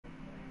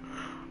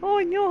Oh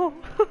no!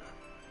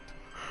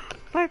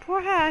 My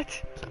poor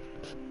hat!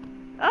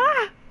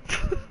 Ah!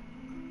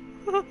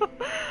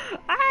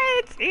 Ah,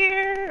 it's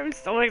here! I'm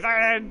so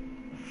excited!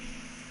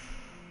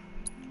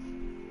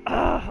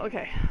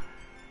 Okay.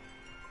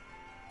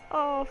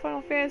 Oh,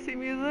 Final Fantasy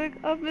music.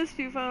 I've missed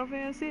you, Final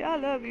Fantasy. I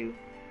love you.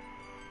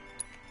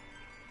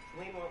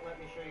 Celine won't let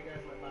me show you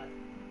guys my butt.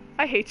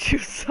 I hate you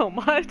so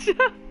much.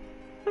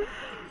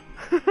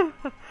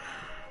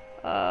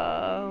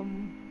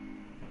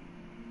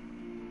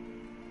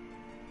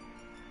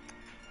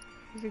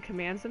 Using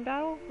commands in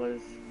battle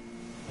was...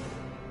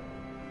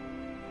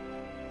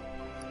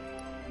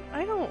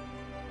 I don't...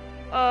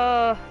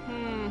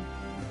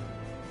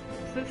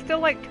 Is it still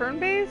like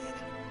turn-based?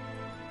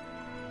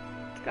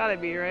 It's gotta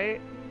be,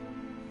 right?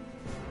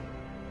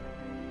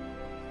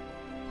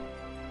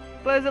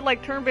 But is it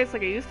like turn-based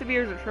like it used to be,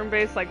 or is it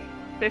turn-based like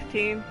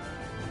 15?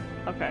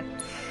 Okay.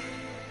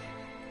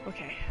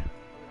 Okay.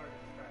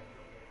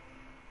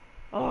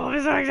 Oh,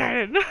 I'm so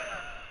excited!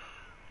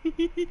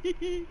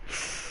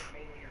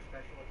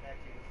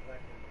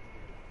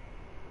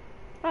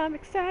 I'm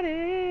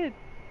excited!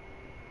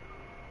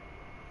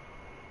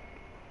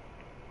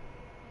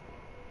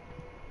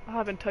 I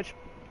haven't touched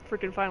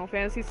freaking Final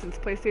Fantasy since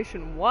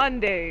PlayStation 1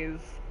 days.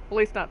 Well,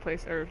 at least not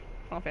Final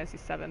Fantasy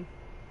 7.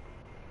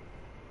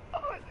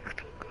 Oh, it looks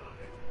so good.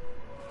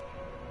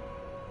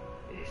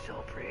 It's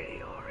so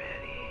pretty already.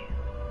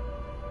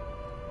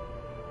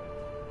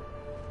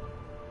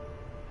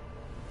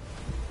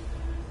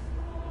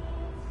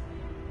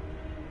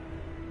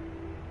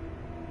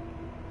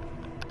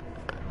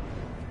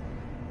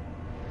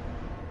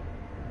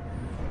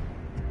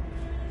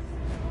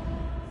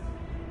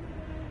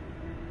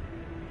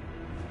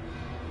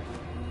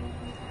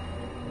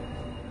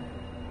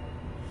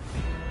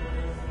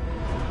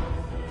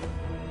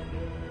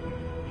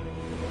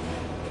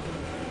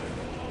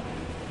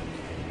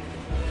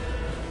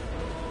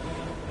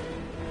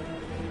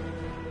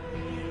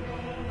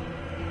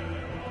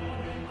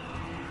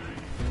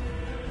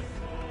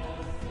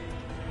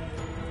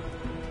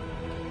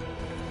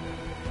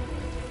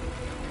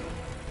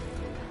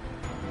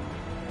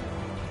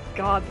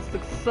 God, this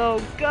looks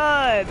so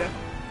good!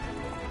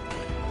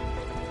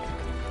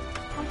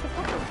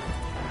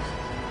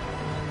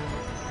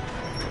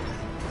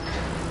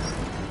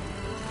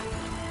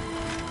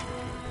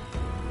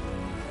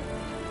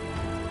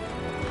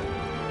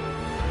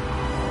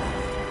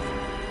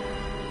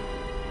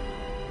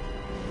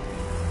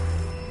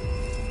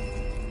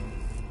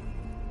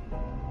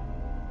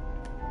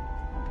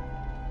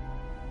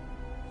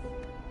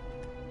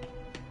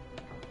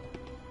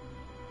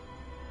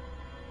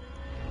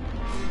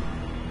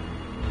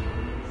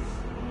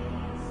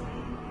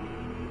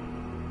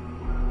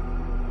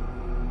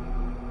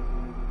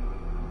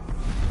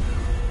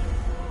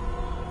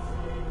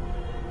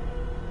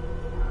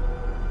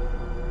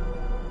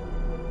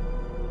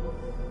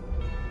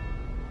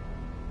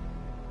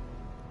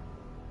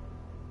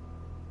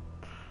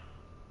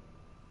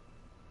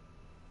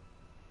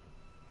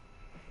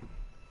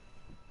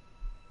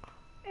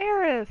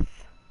 Aerith!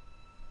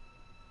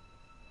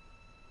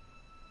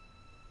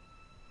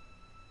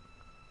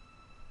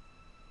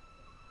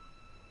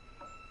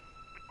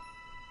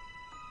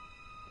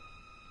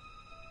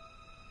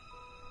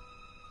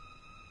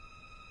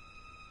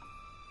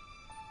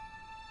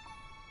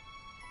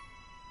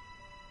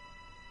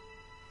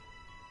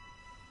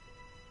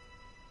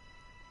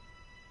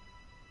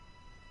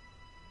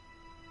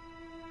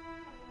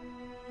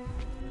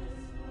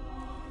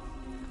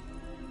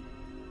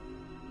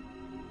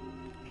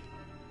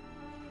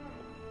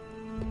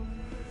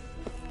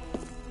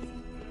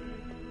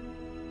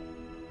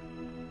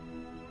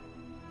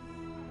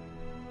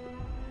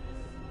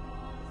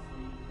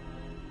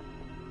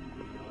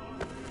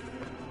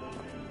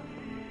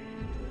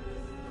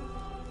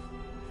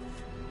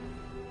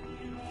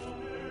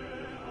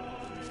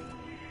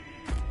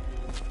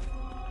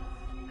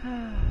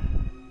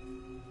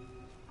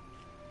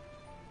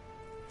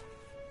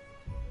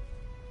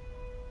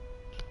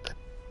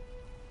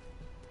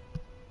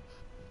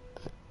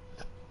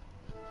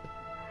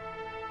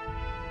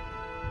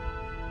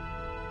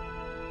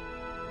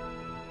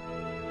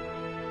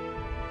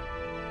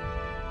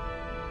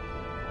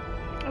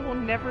 I will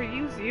never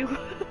use you.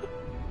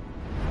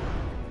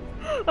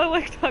 I'm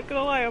like, not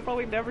gonna lie, I'll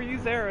probably never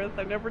use Aerith.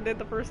 I never did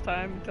the first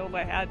time until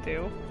I had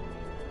to.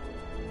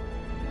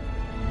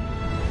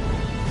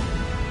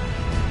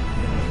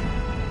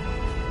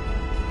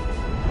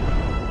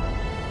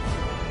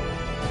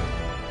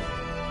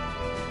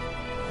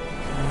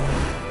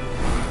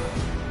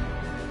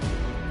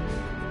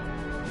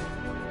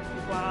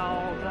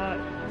 Wow, that,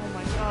 oh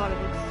my god,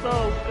 it looks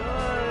so good!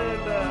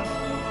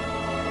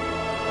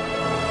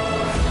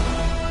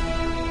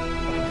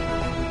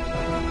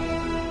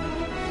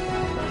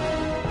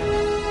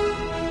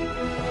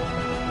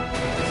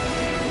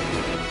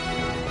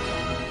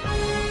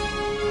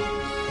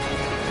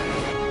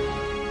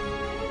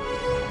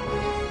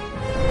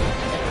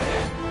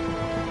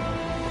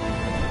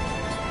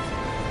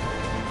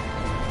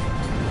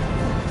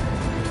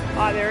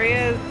 Ah, there he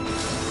is.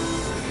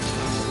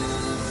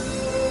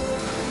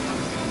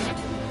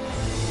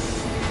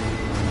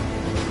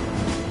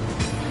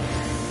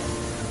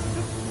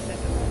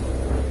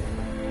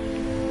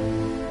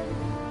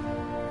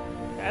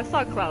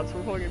 just saw clouds, so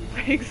we're probably gonna be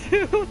praying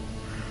soon. Oh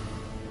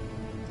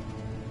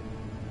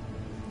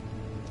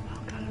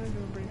god, I don't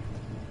remember.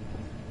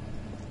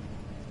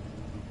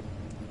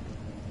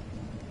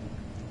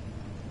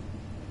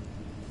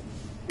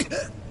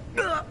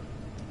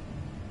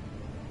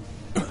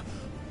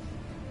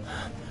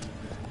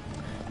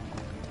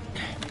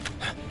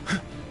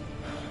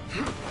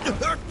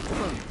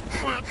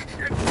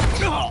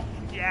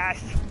 Yes!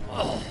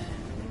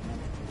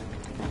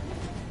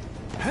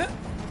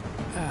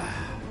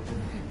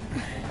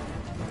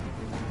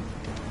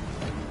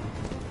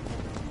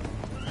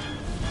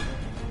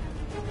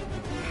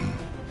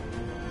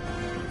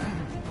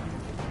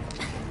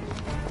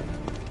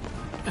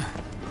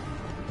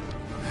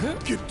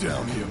 Get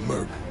down here,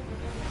 Merc.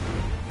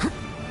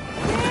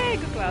 Yay,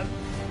 good cloud.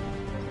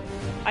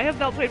 I have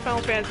not played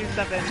Final Fantasy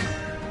VII.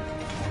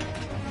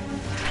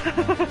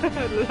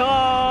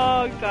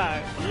 Long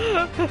time.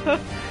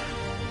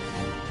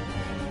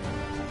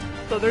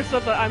 So there's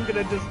stuff that I'm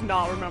gonna just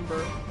not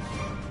remember.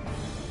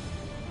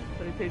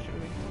 So be patient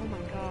with me. Oh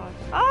my god.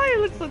 Ah, it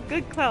looks so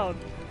good, Cloud.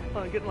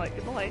 Hold on, get the light,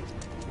 get the light.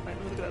 Alright,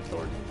 look at that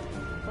sword.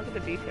 Look at the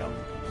detail.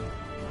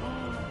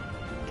 Oh,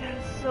 that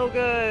is so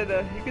good.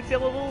 You can see a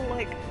little,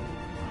 like, oh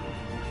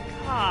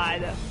my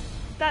god.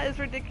 That is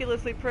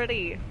ridiculously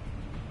pretty.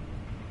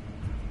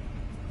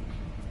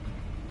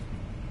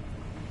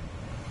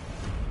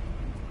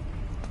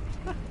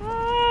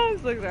 I'm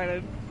so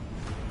excited.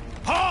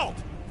 Halt!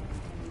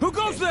 Who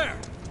goes there?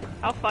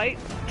 I'll fight.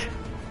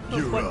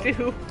 You're What up. do?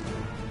 Just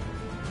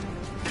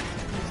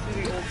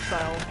do the old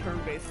style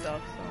turn-based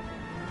stuff,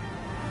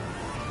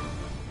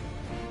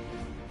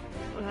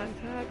 so.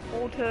 Attack,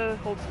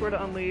 hold square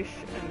to unleash,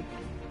 and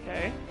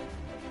okay.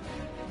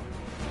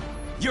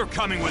 You're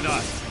coming with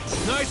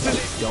us. Nice and...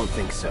 Don't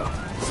think so.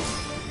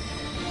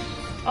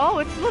 Oh,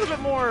 it's a little bit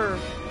more,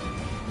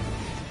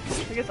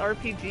 I guess,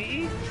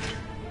 RPG?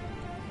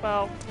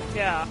 Well,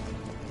 yeah.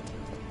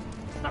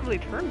 It's not really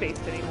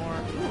turn-based anymore.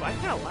 Ooh, I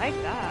kinda like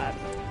that.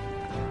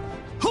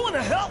 Who in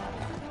the hell?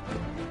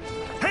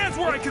 Hands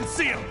where I can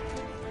see them.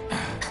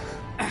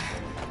 I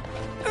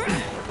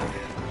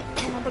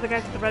remember the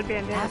guys with the red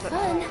bandana. Have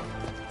fun.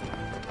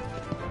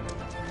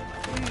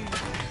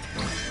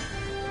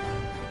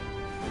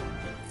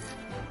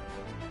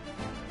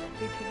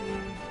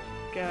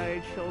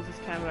 Guide chills his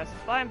time as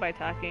flying by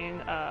attacking.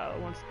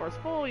 Once the bar's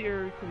full,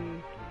 you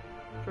can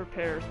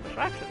prepare special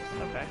actions.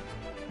 Okay.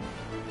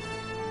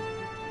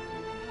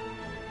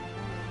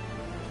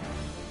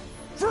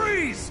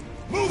 Freeze!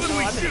 Move and Oh,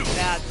 we I'm in a shoot!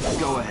 bad spot.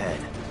 Go ahead.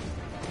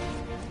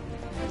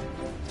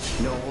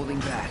 No holding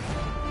back.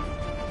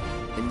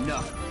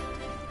 Enough.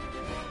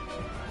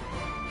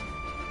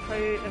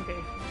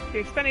 Okay. You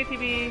expend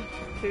ATB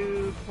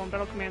to perform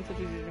battle commands such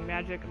as using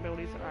magic,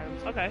 abilities, or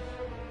items. Okay.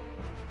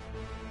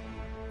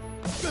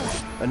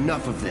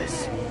 Enough of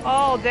this.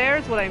 Oh,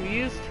 there's what I'm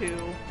used to.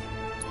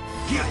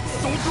 Get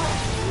soldier!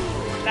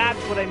 That's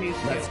what I'm used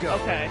to. Let's go.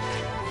 Okay.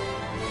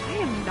 I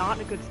am not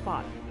in a good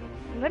spot.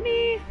 Let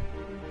me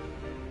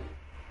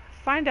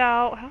find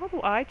out, how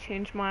do I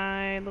change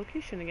my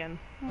location again?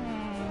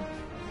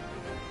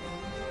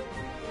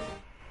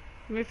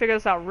 Let me figure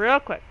this out real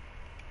quick.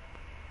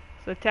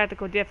 So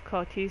tactical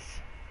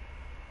difficulties.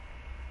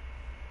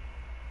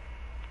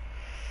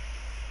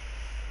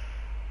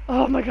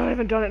 Oh my god, I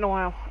haven't done it in a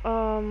while.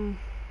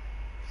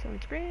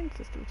 Selling screen,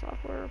 system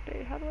software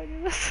update. How do I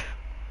do this?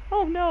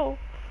 Oh no.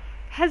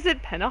 Has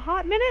it been a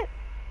hot minute?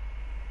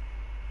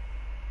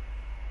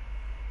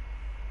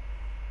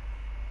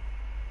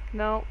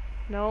 No,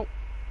 nope,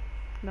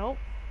 nope.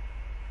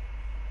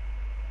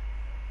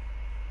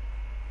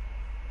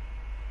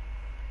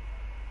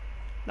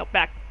 Nope,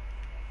 back.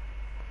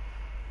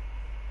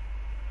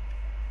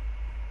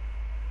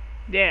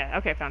 Yeah,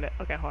 okay, found it.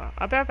 Okay, hold on.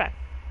 I'll be right back.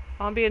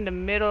 I'll be in the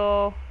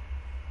middle.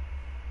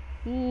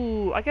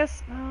 Ooh, I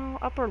guess, no,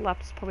 upper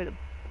left is probably the...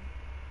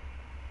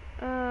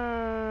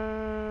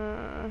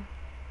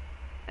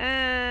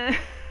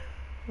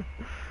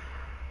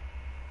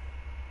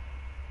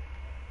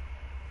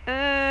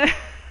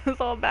 It's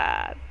all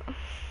bad.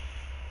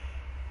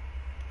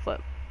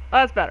 Flip. Oh,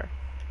 that's better.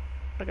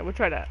 Okay, we'll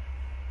try that.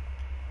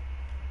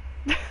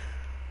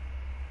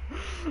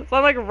 So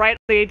I'm like right on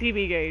the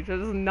ATB gauge.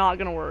 This is not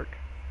gonna work.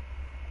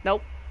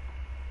 Nope.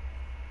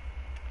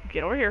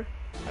 Get over here.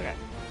 Okay.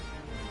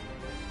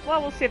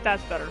 Well, we'll see if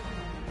that's better.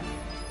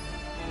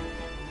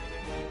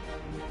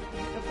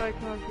 If I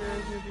come up here,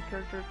 move your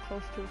character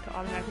close to it to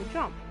automatically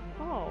jump.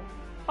 Oh.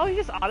 Oh, he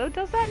just auto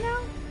does that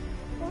now?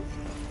 Well, that's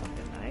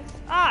fucking nice.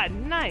 Ah,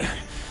 nice.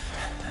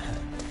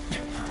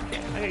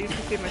 I got used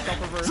to seeing myself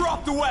reverse.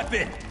 Drop the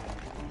weapon!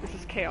 This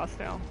is chaos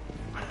now.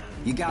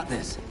 You got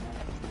this.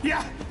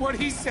 Yeah, what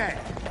he said.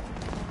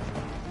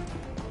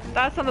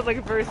 That sounded like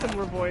a very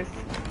similar voice.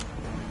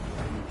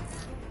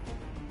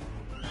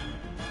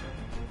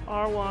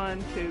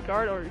 R1 to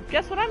guard, or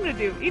guess what I'm gonna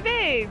do?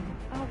 Evade!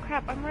 Oh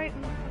crap, I'm right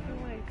in the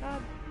fucking way.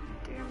 God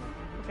damn it.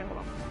 Okay, hold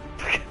on.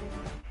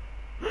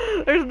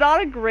 There's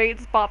not a great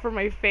spot for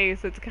my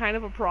face. It's kind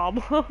of a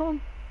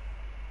problem.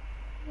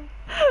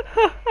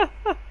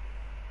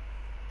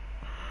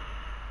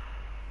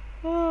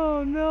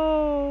 Oh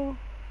no.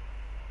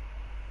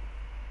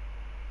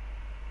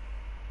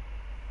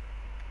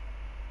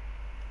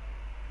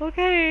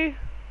 Okay.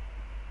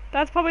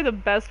 That's probably the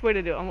best way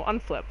to do it.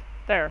 Unflip.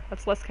 There.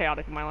 That's less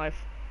chaotic in my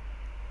life.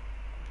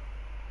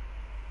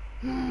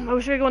 I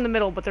wish I could go in the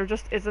middle, but there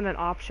just isn't an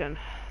option.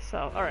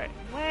 So, alright.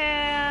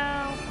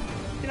 Well,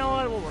 you know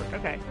what? It will work.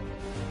 Okay.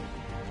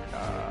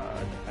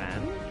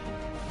 Defend.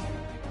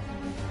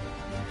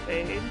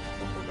 Fade.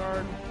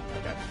 Disregard.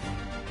 Okay.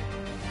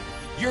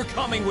 You're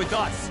coming with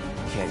us!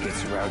 Can't get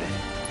surrounded.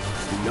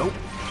 Nope.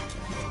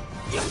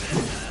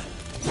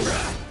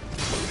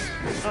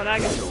 Oh, now I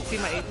can see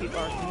my AP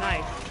bar.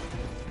 Nice.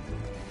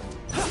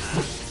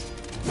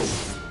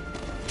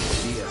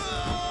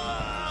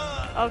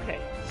 Yeah. Okay.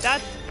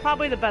 That's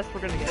probably the best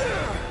we're gonna get.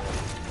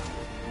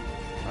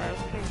 Alright,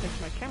 let's pay attention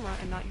to my camera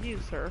and not you,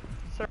 sir.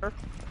 Sir.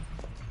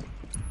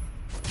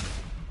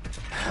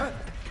 Can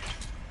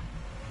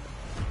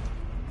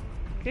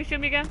you shoot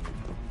me again?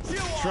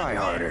 Try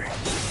harder.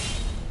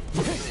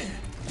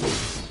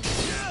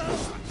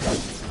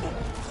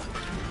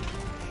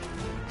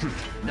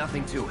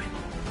 Nothing to it.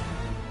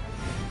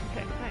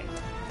 Okay,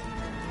 nice.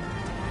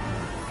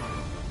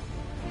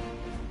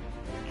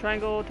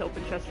 Triangle to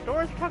open chests or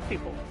doors, talk to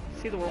people.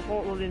 See the world,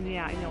 hold it in,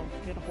 yeah, I know.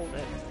 You gotta hold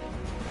it.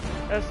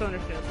 That's so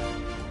understandable.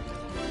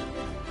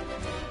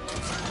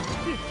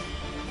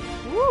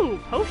 Woo,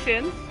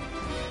 potions!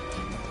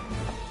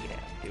 Yeah,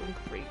 doing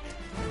great.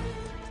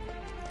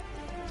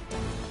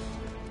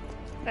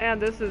 And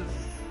this is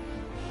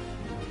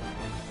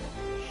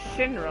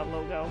Shinra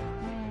logo.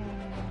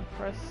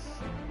 Press.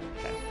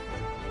 Okay.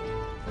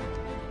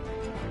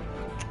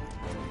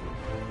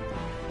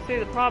 See,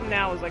 the problem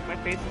now is like my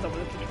face is over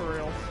the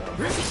tutorial, so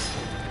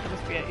that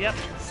must be it. Yep.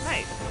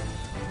 Nice.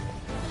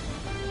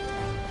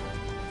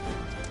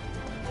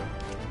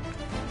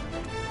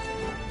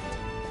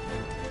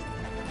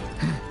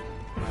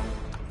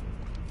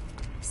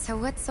 So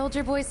what's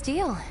Soldier Boy's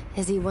deal?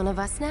 Is he one of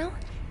us now?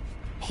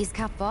 He's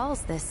got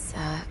balls, this,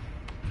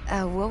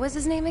 what was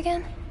his name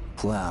again?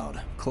 Cloud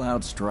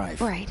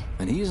Strife. Right.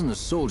 And he isn't a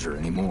soldier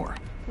anymore.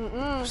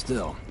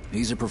 Still,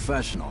 he's a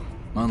professional,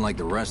 unlike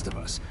the rest of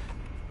us.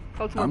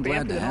 I'm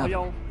glad to have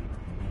him.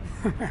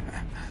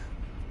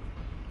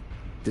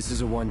 This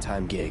is a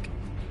one-time gig.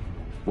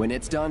 When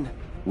it's done,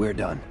 we're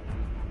done.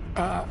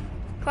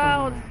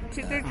 Cloud,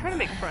 they're trying to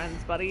make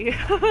friends, buddy.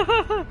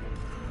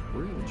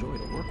 Real joy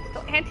to work with.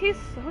 So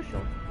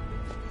antisocial.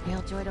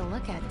 Real joy to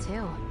look at,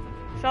 too.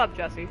 Shut up,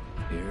 Jesse.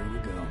 Here we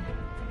go.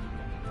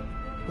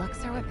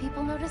 Looks are what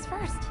people notice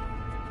first.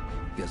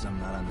 Guess I'm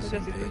not on the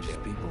same page as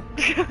people.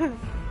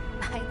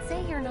 I'd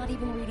say you're not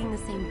even reading the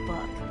same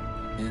book.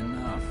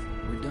 Enough.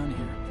 We're done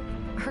here.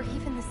 Or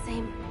even the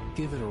same...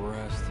 Give it a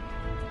rest.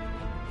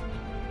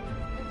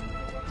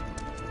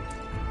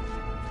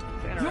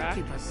 You'll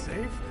keep us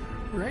safe,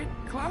 right,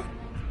 Cloud?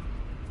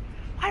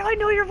 Why do I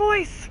know your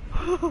voice?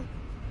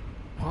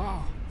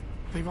 Wow,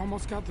 they've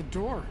almost got the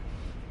door.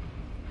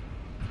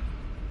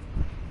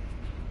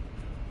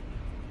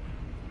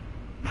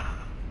 We're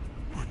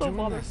So doing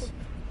bothersome. this.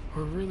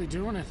 We're really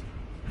doing it.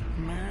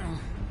 Man,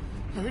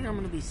 I think I'm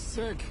gonna be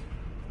sick.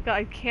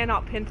 I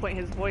cannot pinpoint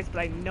his voice, but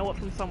I know it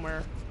from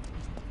somewhere.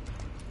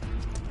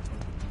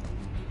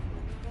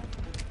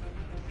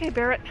 Hey,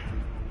 Barrett.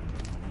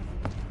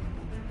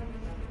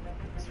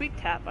 Sweet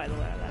tap, by the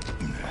way. That's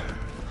pretty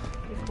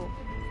cool.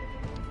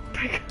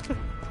 Pretty cool.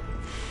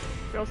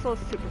 You're also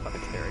super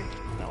fucking scary.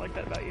 I like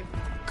that about you.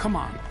 Come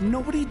on,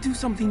 nobody do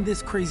something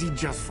this crazy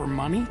just for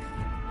money.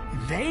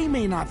 They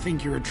may not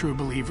think you're a true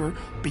believer,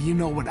 but you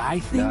know what I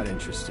think? Not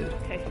interested.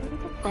 Okay.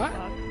 What?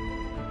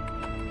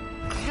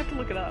 I have to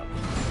look it up.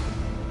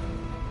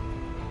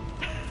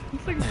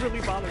 It's like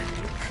really bothering me.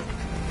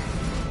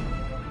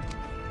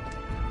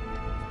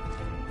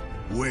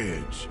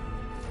 Wedge.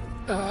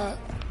 Come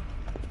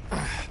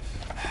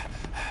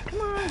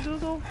on,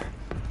 Google.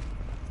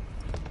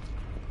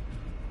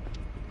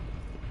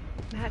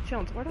 Matt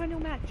Jones. Where do I know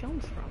Matt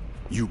Jones from?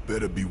 You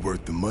better be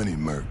worth the money,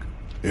 Merc.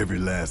 Every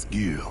last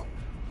gill.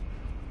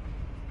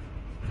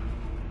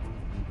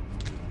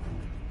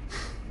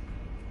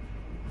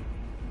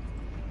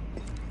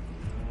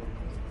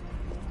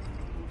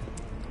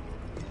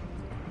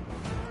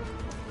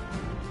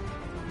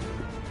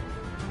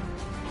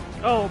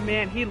 Oh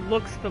man, he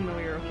looks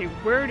familiar. Okay,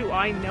 where do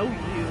I know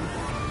you?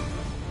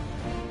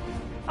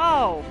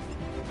 Oh.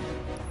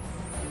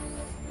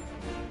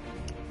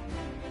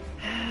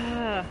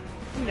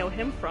 You know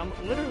him from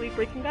literally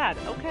Breaking Bad.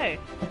 Okay.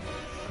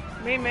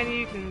 Main menu,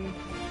 you can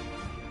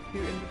do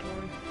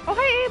inventory. Oh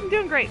hey, I'm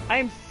doing great. I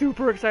am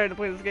super excited to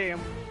play this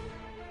game.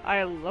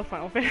 I love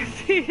Final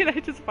Fantasy, and I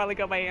just finally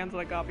got my hands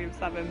on a copy of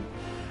 7.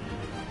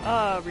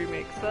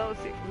 Remake. So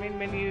let's see. Main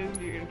menu,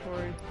 do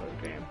inventory,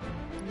 load game.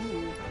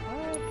 Ooh,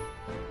 what?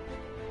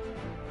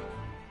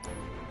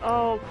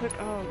 Oh, quick.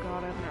 Oh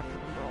god, I'm gonna have to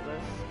remember all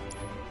this.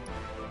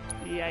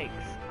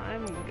 Yikes.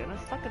 I'm gonna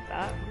suck at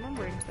that,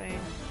 remembering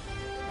things.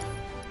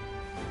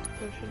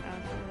 Potion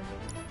answer.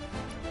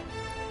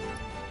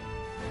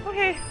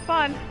 Okay,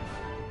 fun.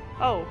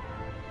 Oh.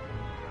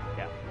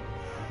 Yeah.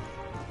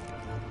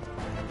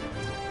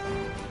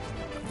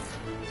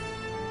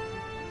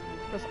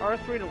 Press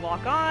R3 to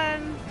lock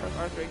on. Press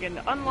R3 again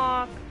to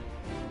unlock.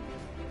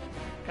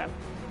 Okay.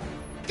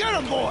 Get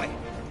him, boy!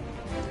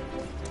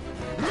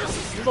 I'm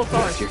so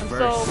sorry. I'm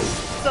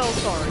so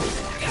sorry.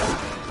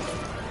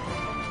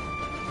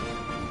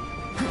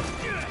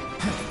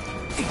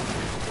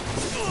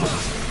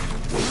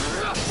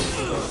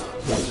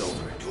 It's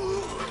over.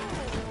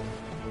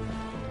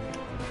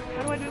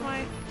 How do I do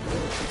my...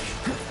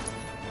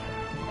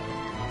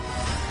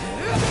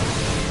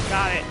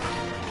 Got it.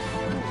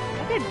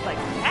 I did like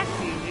that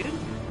to you, dude.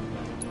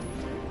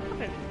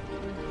 Okay.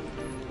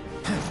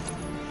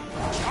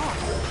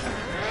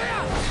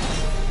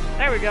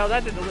 There we go,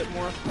 that did a bit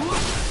more.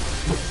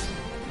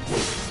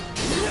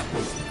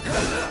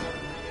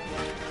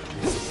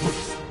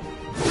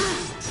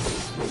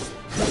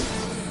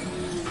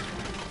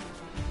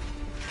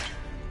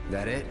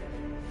 That it?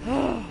 I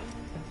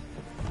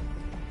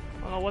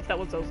don't know what that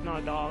was, though. It's not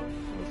a dog. It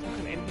was some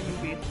kind of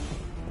inhuman beast.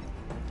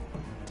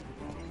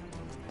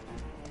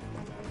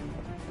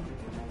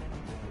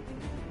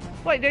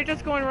 Wait, they're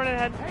just going running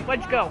ahead.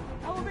 Where'd you go?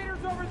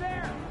 Elevator's over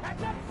there!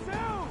 Catch up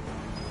soon!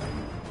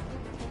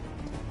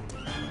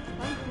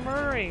 I'm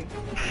murdering.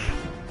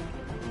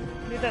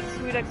 Need that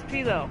sweet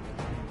XP, though.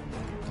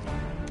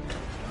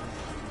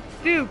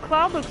 Dude,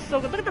 Cloud looks so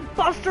good. Look at the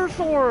Buster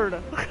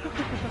Sword! Look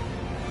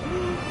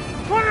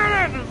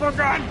at it! It's so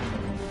good!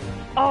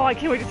 Oh, I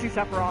can't wait to see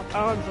Sephiroth.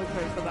 Oh, I'm so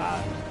excited for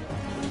that.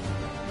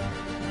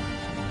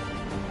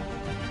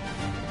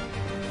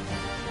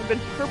 I've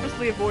been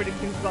purposely avoiding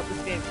things about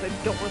this game because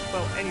I don't want to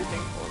spoil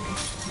anything for me.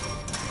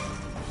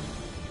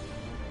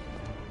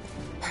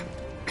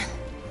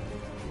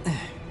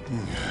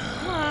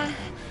 Come on.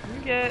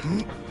 You get...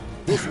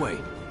 This way.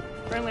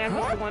 Apparently I'm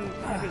just the one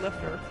heavy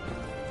lifter.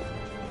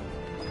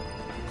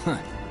 Huh.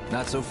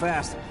 Not so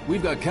fast.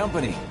 We've got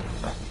company.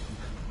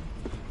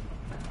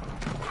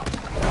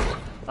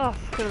 Oh,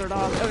 killer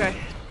dog. Okay.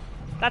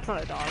 That's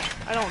not a dog.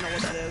 I don't know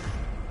what that is.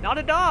 Not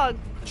a dog!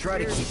 Try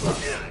to keep up.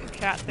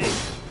 Cat thing.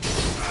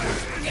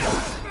 Oh, yeah.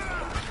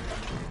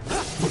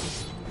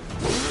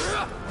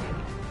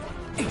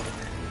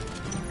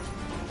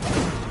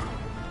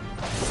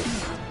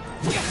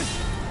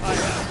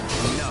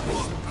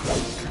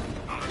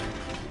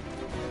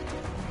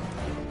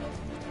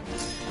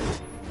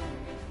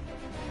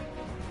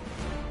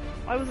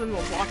 I was in the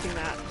blocking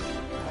that.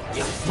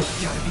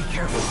 Gotta be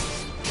careful.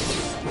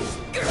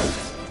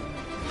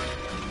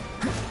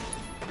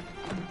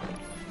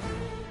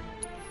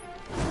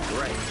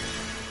 Right.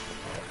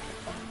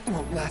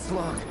 Won't last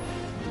long.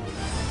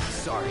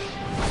 Sorry.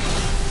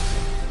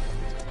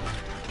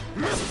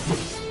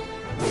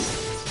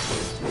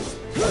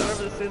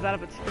 Whatever this is out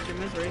of its freaking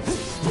misery.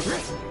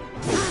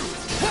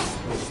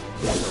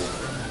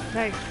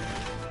 Nice.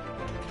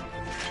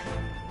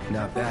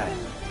 Not bad.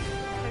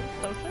 Like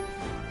potion?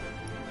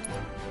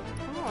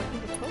 Oh, I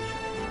think it's potion.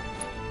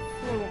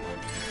 Oh, one more.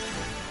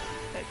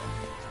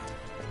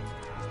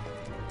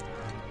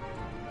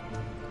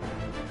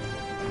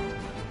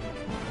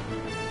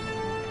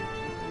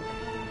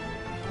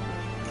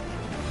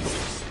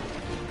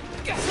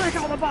 Okay. Break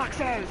all the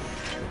boxes!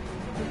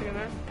 Anything in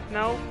there?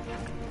 No?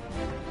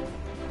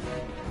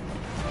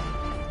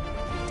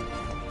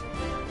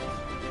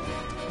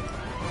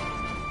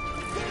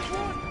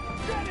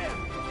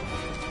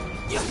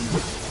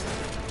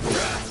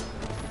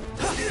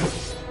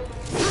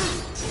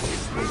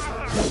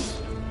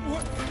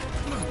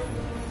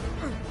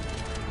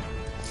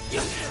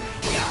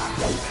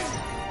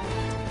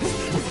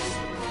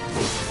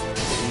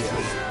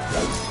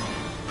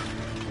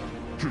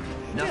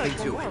 Nothing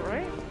to more, it.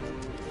 right?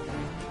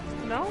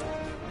 No?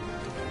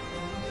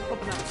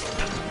 Open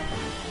that.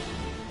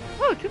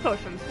 Oh, 2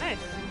 potions. Nice.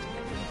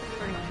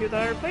 Bring 2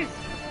 that I replaced.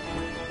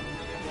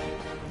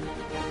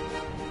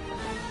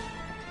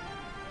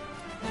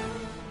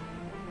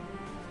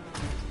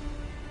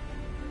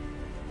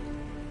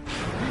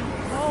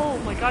 Oh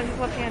my god, he's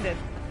left-handed.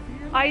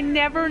 I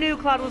never knew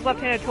Cloud was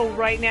left-handed till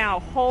right now.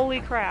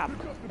 Holy crap.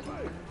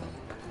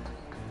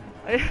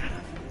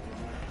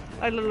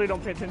 I literally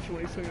don't pay attention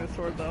when he's swinging his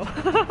sword, though.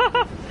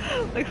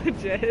 Like,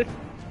 legit.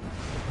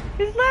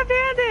 He's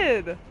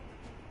left-handed!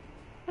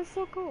 That's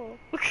so cool.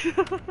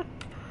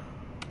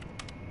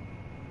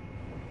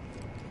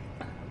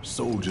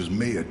 Soldiers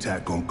may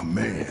attack on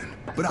command,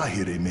 but I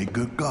hear they make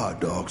good guard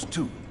dogs,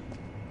 too.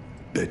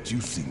 Bet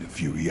you've seen a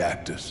few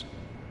reactors.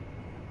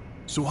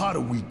 So how do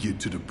we get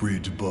to the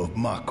bridge above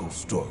Mako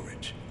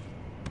storage?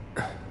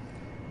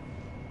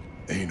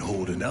 Ain't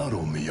holding out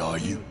on me, are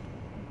you?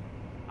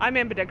 I'm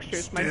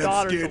ambidextrous. My Stan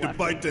daughter's scared a to lefty.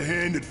 bite the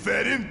hand that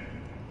fed him?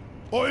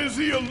 Or is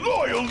he a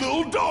loyal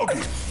little doggy?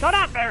 Shut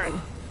up,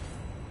 Baron!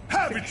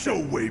 Have it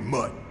your way,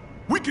 Mutt.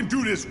 We can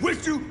do this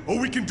with you, or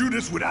we can do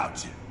this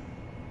without you.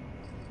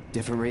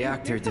 Different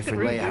reactor, different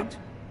rude, layout.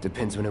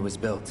 Depends when it was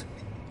built.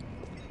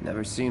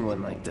 Never seen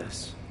one like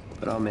this,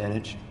 but I'll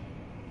manage.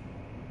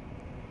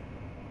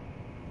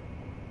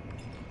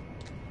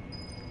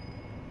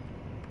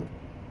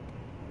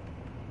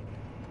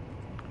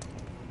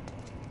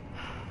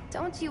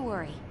 Don't you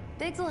worry.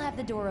 Biggs will have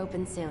the door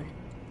open soon.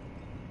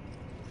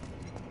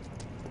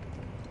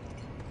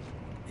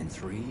 In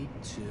 3,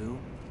 2...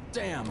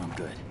 Damn, I'm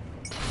good.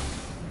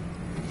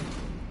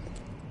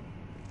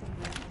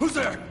 Who's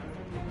there?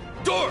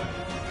 Door!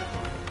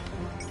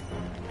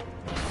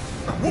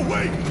 Whoa,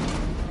 wait!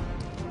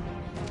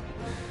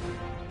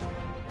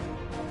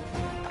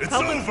 It's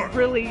Calvin's over!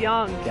 really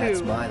young, too.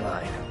 That's my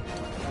line.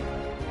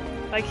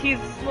 Like, he's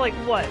like,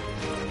 what?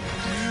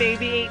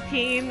 Maybe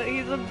 18?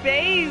 He's a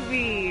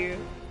baby!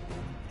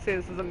 Say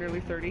this is I'm nearly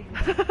 30.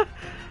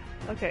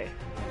 Okay.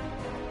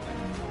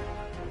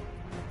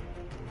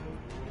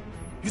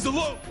 He's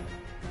alone!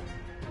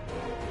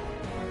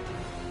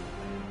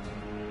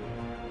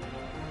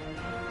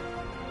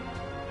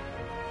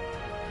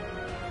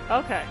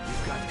 Okay.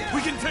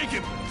 We can take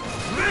him!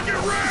 Make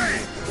it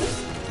rain!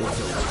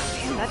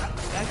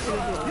 That's actually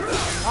doing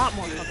a lot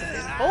more fucking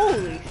damage.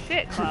 Holy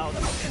shit, Cloud.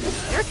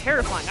 You're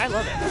terrifying. I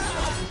love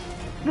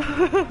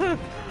it.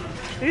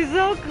 He's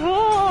so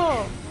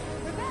cool!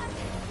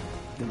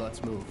 Then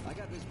let's move.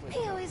 He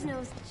always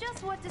knows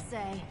just what to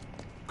say.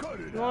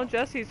 Well,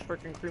 Jesse's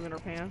freaking creaming her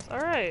pants.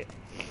 Alright.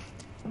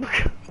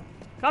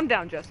 Calm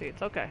down, Jesse.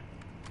 It's okay.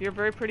 You're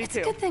very pretty, It's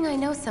too. a good thing I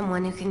know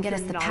someone who can get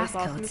us the Not as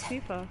awesome as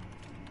passcodes. Tifa.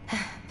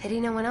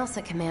 Pity no one else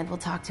at command will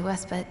talk to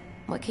us, but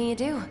what can you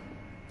do?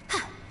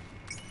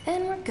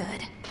 Then we're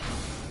good.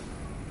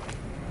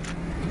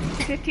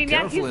 15,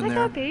 yeah, he's Careful in like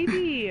there. a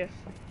baby.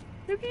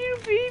 Look at you,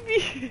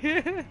 baby.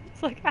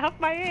 It's like half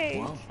my age.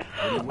 Well,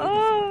 what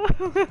are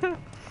you waiting Oh.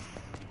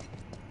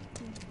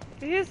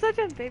 He is such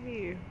a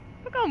baby.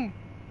 Look at him.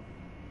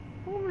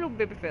 Oh, little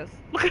baby face.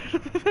 Look at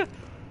him.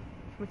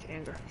 Much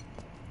anger.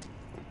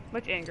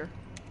 Much anger.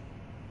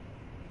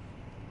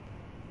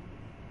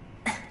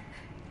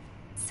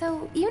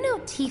 So, you know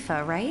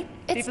Tifa, right?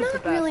 It's Tifa's the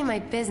not really best. my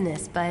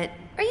business, but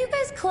are you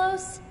guys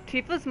close?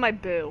 Tifa's my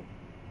boo.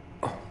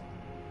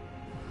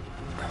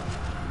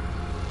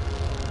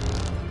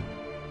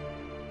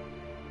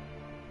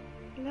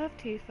 I love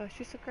Tifa.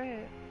 She's so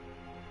great.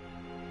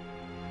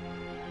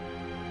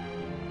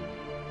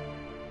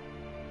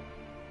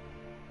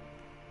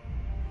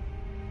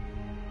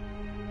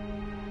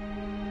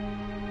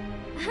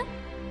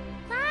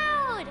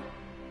 Cloud!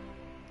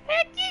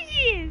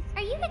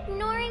 Are you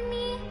ignoring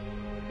me?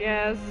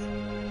 Yes.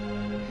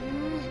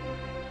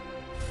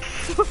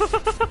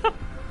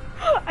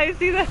 I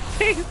see that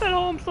face at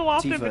home so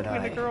often Tifa and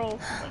between the I.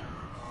 girls.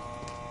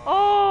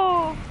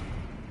 Oh!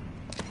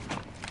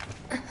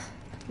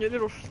 Your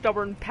little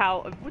stubborn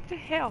pal. What the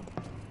hell?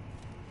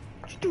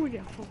 What you doing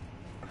that for?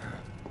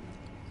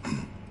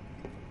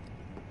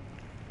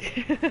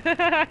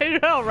 I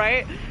know,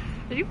 right?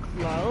 Are you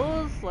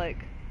close? Like,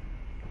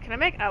 can I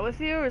make out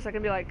with you, or is that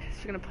gonna be like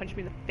she's gonna punch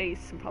me in the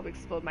face and probably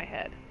explode my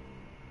head?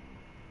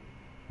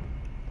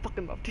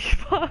 Fucking love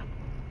Tifa.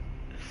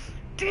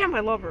 Damn,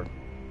 I love her.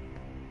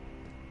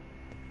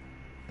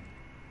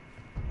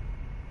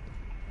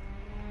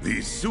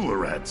 These sewer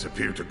rats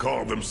appear to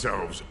call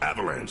themselves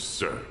Avalanche,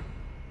 sir.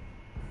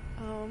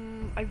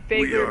 I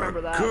vaguely We are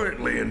remember that.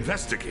 currently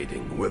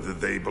investigating whether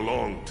they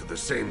belong to the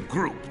same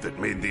group that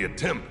made the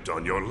attempt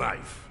on your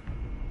life.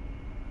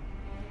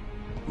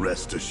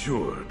 Rest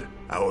assured,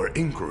 our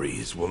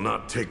inquiries will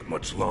not take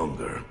much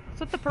longer. What's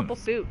with the purple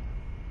suit?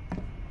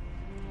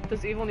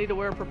 Does Evil need to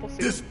wear a purple suit?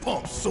 This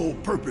pump's sole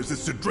purpose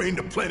is to drain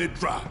the planet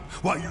dry.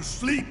 While you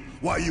sleep,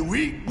 while you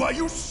eat, while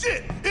you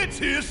shit, it's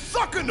here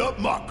sucking up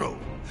Mako.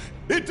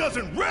 It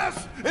doesn't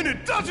rest, and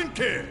it doesn't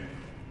care.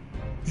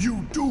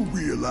 You do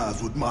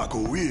realize what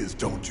Mako is,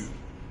 don't you?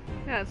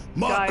 Yeah, it's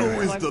Mako Gaia,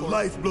 is life the force.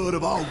 lifeblood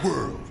of our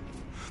world.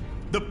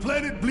 The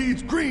planet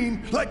bleeds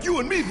green like you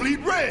and me bleed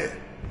red.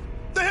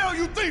 The hell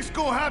you think's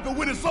gonna happen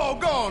when it's all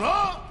gone,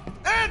 huh?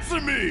 Answer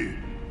me!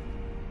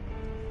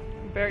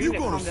 Barry, You need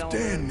to gonna calm down a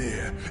stand little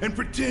there and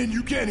pretend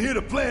you can't hear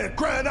the planet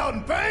crying out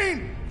in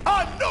pain?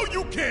 I know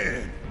you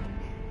can!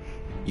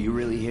 You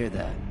really hear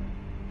that?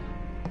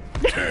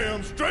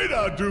 Damn straight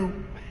I do!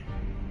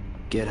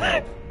 Get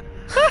help.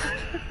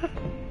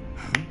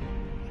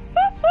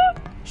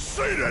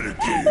 Say that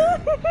again!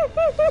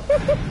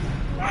 bit.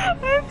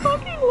 I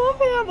fucking love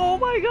him. Oh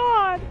my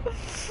god.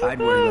 I'd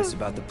worry less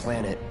about the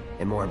planet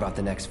and more about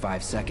the next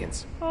 5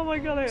 seconds. Oh my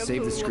god, I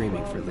Save the absolutely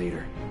screaming love for that.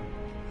 later.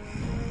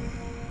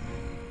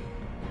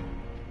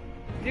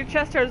 Your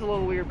chest hair is a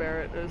little weird,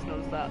 Barrett. I just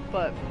noticed that,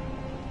 but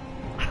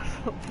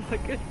oh my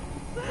goodness.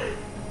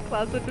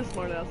 Cloud's such a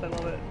smartass. I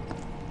love it.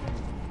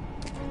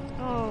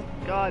 Oh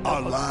god. no,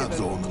 Our let's lives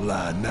skip are it. on the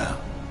line now.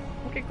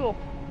 Okay, cool.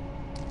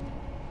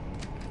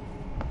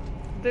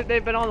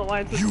 They've been on the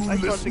line since You I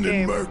started the listening,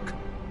 game. Merc?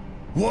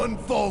 One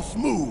false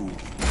move.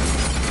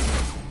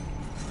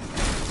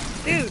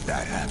 Dude,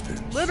 That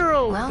happens.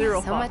 literal Well,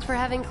 zero so fucks. much for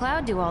having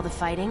Cloud do all the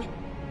fighting.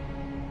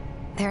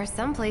 There are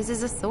some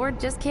places a sword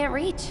just can't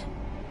reach.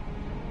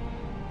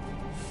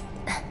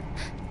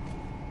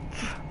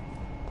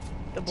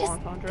 Double Just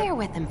entendre. bear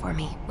with him for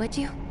me, would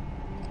you?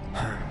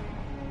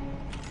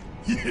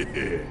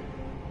 Yeah.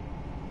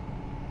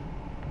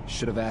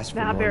 Should have asked for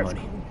Nah, more Barrett's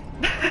money.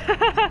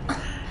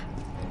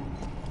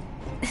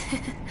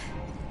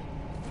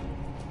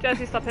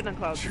 Jesse, stop hitting on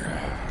Cloud. It's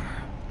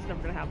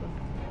never gonna happen.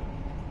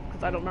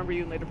 Because I don't remember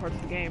you in later parts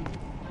of the game.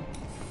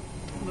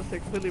 Unless they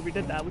completely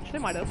redid that, which they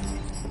might have.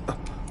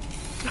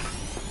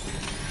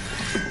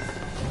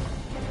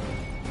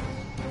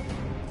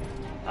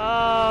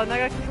 Now I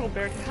gotta control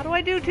Barrett. How do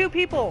I do 2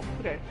 people?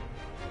 Okay.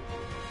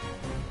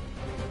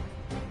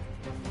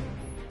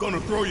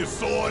 Gonna throw your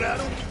sword at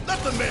him? Let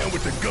the man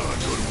with the gun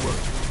go to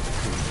work.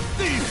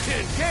 These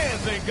tin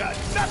cans ain't got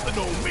nothing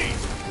on me.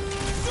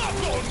 Suck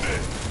on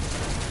this.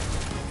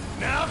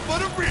 Now for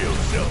the real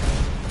show.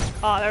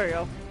 Ah, there we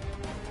go.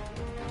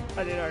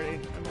 I did already.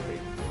 I'm already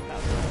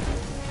past that.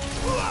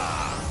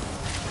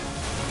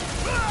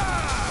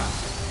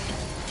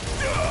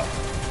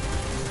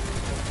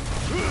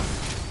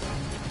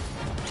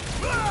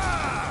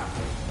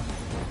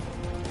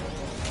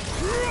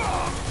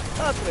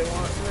 That's what they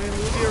want. They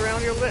move you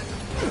around your lip.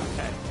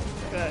 Okay.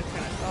 Good.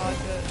 Kind of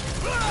dodge it.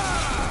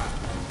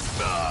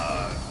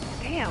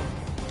 Damn.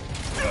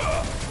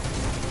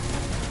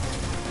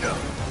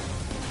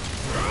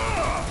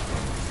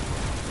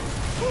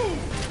 Ooh,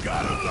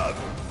 gotta love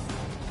it.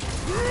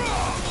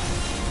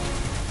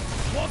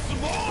 Want some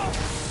more?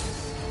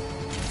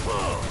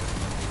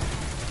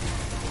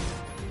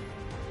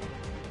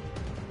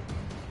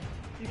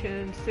 You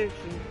can switch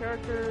in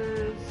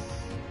characters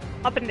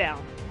up and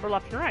down, or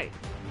left and right.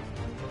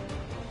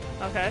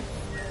 Okay.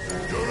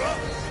 You're up.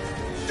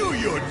 Do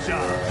your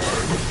job.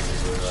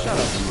 Shut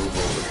up and move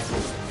over.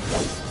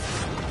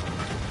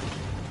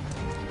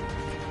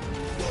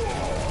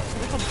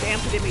 Look how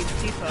vampy they made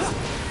Tifa.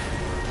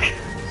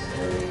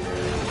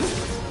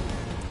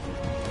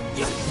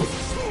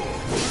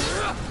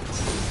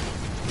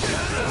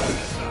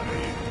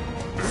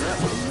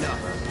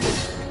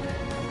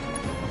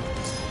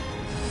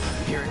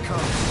 Here it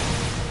comes.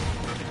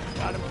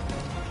 Got him.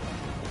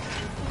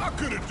 I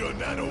could have done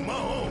that on my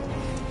own.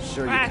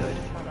 Sure you could.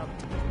 Shut up.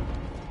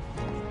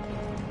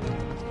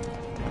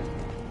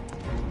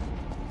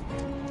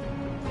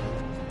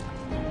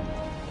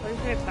 Are you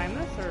gonna time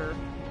this or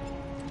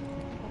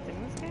something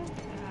in this game?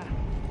 Ah.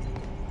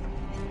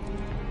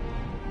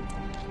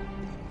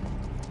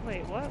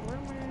 Wait, what? Where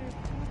am I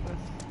with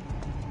this?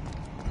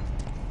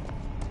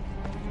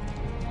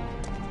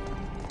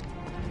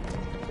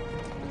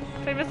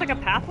 Did I miss like a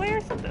pathway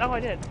or something? Oh, I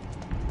did.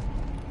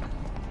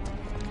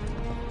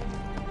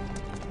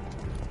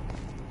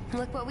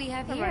 Look what we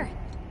have Never here. mind.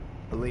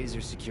 A laser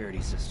security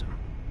system.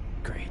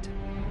 Great.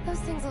 Those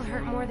things will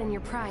hurt more than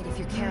your pride if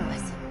you're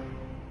careless.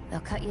 They'll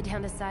cut you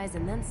down to size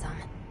and then some.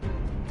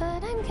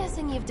 But I'm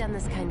guessing you've done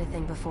this kind of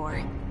thing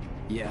before.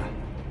 Yeah.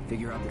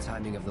 Figure out the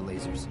timing of the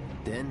lasers.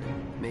 Then,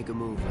 make a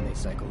move when they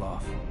cycle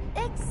off.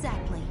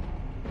 Exactly.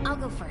 I'll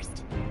go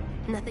first.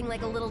 Nothing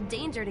like a little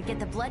danger to get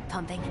the blood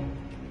pumping.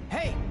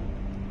 Hey!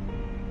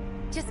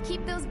 Just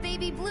keep those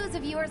baby blues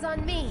of yours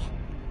on me.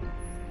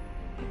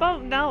 Well,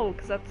 no,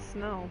 because that's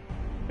snow.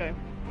 Okay.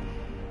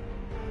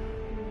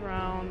 Move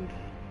around.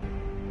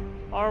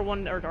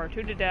 R1 or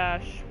R2 to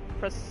dash.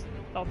 Press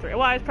L3.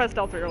 Well, I pressed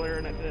L3 earlier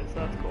and I did it,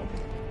 so that's cool.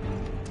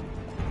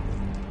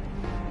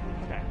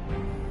 Okay.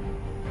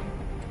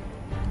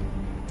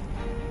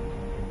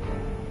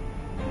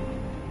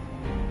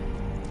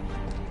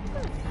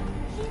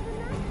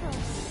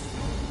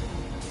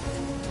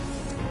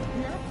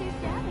 Not too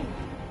shabby.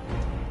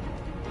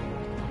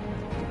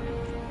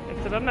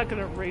 Except I'm not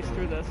gonna race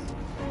through this.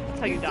 That's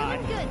how you die.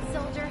 Doing good,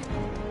 soldier.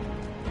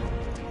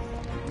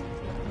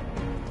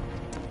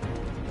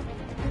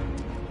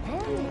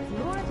 And it's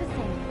more of the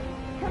same.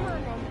 Come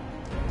on then.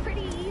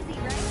 Pretty easy,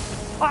 right?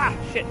 Ah,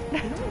 shit.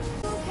 Okay.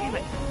 Damn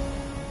it.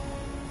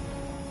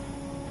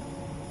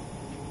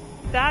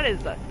 That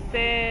is a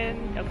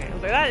thin... Okay, I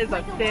was like, that is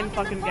a thin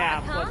fucking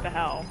gap. What the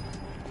hell?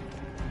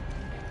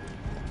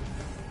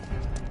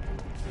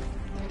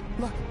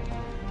 Look.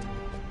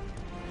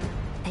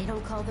 They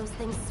don't call those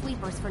things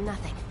sweepers for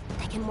nothing.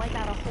 They can wipe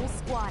out a whole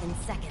squad in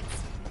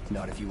seconds.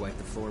 Not if you wipe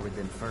the floor with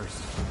them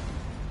first.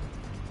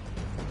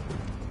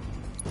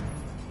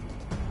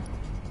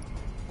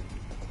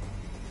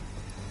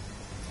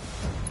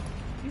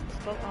 You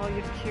spelled all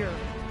you have to cure.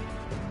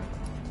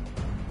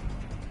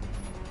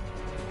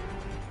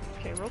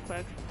 Okay, real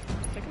quick.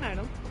 Take an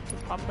item.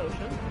 Just pop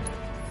potion.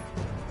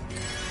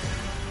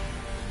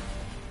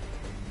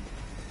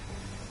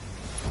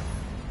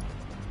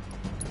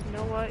 You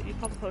know what? You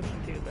pop a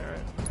potion too,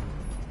 Barrett.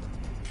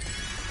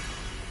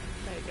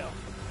 There you go.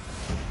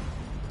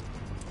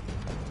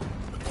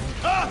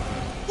 Ah!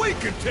 We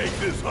can take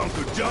this hunk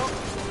of junk!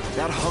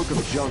 That hunk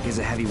of junk is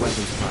a heavy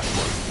weapons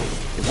platform.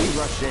 If we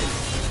rush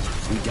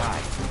in, we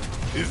die.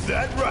 Is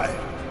that right?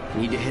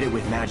 Need to hit it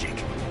with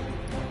magic.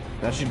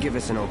 That should give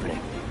us an opening.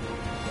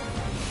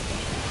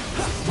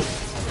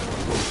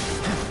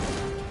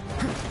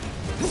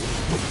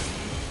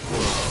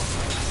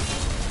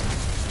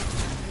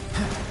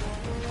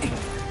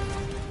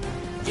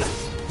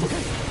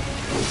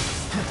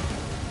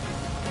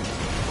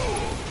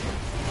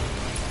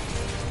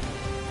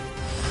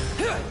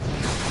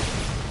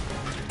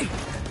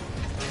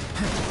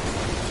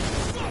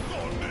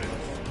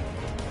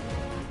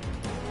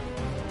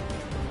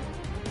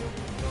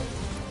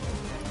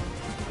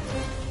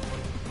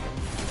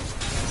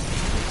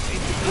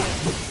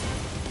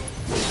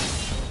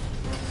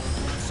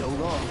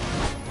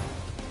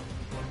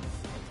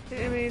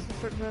 enemies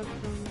with certain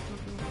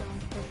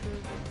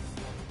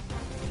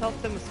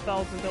help them with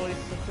spells and abilities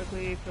so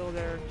quickly fill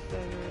their.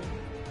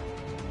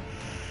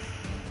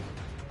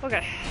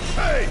 Okay.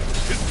 Hey!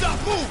 Just stop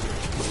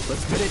moving!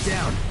 Let's pin it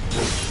down.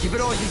 Give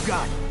it all you've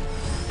got.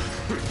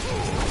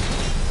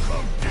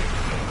 Come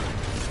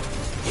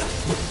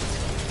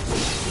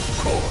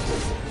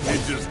get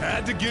it just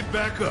had to get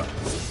back up.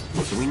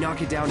 So we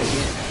knock it down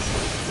again.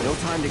 No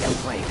time to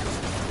complain.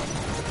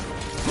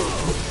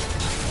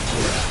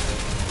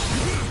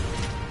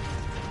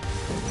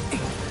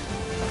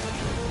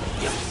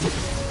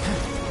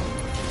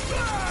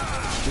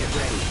 Get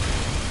ready.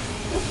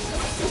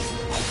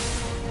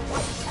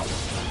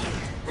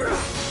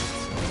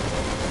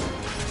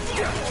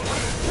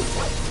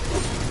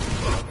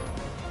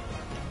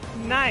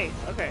 Nice.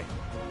 Okay.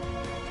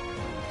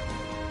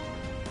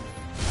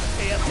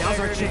 Okay, yep, Now's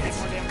our chance.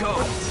 Go.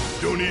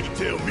 Don't need to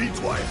tell me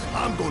twice.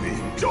 I'm gonna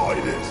enjoy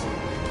this.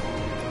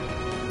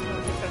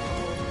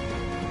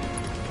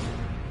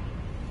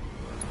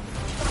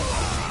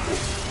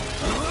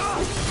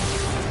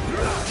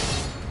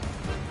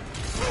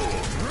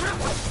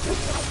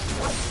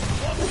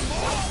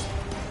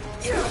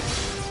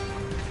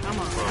 Come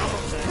on.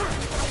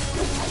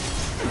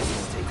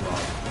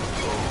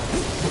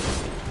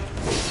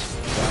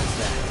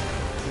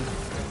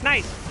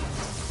 Nice.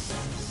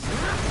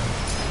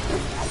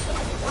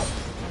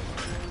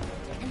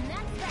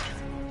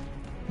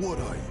 What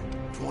are you,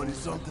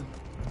 20-something?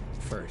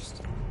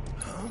 First.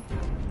 Huh?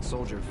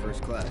 Soldier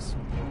first class.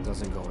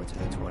 Doesn't go into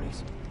the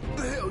 20s.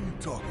 The hell you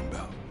talking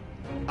about?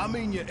 I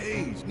mean your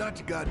age, not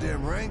your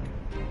goddamn rank.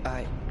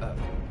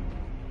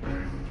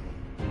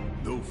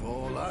 Though for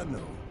all I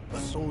know, a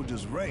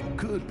soldier's rank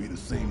could be the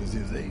same as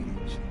his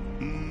age.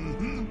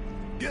 Mm-hmm.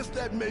 Guess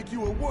that make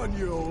you a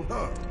 1-year-old,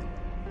 huh?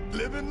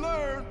 Live and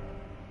learn.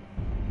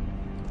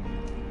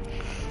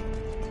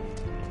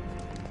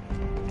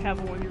 Have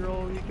a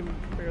 1-year-old, you can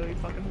barely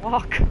fucking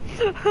walk.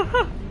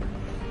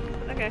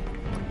 Okay.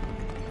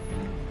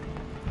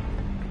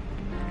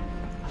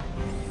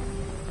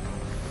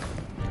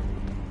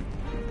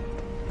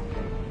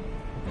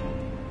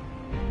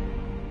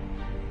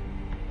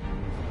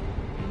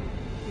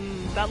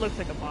 That looks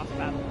like a boss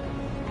battle.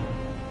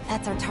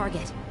 That's our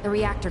target, the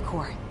reactor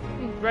core.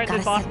 Right, Gotta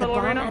the boss set the battle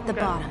bomb arena? at the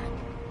Okay. bottom.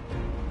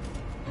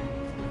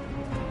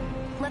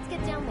 Let's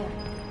get down there.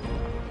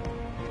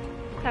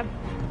 Okay.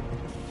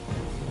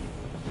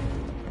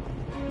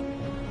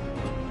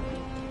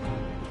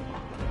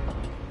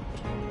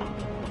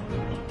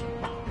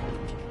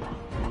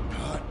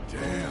 God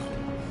damn.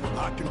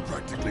 I can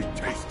practically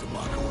taste the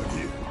Mako in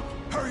here.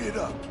 Hurry it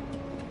up.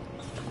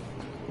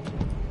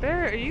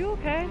 Bear, are you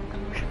okay?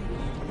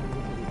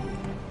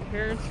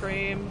 Hearing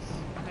screams.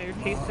 Now you're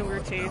tasting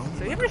weird tastes.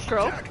 Are you having a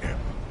stroke?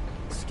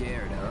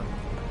 Scared,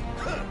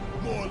 huh?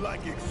 More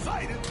like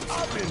excited.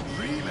 I've been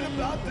dreaming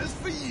about this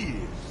for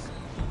years.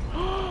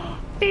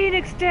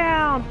 Phoenix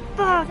down!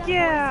 Fuck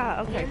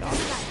yeah! Okay, God.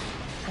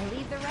 I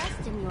leave the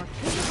rest in your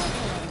capable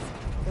hands.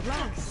 Good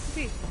luck.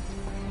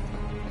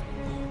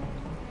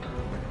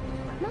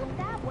 Not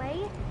that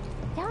way.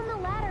 Down the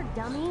ladder,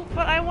 dummy.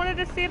 But I wanted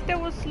to see if there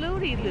was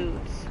looty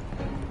loots.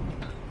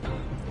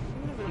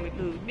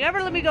 You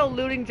never let me go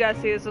looting,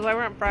 Jesse. This is why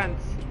we're not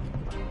friends.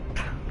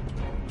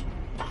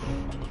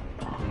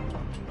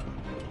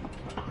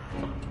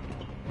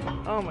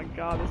 Oh my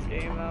god, this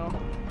game though.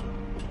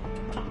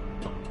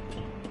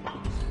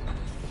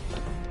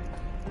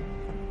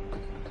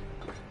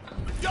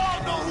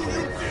 Y'all know who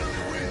you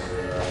dealing with.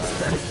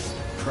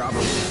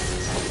 Probably.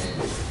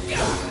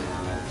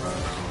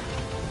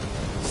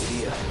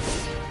 See ya.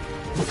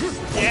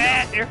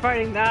 Yeah, you're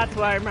fighting. That's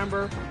what I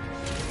remember.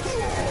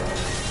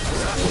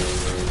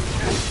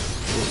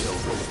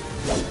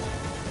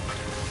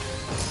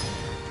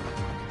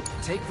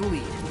 Take the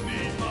lead.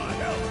 Need my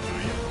help, do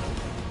you?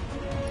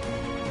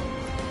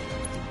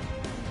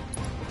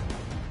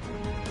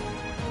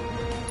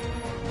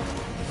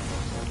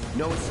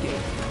 No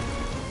escape.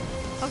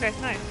 Okay,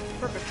 nice.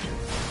 Perfect.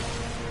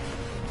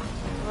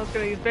 I was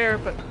gonna use Bear,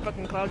 but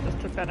fucking Cloud just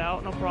took that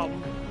out. No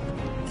problem.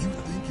 You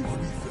think if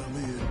we fell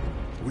in,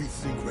 we'd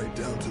sink right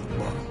down to the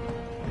bottom?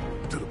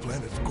 To the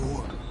planet's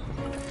core?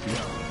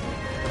 No.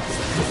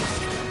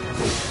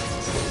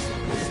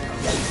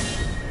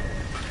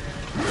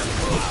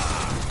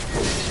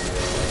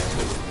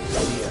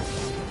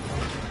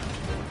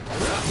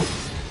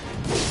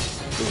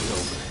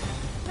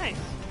 Nice.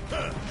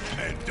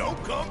 And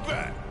don't come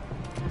back.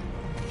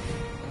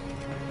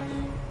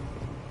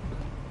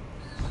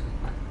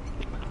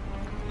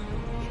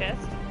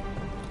 Chest.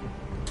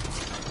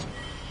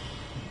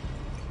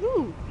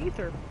 Ooh,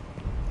 ether.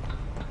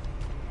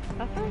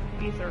 Ether?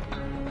 Ether.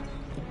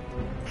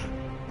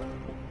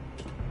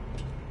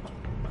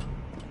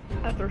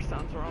 Ether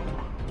sounds wrong.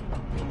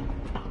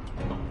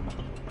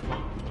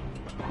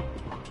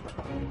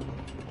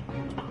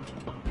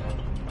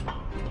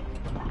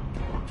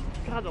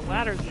 God, the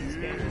ladders in this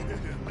game.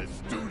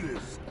 Let's do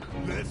this.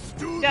 Let's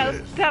do Yeah,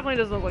 this. this definitely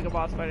doesn't look like a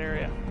boss fight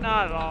area.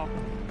 Not at all.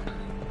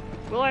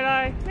 Will I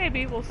die?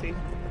 Maybe. We'll see.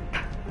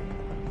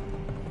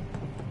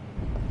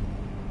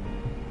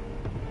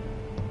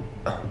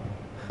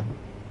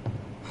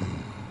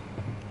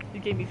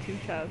 gave me 2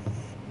 chests,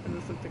 and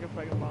this looks like a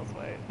fucking boss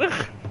fight.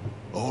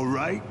 All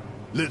right,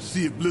 let's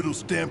see if little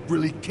Stamp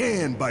really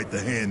can bite the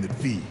hand that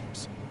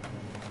feeds.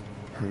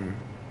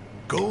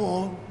 Go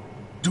on,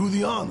 do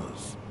the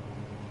honors.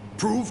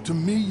 Prove to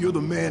me you're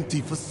the man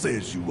Tifa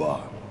says you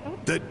are.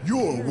 That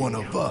you're one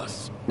of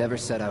us. Never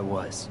said I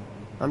was.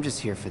 I'm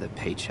just here for the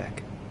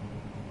paycheck.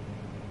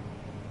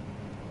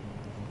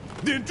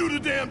 Then do the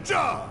damn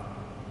job!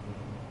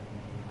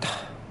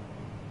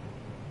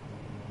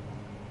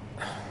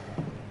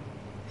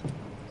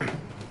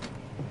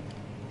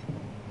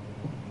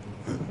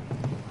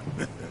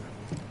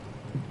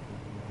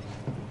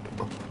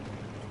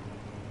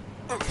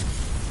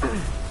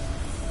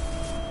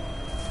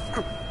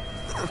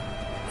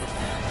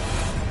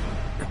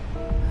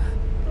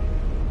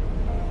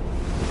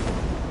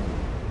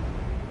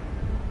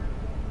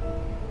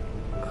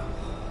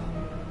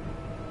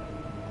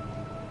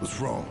 What's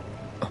wrong?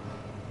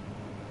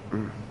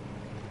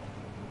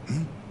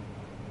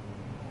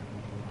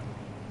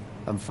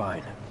 I'm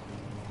fine.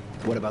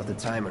 What about the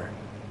timer?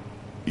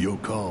 Your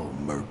call,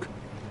 Merc.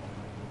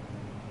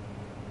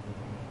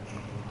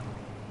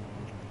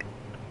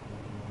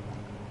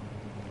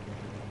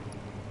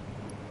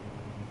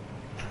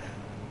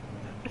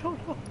 I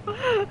don't know.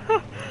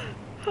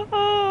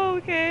 Oh,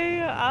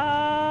 okay.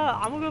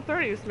 I'm gonna go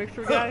 30 just to make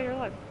sure we get out of here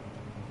alive.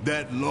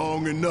 That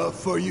long enough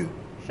for you?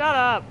 Shut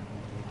up.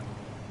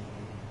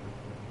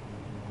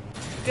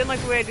 Didn't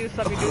like the way I do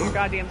stuff, you do it your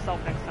goddamn self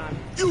next time.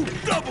 You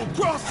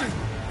double-crossing!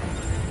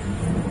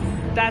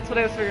 That's what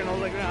I was figuring. I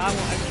was like, no, I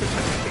won't extra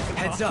time.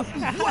 Heads up!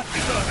 What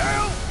the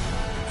hell?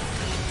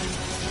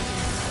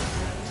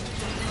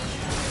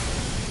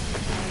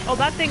 Oh,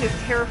 that thing is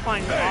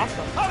terrifying and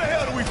awesome. How the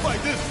hell do we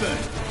fight this thing?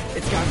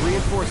 It's got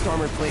reinforced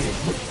armor plated,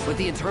 but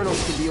the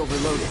internals can be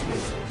overloaded.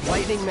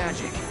 Lightning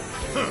magic.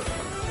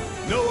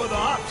 No other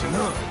option,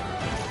 huh?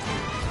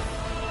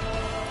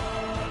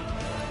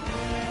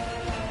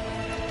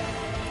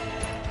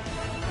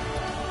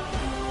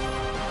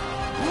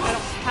 I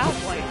don't have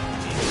light.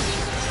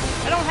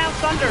 I don't have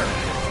thunder.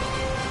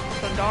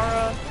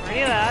 Thundara, or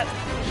any of that.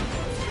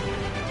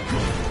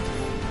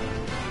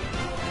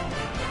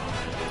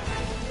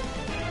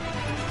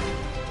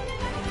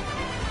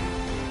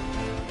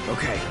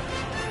 Okay.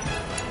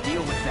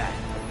 Deal with that.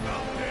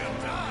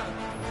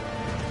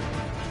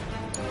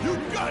 You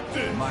got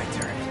this! My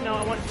turn. No,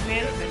 I want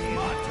command menu.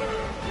 My turn!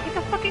 Take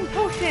a fucking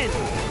potion!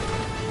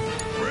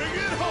 Bring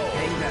it home!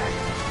 Hang back.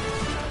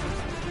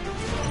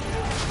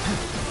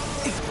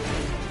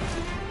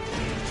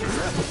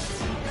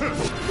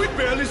 We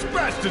barely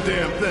scratched the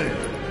damn thing!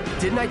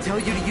 Didn't I tell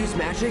you to use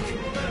magic?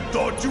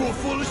 Thought you were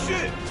full of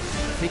shit!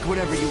 Think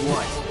whatever you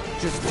want.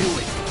 Just do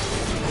it.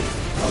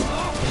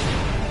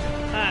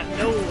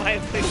 No, I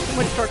have played too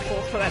much Dark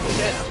Souls for that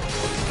shit.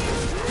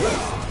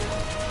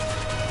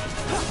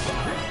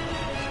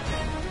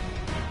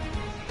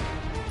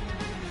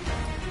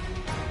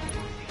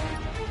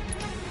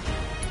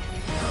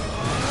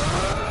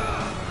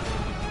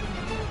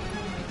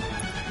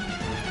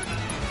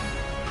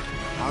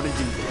 How to do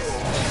this.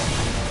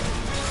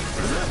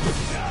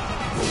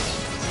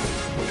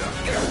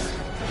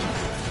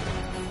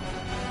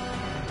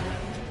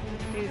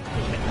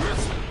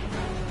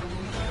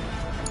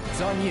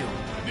 It's on you.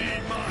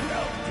 Need my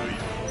help, do you?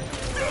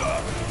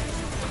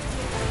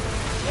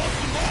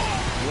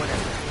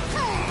 Whatever.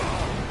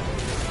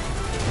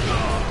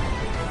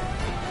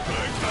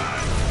 Bang,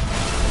 bang!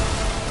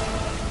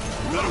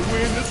 Gotta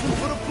win this one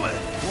for the play.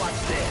 Watch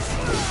this.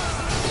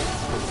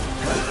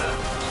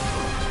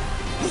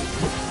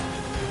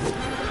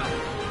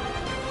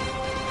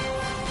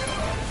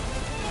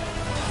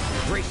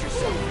 Brace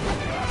yourself.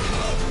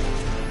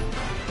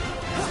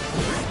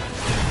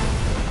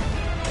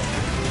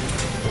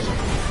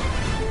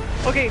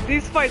 Okay,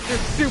 these fights are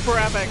super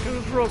epic. This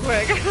is real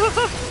quick.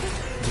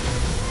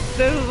 This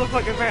is a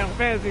fucking Final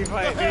Fantasy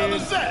fight, What the hell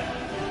dude. is that?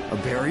 A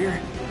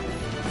barrier?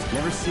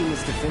 Never seen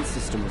this defense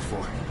system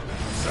before.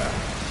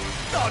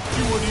 Thought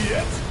you were the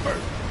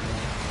expert.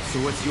 So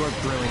what's your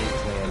brilliant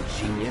plan,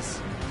 genius?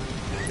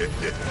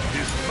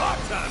 It's my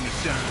time to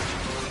shine.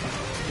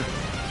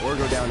 Or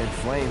go down in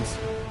flames.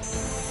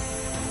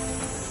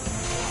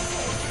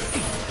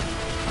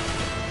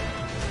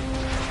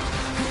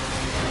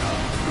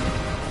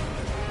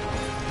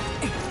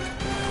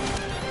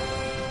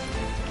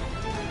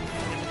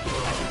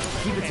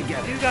 Keep it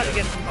together. You gotta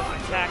get some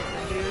attacks,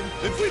 dude.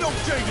 If we don't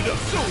change it up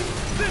soon,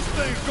 this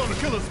thing's gonna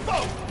kill us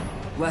both.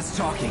 Less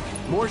talking,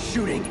 more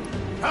shooting.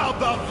 How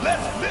about less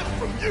flip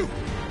from you?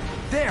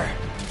 There!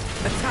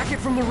 Attack it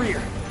from the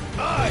rear.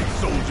 All right,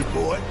 soldier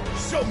boy.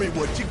 Show me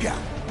what you got.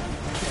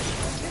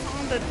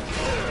 On the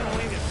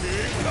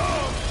Here it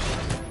comes.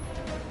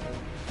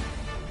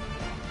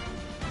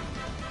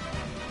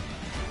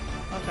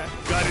 Okay.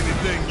 Got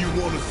anything you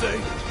want to say?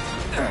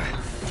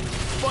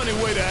 Funny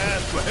way to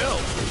ask for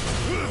help.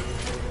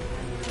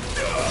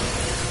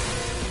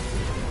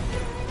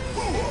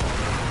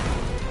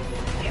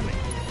 Damn it.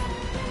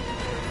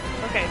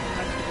 Okay.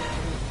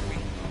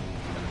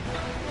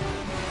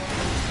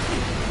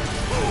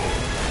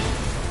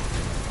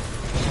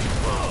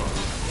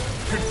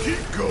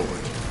 Keep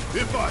going.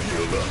 If I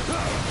heal up.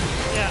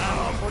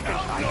 Yeah,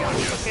 unfortunately,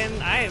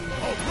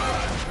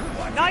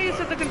 I'm not used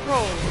to the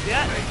controls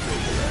yet.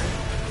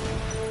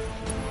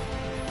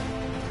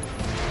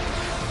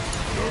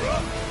 You're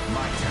up.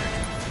 My turn.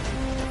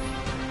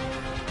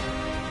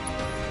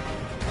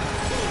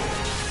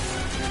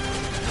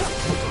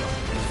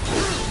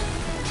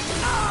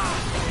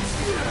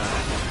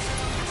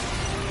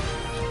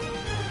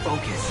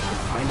 Focus.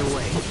 Find a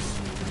way.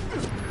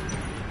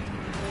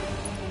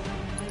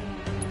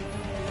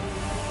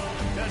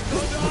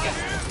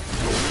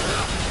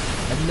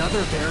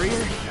 Another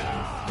barrier?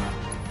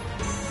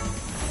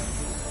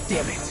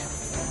 Damn it.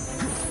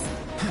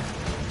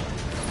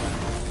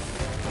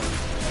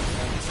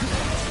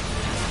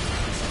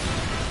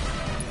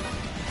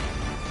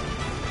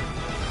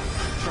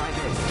 Try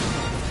this.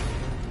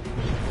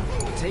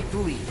 Take the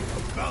lead.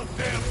 About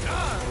damn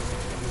time.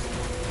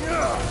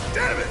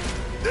 Damn it!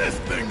 This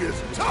thing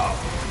is tough!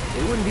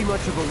 It wouldn't be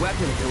much of a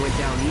weapon if it went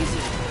down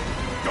easy.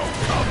 Don't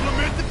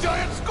compliment the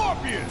giant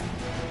scorpion!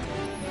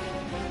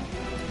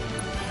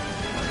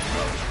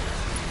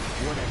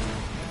 Whatever.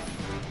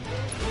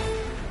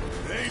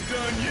 Ain't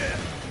done yet.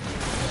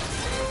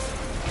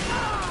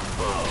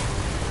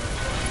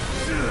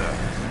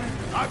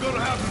 I'm gonna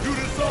have to do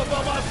this all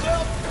by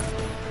myself?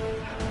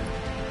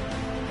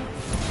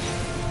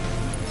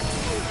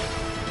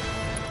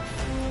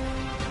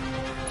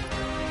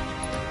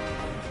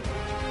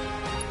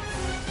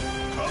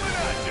 Coming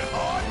at you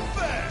hard and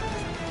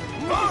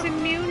fast. This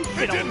immune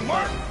shit It didn't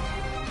work.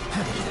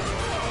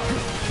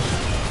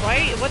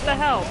 Right? What the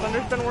hell?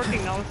 Thunder's been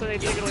working, all of a sudden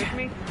they take it away from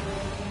me?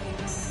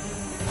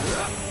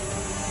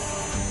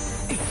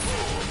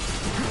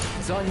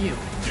 It's on you.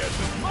 Guess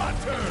it's my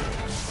turn.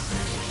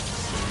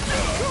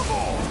 Come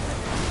on.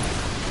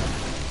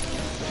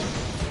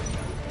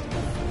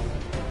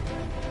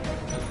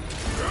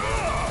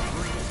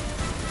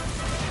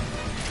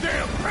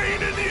 Damn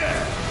pain in the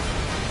ass.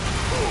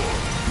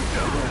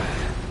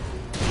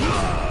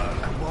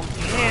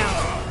 Damn.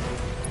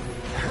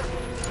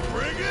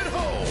 Bring it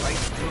home.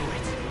 Right through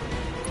it.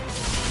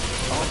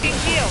 Fucking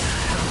heal.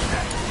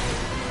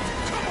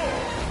 Come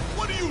on.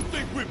 What do you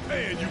think we're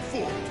paying you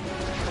for?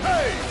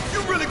 Hey, you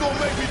really gonna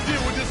make me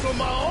deal with this on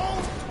my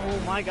own? Oh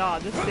my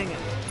god, this thing is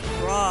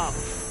rough.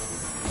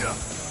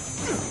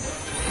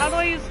 How do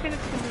I use spin it?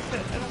 I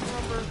don't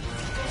remember.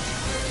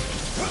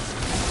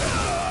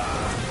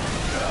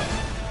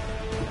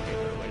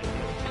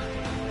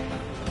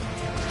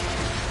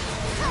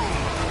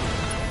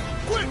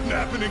 Quit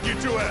napping and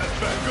get your ass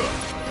back up.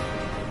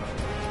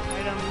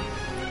 Items.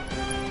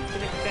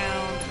 Spin it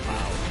down.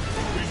 Wow.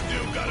 We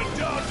still got a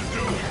job to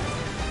do.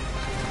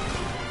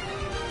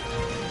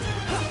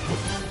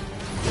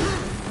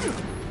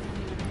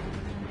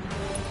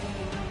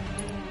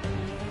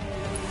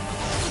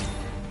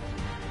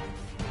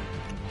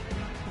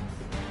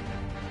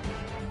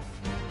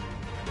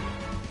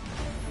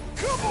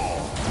 Come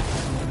on!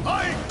 I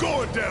ain't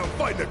going down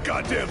fighting a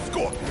goddamn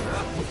scorpion.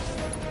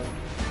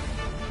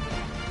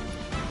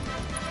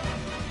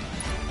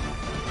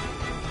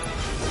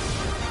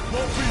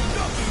 Won't be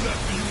nothing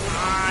left for you when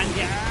I'm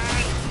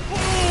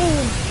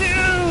Boom,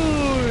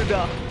 dude!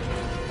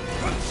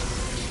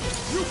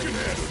 You can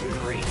handle it.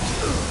 Great.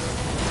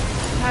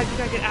 God, you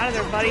gotta get out of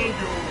there, buddy. You're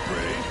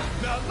afraid.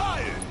 Now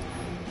lying.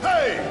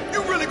 Hey, you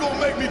really gonna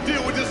make me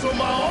deal with this on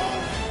my own?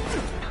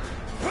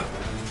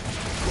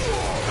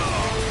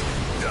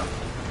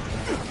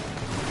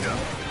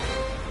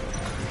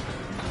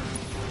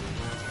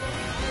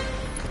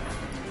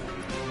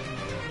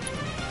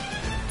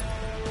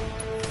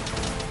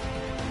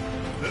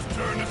 Let's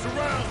turn this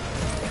around.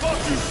 Thought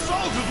you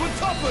soldiers were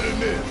tougher than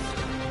this.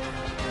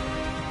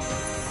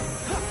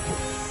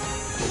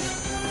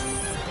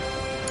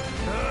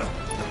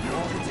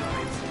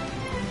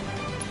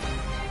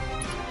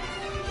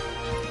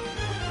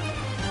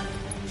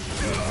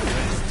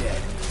 He's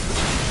dead.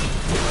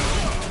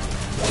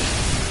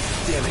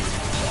 Damn it.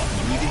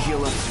 Need to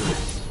heal up to it.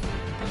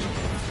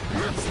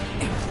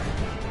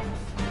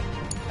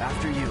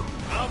 After you.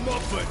 I'm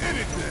up for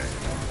anything.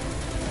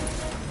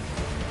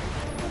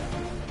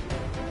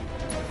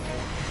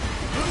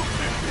 Little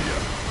pick me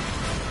up.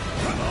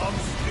 I'm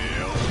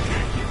still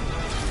kicking.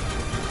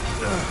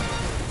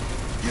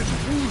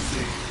 Getting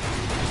woozy.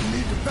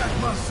 Need to back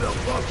myself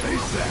up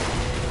ASAP.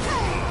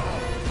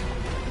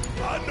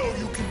 I know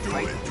you can do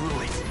Fight it.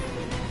 through it.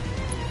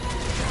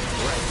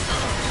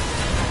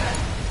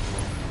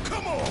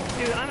 Come on.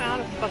 Dude, I'm out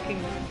of fucking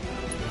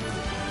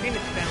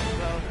Phoenix bounce,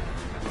 though.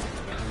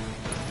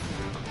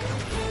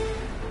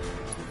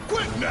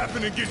 Quit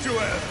napping and get your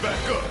ass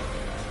back up.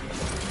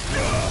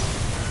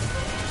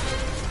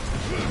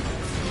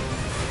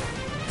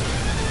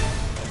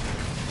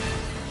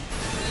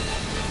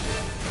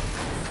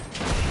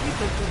 This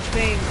is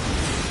insane.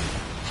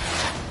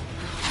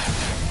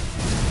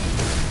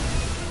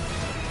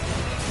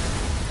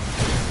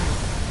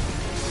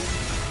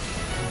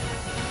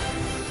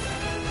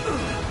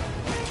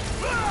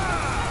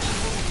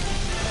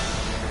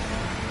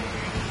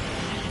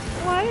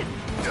 What?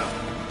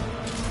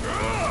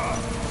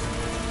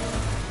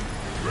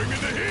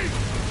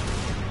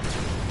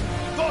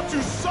 thought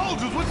you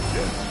soldiers would...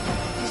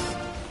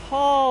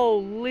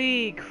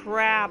 Holy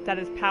crap, that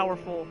is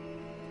powerful.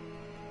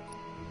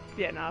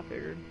 Yeah, nah, I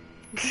figured.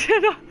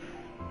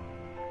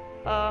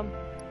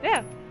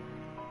 Yeah.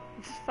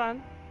 It's just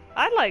fun.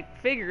 I,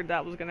 like, figured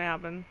that was gonna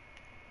happen.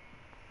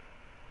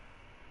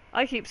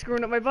 I keep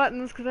screwing up my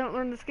buttons because I haven't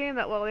learned this game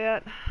that well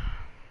yet.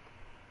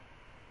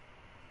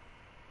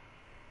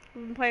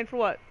 We've been playing for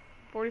what?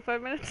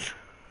 45 minutes?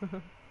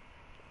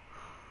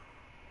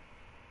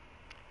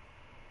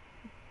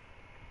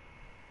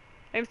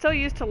 I'm so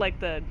used to, like,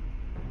 the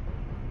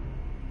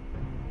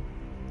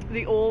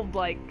old,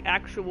 like,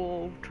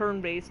 actual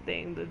turn-based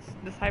thing.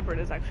 This hybrid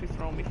is actually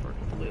throwing me for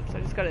loops.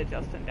 I just gotta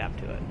adjust and adapt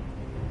to it.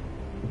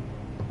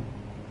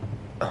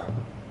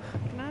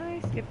 Can I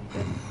skip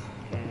this?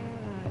 Can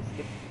I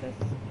skip this?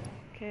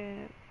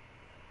 Can...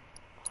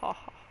 Ha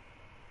ha.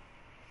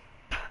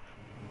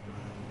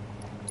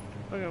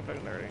 We're gonna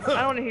fucking dirty. I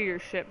don't wanna hear your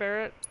shit,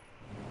 Barrett.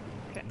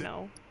 Okay,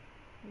 no.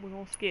 We're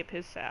gonna skip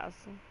his sass.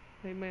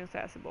 He made a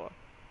sassy boy.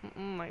 I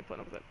ain't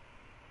putting up with it.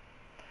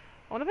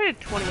 I wonder if I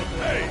did 20 with it.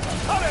 Hey,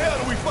 how the hell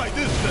do we fight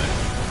this thing?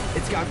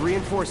 It's got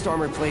reinforced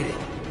armor plating,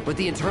 but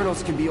the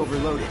internals can be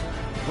overloaded.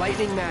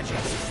 Lightning magic.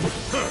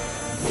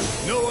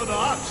 No other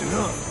option,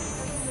 huh?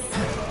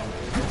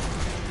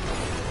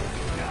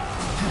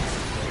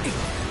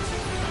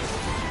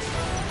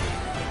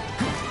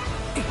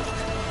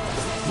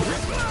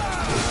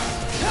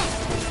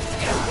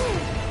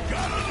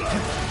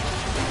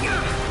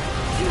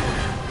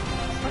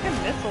 Fucking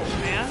missiles,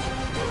 man.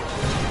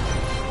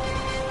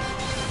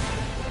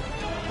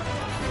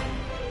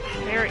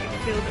 There, you can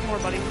feel a bit more,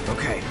 buddy.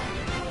 Okay.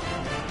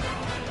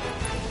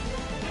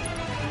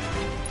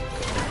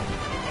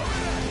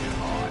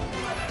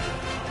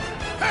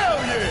 Hell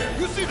yeah!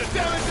 You see the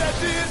damage that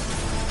did?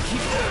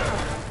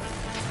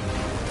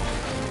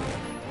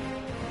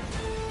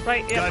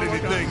 Right, yeah. Got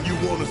anything you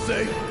want to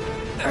say?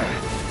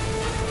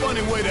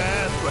 Funny way to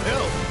ask for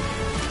help.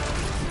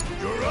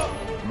 You're up.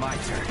 My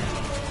turn.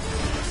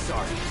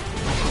 Sorry.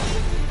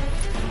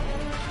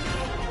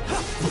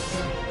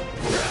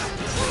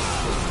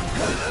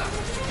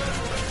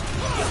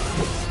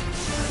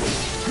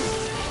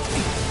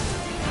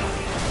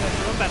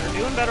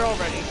 Doing better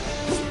already.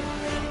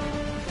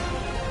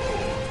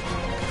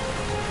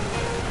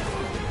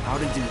 How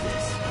to do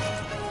this?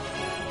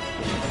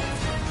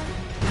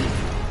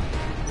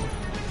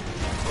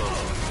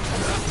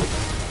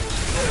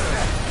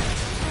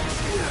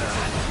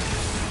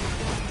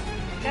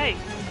 Okay.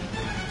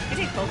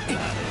 Getting close to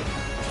that.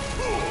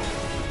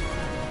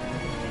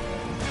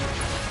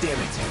 Damn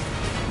it.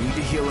 Need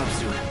to heal up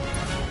soon.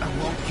 I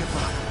won't give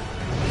up.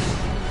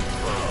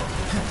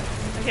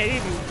 Okay, I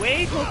need to be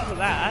way closer to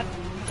that.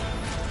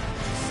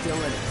 Still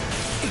in it.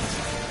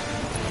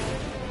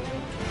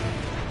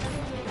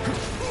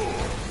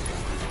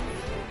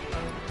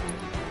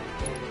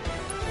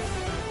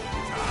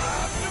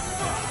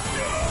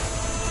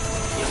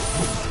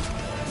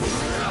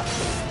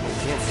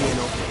 Can't see an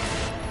opening.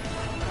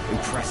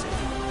 Impressive.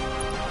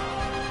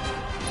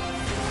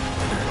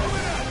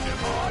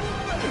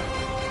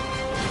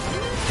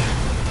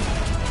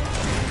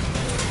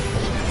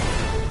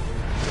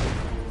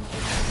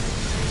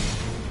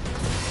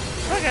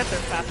 I got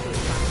there faster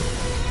this time.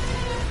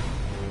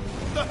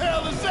 The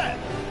hell is that?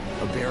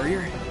 A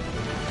barrier?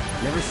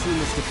 Never seen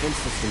this defense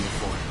system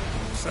before.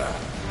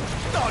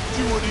 Thought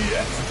you were the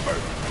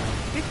expert.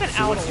 We've been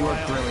So out what's a your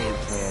while. brilliant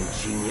plan,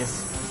 genius?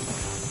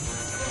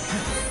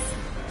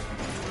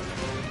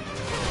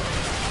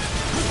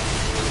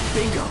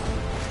 Bingo!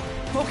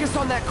 Focus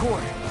on that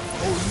cord.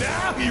 Oh,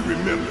 now he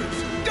remembers.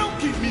 Don't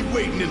keep me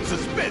waiting in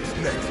suspense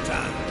next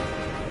time.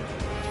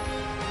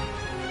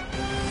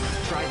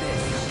 Try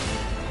this.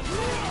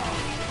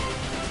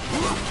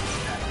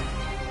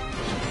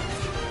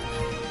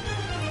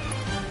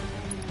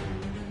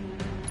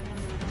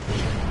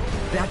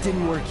 That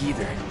didn't work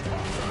either.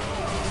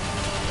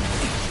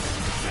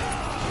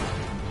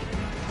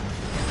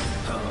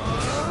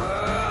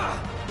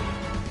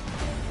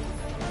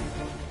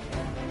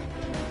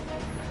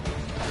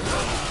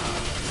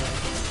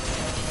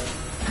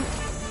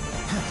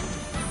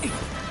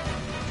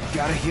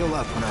 Gotta heal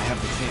up when I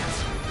have the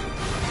chance.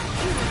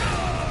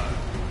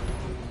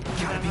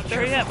 Gotta be Not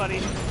there careful. yet,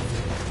 buddy.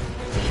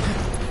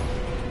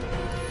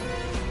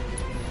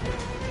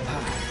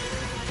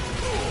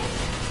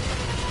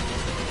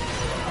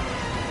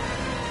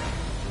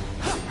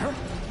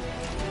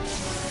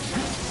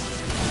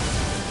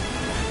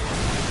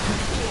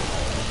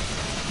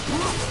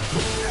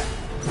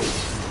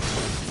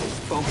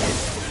 Focus.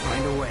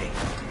 Find a way.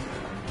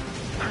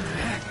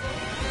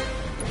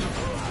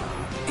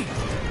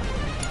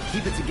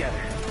 Keep it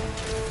together.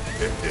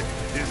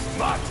 It's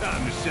my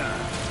time to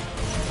shine.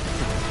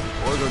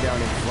 Or go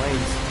down in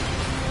flames.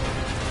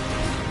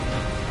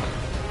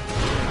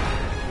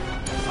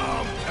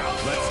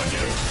 Let's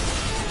get it.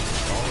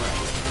 All right.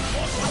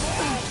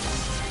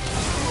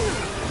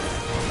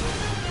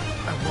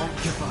 I won't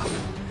give up.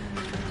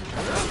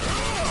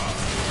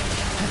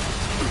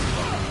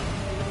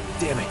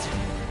 Damn it.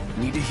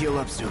 Need to heal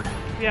up soon.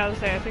 Yeah, I was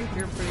saying, I think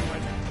you're pretty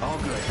much all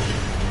good.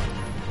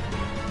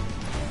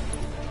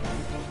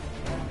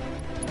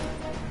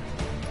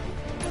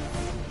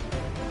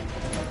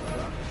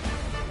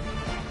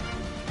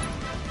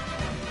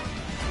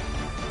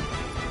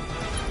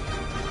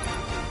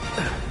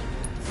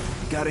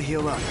 Gotta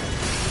heal up.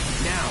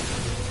 Now,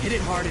 hit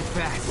it hard and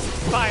fast.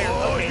 fire.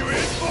 Oh, Okay. you're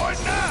in for it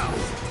now!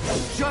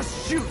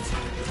 Just shoot!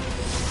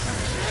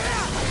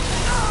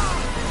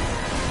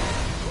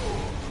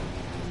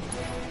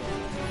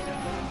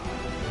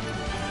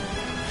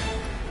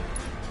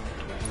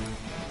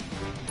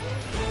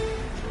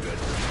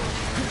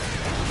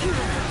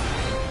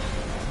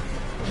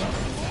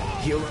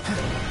 Heal up.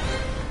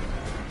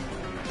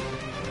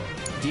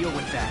 Deal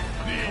with that.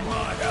 Need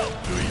my help,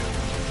 do you?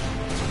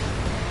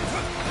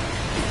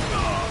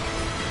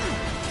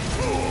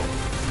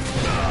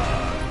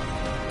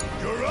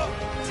 You're up!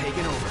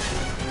 Taking over.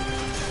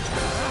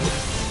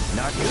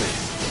 Not good.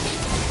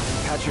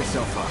 Patch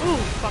yourself up. Ooh,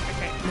 fuck,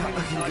 okay. Not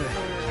looking I'll good.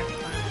 go next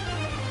time.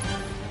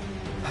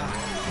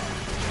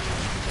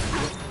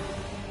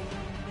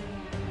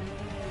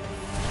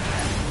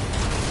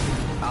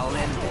 I'll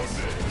end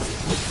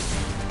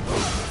this.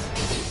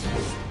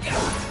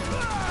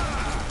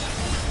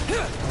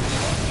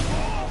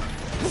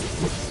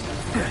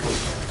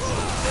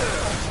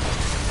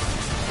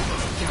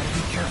 Gotta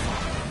be careful.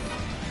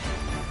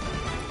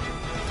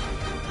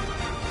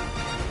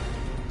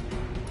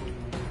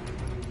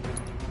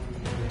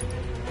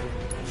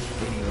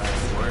 Any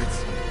last words?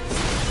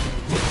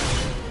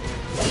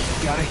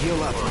 Gotta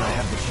heal up when I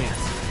have the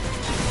chance.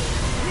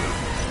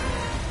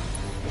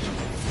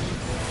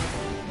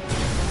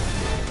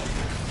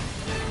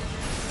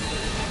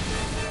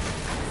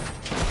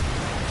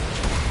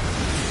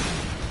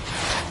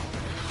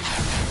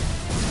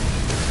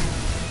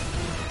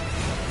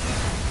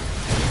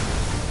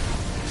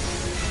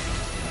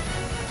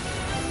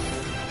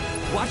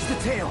 Watch the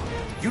tail.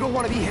 You don't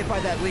want to be hit by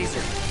that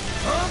laser.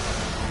 Huh?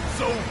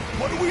 So,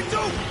 what do we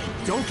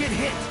do? Don't get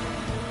hit.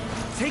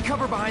 Take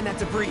cover behind that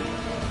debris.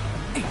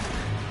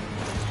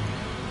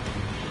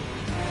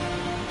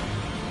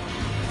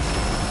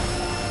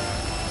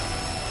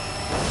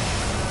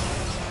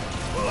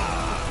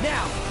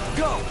 Now,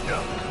 go.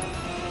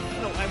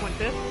 No, I want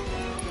this.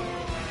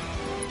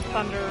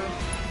 Thunder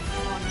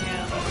on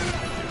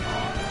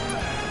him.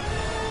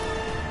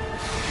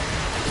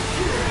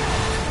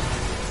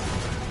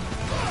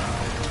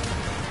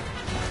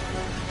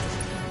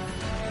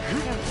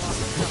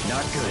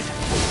 Not good.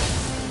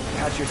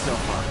 Patch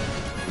yourself up.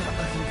 Not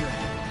looking good.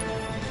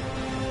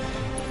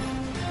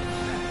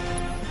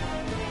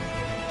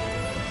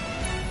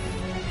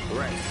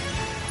 Right.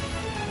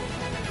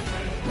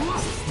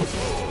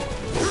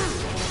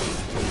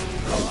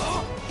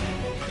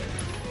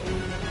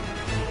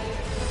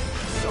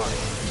 Sorry.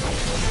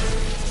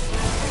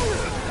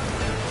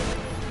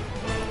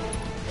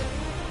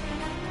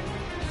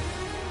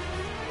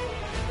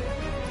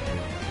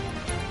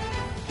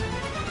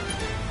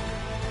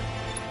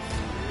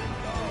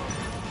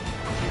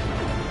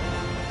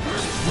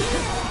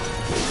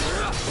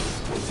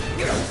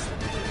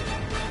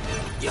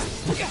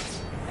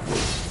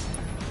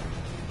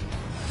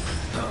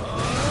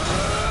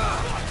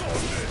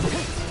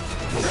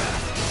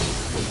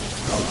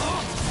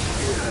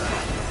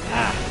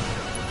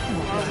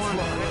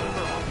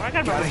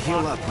 Gotta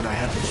heal up when I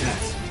have the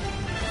chance.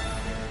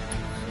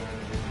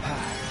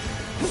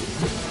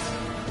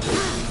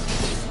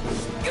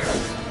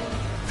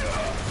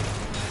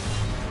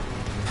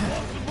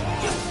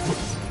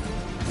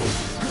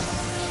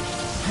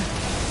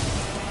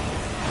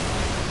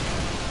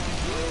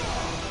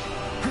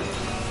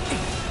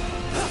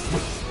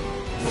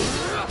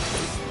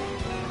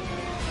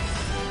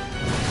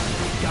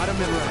 Gotta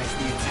memorize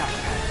the attack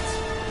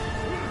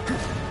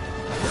patterns.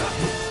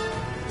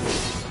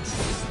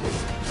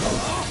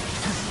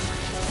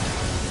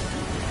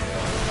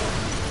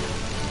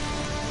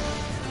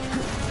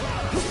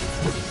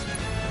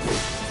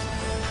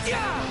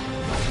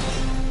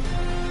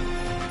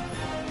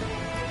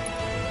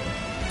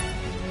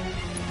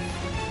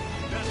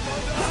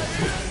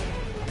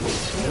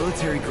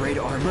 Military-grade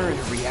armor and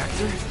a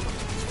reactor?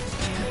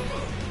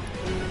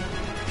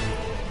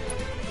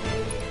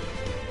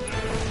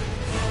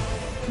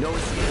 No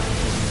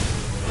escape.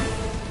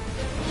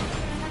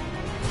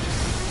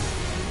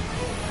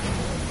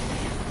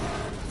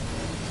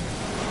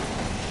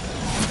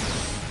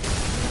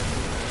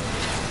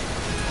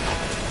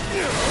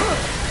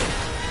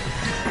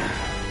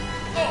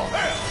 Oh,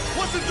 hell!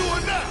 What's it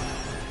doing now?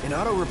 An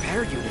auto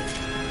repair unit.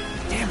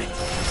 Damn it.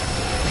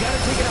 We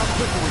gotta take it out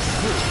quick or we're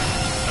screwed.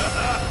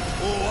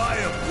 Oh, I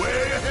am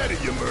way ahead of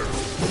you, Murph.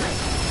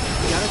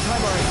 Gotta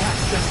time our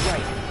attacks just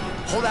right.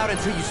 Hold out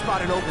until you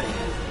spot an opening.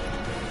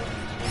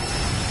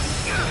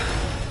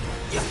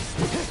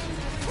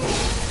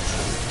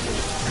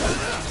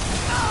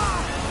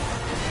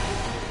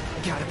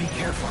 Gotta be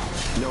careful.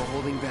 No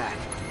holding back.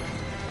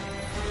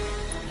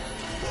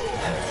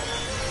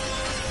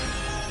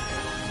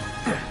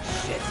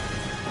 Shit.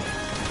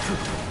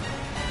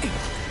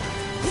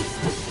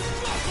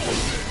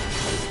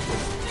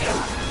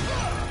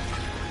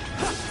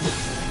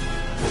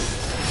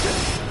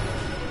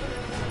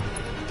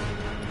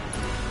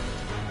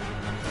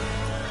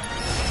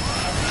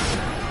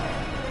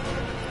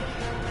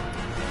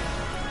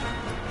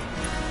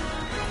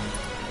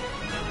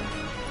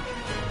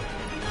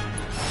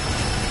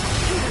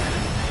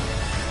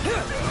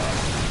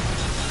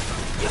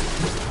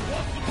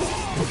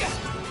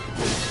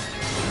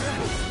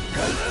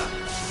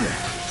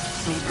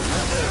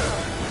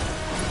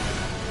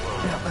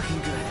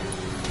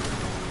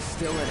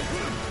 still in it.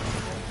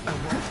 I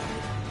won't.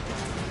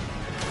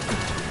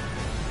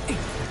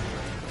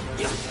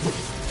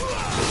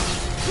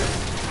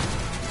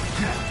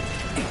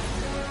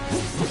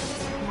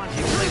 Come on,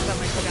 you play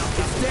something. Go down.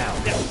 It's down.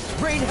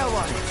 Yeah. Rain hell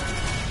on it.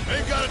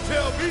 Ain't gotta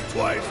tell me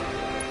twice.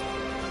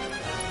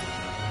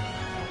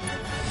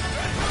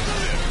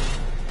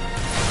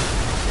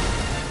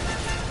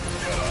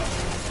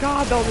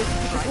 God, that was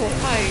such a cool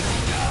fight.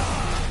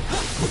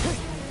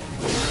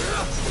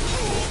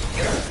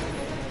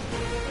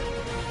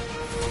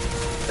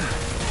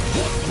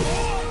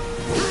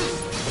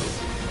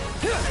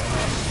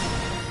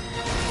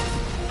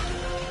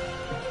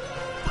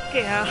 Fuck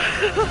yeah.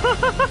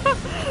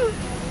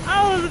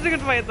 Oh, it was such a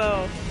good fight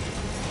though.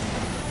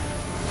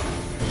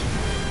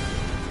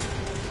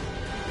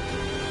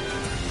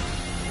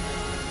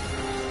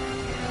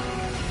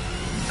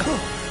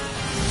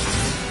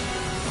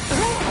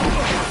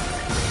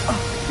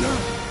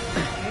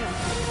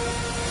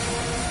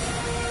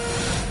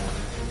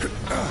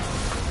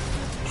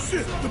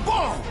 Shit, the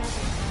bomb!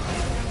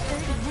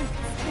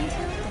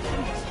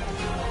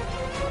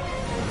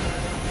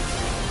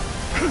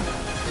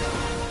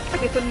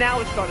 Okay, so now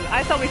it started.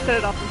 I thought we set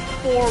it off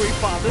before we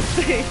fought this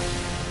thing.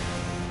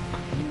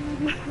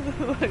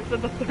 I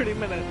said the 30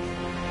 minutes.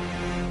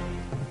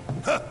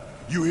 Huh,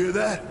 you hear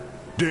that?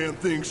 Damn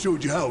thing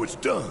showed you how it's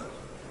done.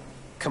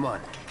 Come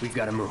on, we've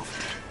got to move.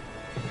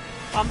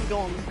 I'm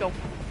going, let's go.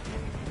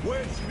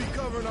 Wedge should be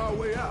covering our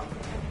way out.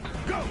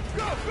 Go,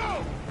 go,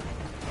 go!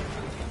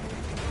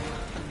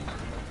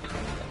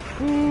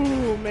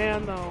 Ooh,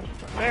 man, though.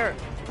 Barrett.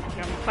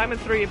 Yeah, Simon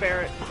 3,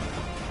 Barrett.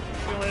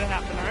 You gonna let it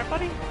happen, alright,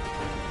 buddy?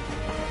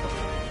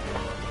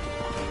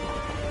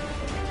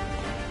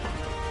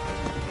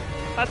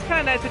 That's kind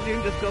of nice that you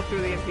can just go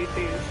through the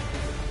NPCs.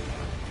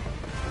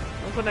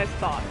 That's a nice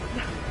thought.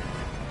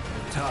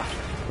 Tough,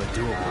 but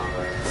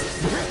doable.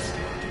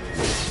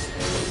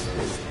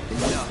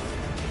 Enough.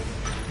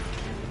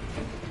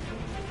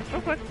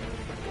 Real quick.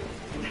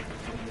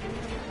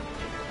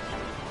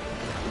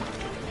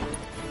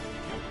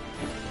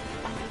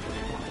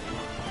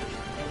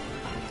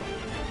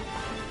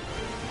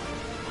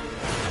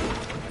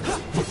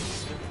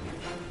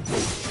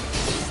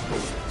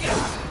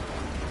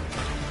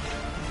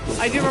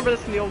 I do remember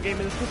this in the old game,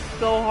 and this was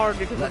so hard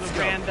because of the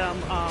random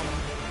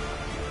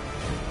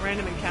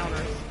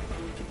encounters.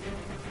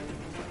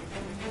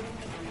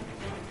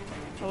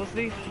 That was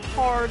the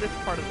hardest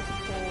part of this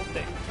whole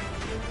thing.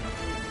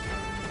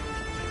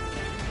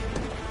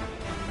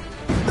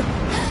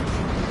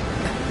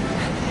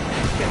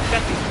 Get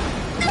Jesse.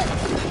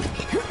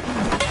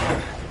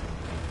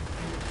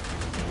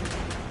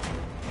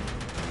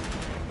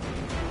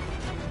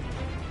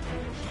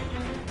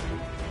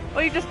 Oh,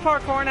 you just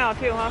parkour now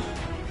too, huh?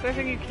 Is there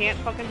anything you can't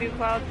fucking do,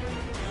 Cloud?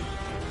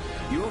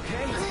 You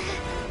okay?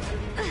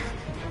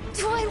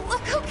 Do I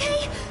look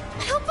okay?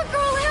 Help a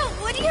girl out,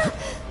 would you?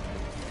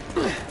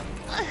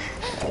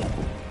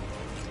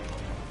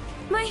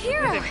 My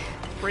hero!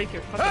 Break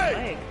your fucking Hey!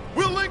 leg.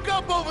 We'll link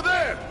up over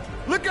there!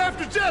 Look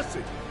after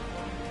Jesse!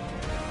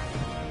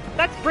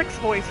 That's Brick's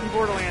voice from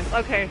Borderlands.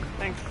 Okay,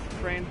 thanks,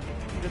 Brain.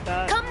 You did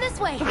that. Come this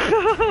way!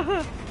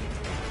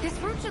 This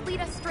route should lead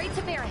us straight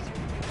to Barrett.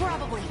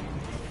 Probably.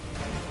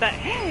 That,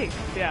 hey!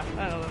 Yeah,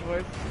 I know that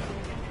voice.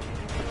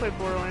 I played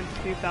Borderlands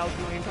 2,000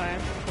 million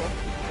times. Cool.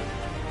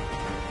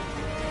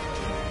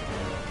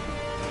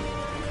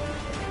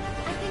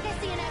 I think I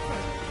see an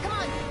exit. Come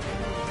on.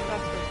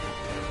 Faster.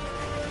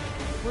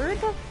 Where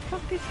the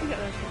fuck did she get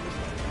that from?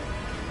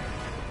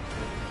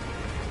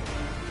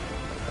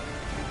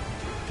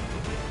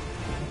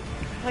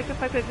 I like the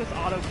fact that it just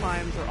auto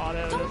climbs or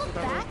auto Don't does look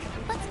whatever. back.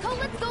 Let's go,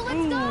 let's go, let's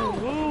Ooh, go.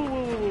 ooh,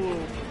 ooh,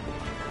 ooh.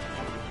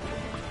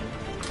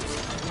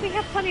 We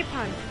have plenty of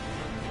time.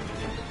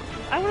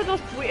 I would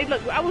have those.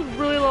 Look, I was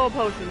really low on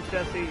potions,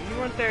 Jesse. You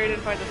weren't there. You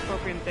didn't fight the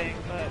scorpion thing,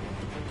 but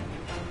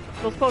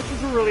those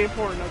potions were really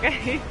important.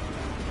 Okay.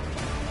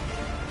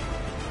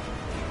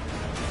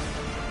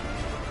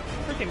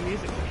 Freaking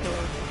music's a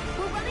killer.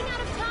 We're running out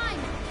of time.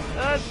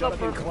 Shut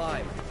up and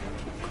climb.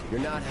 You're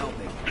not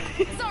helping.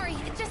 Sorry,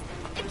 it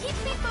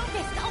keeps me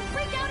focused. I'll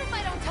freak out if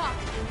I don't talk.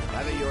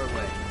 Have it your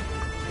way.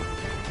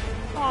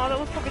 Aw, that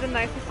was probably the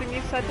nicest thing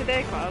you said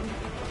today, Cloud.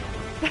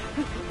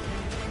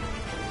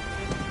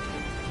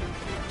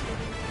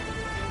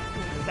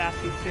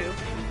 Sassy Sue.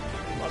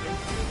 Love him.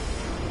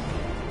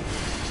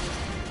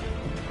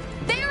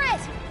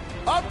 Barrett!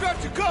 I've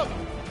got you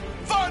covered!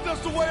 Find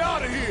us a way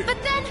out of here!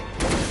 But then...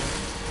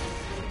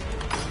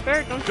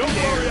 Barrett, don't you Don't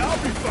dare. worry,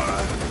 I'll be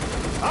fine.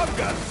 I've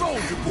got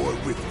Soldier Boy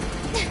with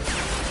me.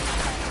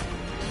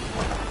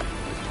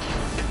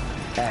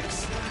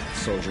 X,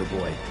 Soldier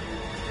Boy.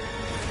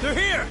 They're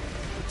here!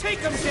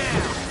 Take them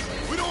down!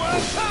 We don't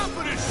have time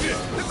for this shit!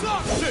 The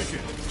clock's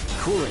ticking!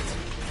 Cool it.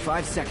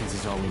 5 seconds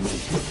is all we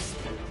need.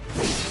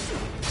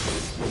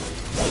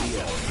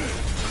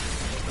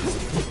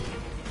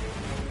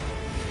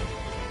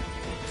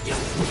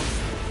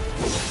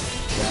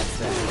 That's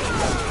that.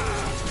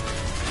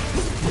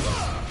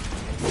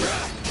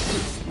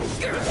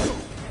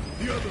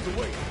 The others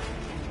away.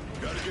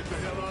 Got it. Get the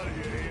hell out of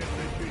here,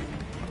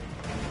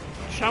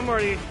 ASAP. I'm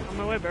already on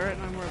my way, Barrett,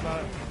 and I'm worried about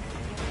it.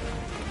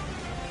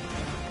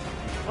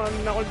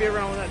 I'm not gonna be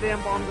around when that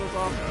damn bomb goes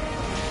off.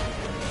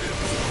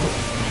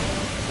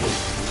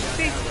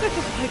 See, this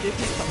is why I did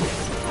something.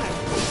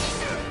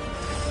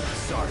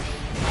 Sorry.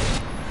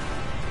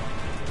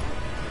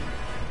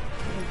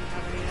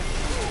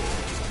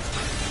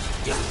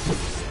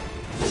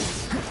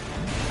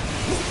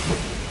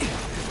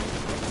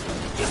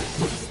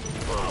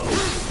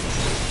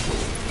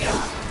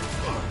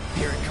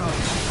 Here it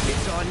comes.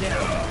 It's on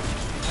now.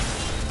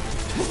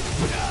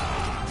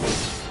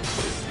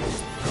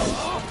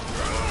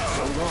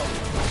 So long.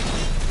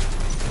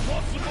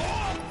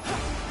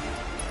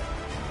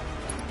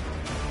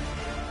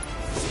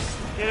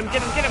 Get him,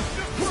 get him, get him!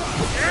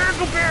 There,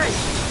 go Barry!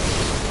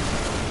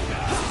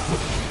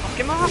 Knock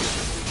him off!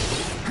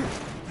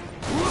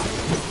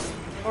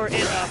 Or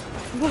it up.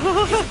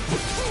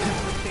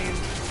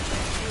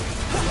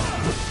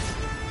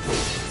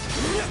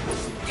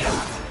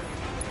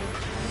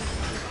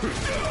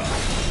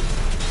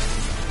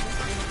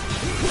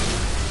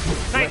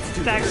 Nice,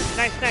 staggered.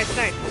 Nice, nice,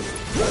 nice.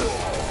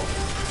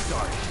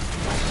 Sorry.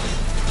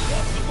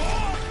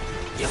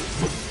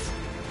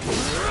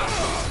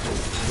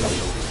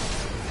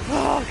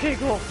 Oh, okay,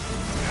 cool.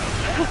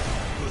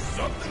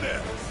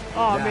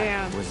 Oh that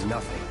man. was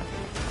nothing.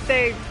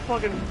 They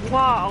fucking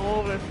fly all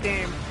over this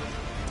game.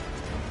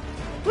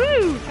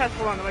 Woo! Test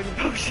for on the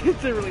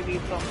potions. They really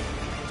need some.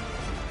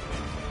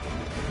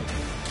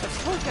 That's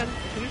potion.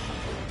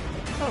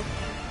 Oh,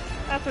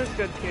 that was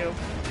good too.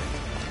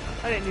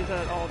 I didn't use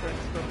that at all during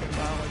Spoken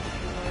Battle.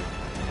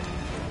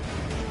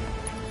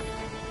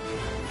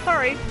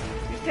 Sorry,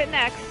 just hitting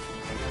X.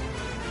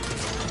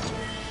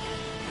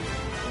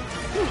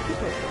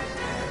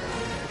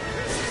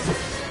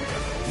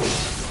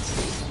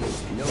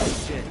 No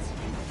shit.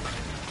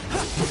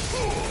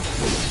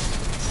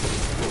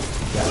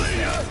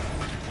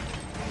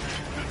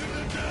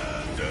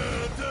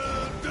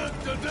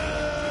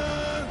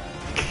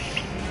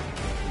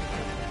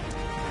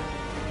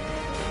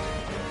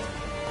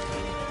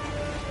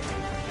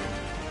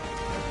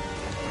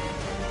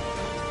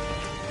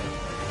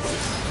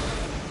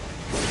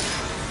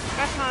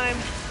 Got time.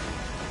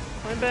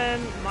 Only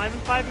been not even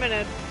 5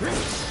 minutes.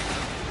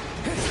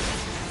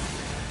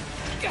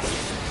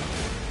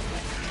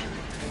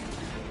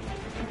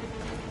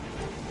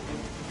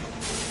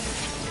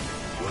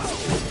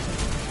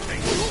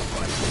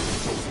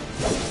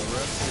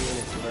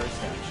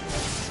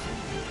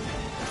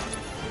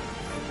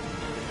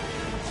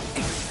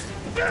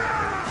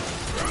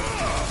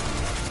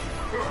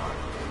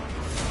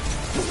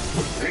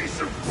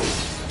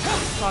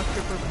 Shock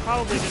Trooper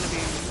probably going to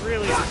be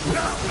really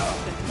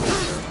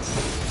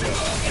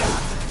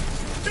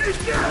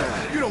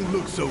You don't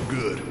look so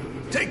good.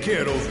 Take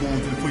care of those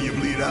wounds before you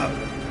bleed out.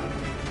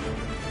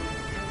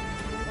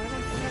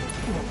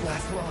 Won't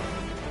last long.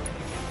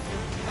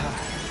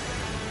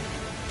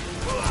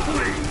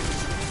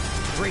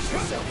 Brace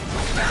yourself.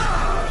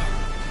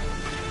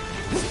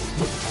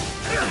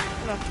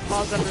 I'm gonna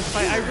pause up this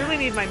fight. I really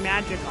need my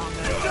magic on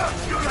this. It's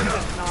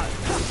not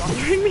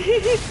bothering me.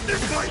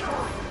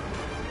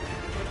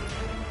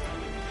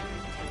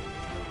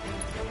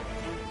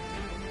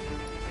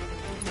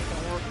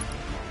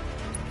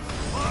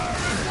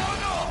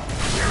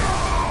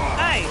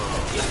 Nice.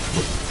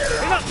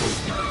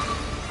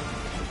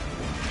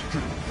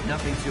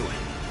 Nothing to it.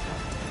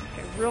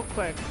 Okay, real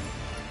quick.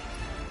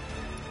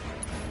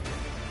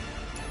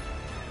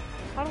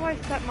 How do I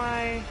set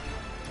my...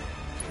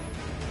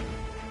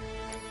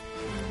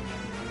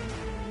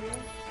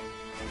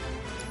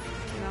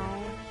 No.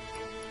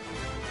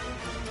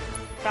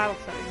 Battle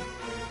settings.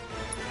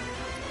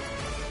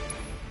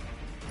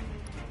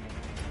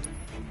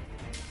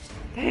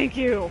 Thank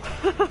you!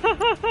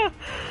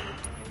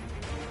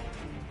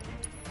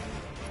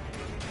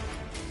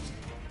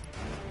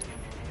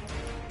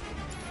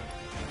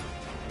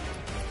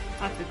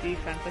 That's the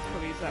defense. I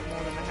could use that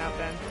more than I have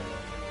been.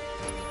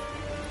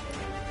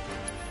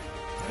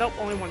 Nope,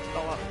 only one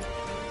spell up.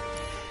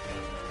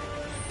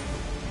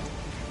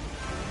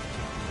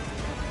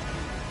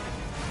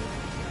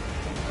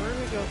 Where do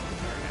we go from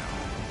here now?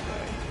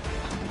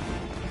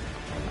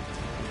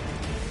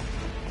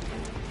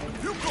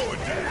 You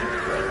going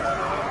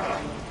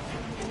down?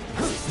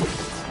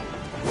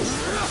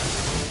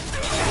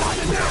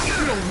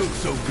 You don't look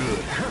so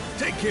good.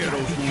 Take care of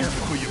those wounds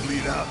before you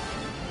bleed out.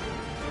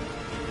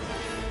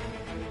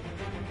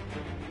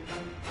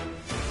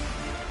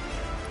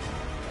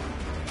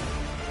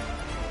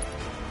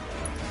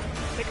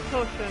 Take a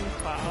potion,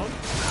 Cloud.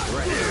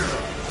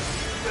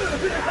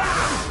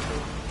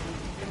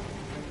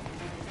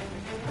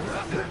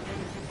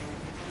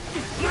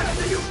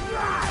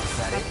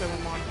 That's what we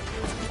want.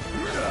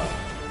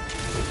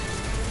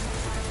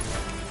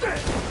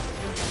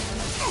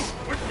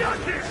 We're done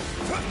here!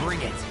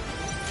 Bring it.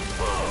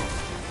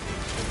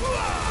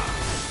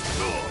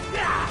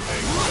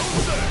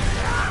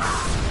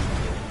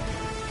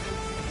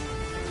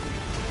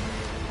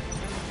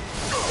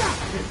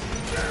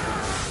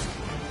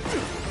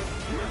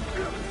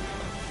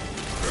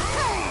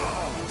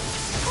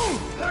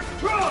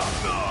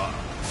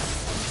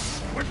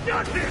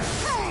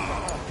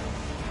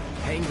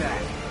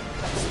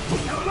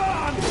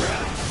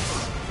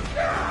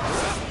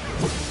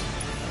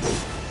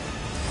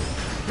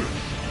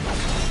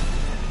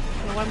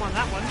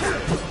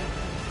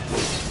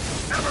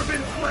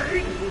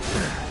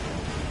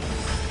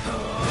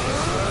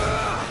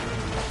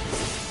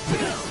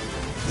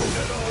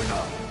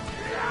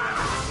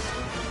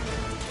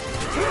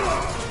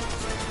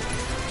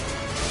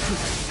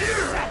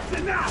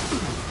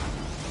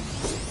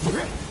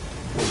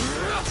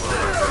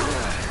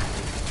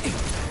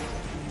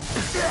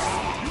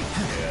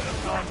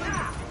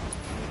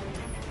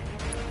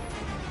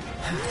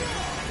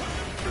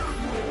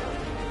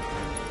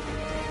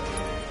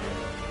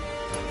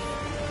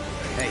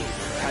 Hey,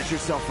 patch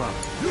yourself up.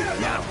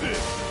 Now.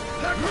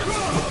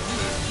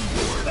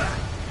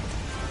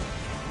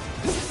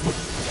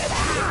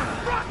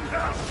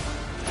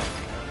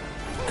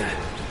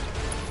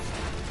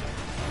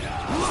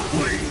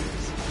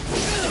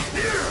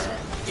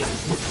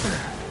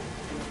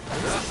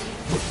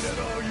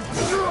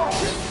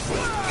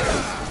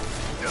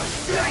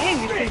 Dang,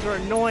 these things are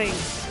annoying.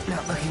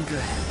 Not looking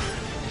good.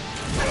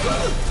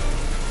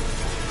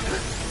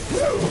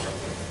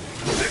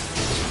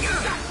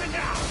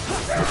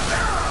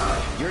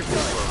 You're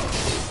done.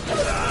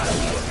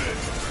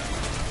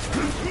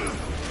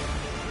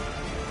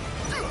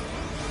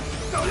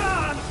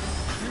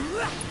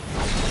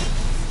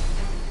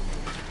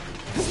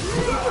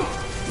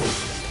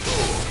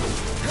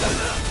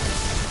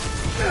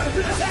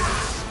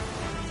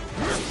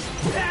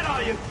 That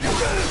all you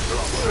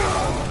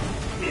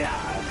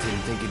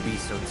Didn't think it'd be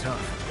so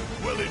tough.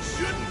 Well, it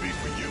shouldn't be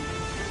for you.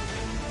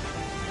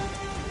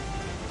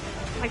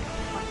 My God.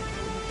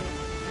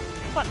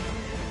 Fun.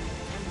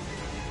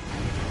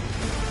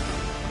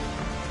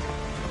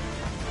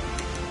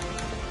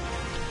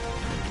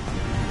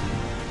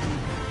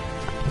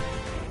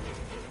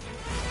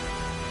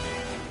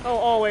 Oh,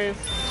 always.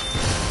 It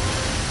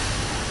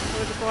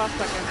was just the last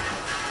second.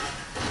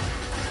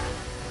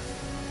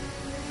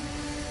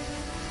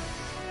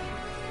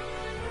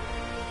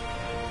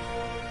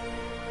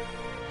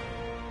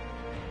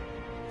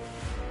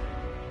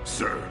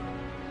 Sir.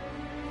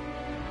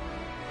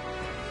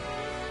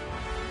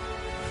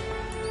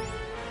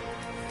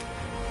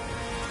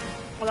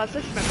 Well, that's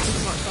expensive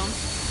smartphone.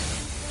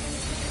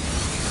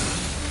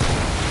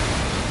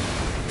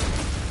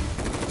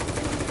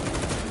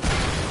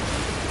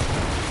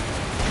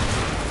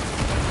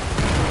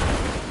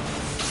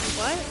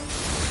 What?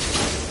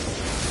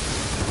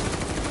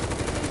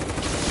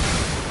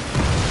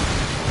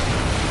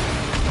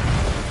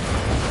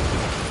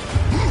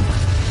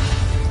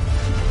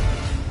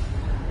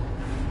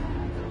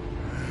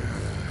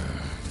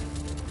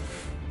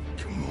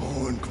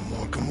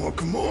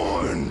 Come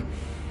on!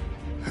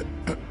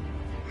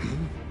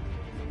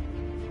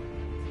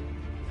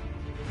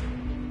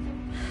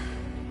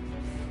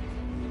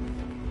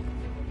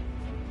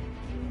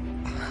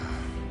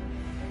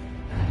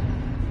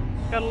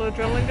 Got a little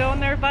adrenaline going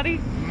there, buddy?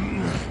 This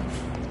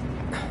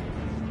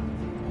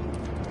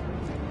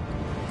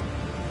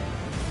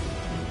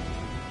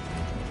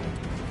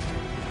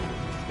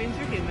means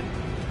you're human.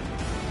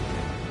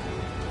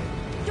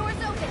 Doors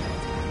open.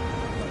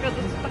 Good,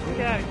 let's fucking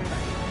get out of here.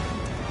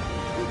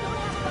 We don't have a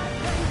lot of time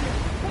here.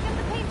 Pick up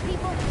the pace,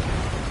 people.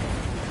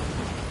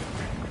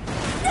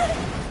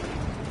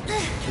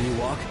 Can you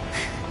walk?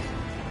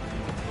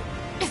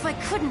 If I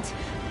couldn't,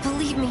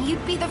 believe me,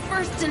 you'd be the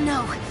first to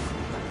know.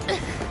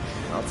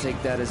 I'll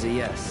take that as a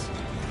yes.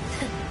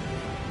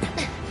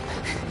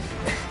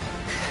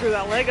 Screw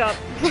that leg up.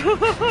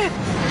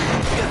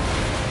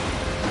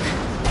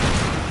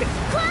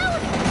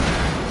 Cloud!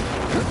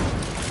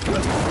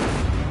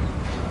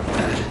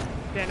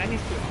 Yeah, now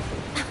he's too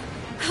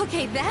awesome.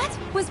 Okay, that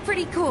was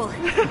pretty cool.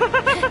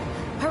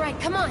 Alright,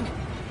 come on.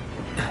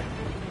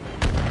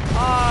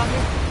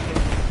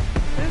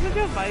 There's a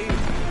good vibe.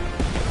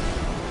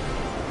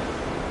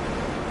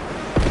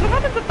 What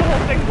happens if the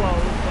whole thing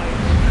blows? Like,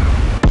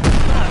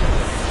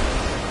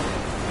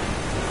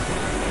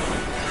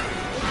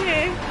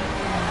 okay.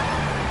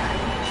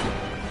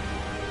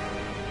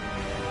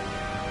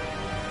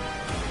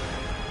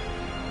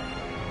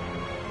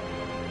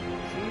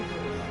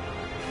 Jesus.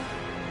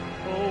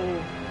 Oh.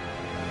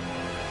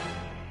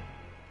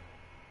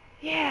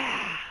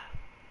 Yeah.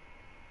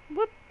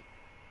 Whoop.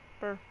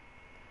 Burr.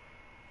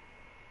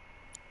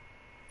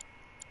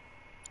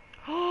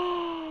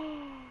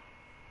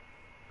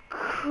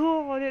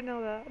 Cool, I didn't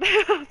know that.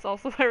 It's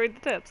also if I read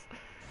the tips.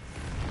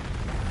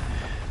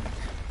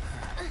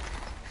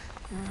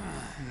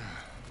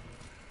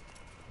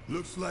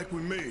 Looks like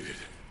we made it.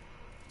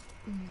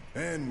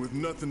 And with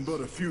nothing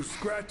but a few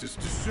scratches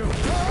to show.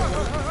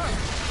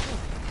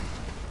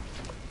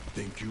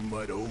 Think you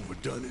might have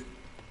overdone it?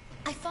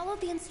 I followed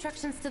the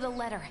instructions to the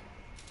letter.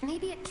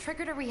 Maybe it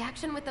triggered a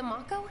reaction with the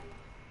Mako?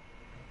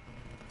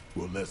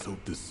 Well, let's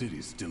hope the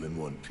city's still in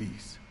one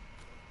piece.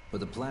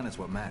 But the planet's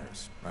what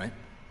matters, right?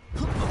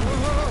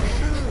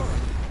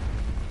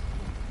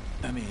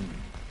 I mean,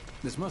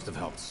 this must have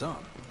helped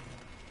some.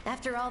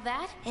 After all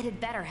that, it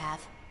had better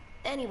have.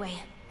 Anyway,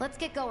 let's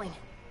get going.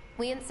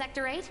 We in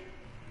Sector 8?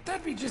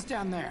 That'd be just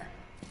down there.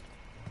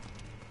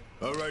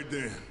 All right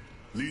then,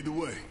 lead the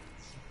way.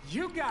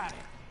 You got it.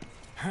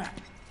 Huh.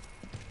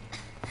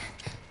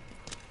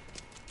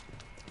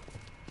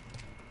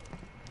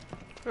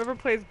 Whoever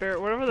plays Barrett,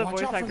 whatever the Watch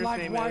voice out for actor's live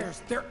name wires.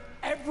 is, They're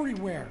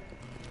everywhere.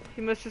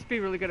 he must just be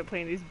really good at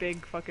playing these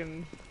big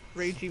fucking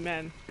ragey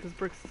men. Because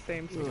Brick's the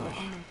same. So he's like,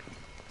 oh my God.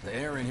 The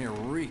air in here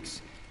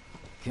reeks.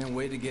 Can't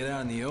wait to get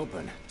out in the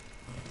open.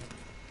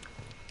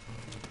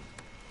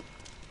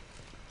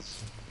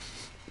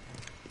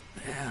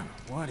 Man,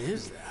 what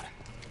is that?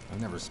 I've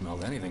never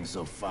smelled anything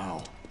so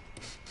foul.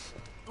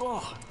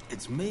 Oh,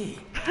 it's me.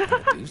 I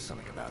gotta do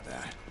something about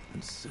that.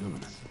 And soon.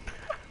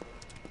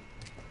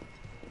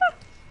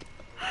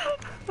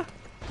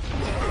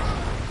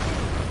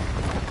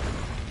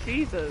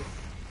 Jesus.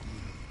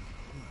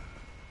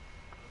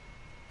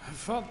 I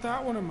felt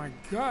that one in my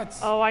guts.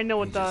 Oh, I know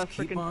what You the just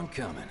keep freaking on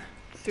coming.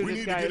 We need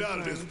to guy get is out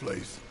of doing. this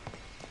place.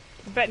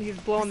 I bet he's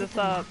blowing Was it this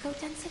the up. narco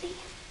density?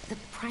 The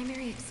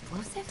primary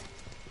explosive?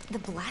 The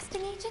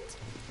blasting agent?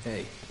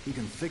 Hey, you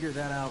can figure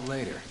that out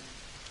later.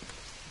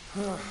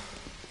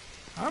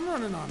 I'm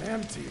running on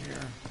empty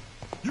here.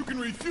 You can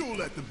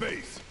refuel at the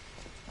base.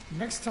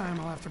 Next time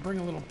I'll have to bring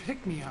a little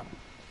pick-me-up.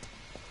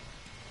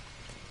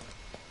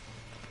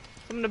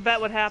 I'm gonna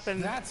bet what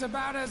happened. That's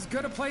about as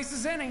good a place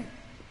as any.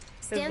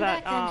 Stand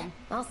that, back then.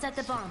 I'll set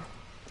the bomb.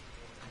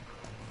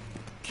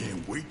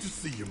 Can't wait to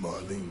see you,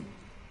 Marlene.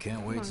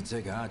 Can't wait to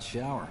take a hot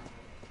shower.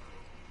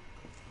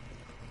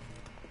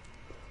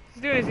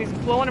 He's doing is he's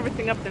blowing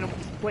everything up, then he'll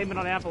blame it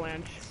on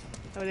Avalanche.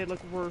 That way they'd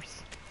look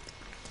worse.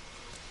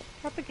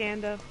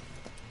 Propaganda.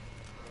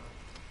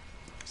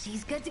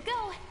 She's good to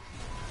go.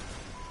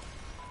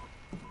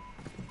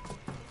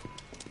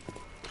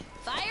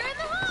 Fire in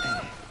the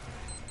hole!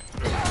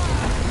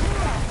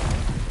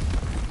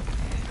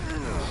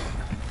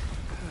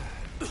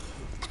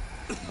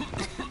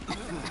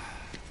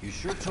 You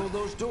sure told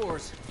those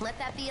doors. Let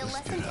that be a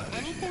lesson to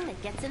anything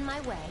that gets in my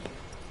way.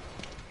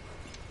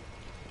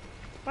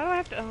 Why do I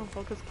have to? Oh,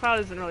 well, because Cloud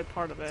isn't really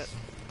part of it.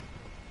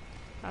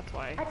 That's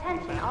why.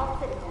 Attention all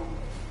citizens.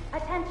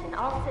 Attention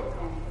all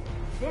citizens.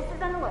 This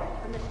is an alert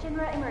from the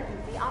Shinra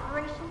Emergency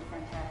Operations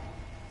Center.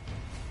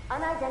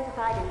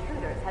 Unidentified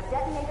intruders have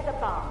detonated a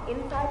bomb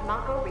inside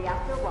Mako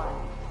Reactor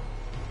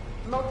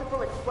 1.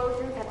 Multiple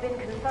explosions have been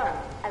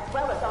confirmed, as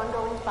well as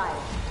ongoing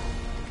fire.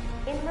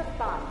 In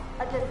response,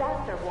 a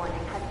disaster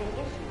warning has been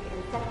issued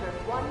in Sectors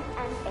 1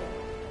 and 8.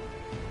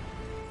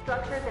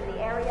 Structures in the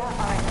area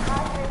are at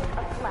high risk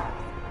of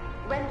collapse,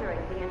 rendering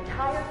the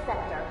entire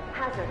sector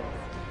hazardous.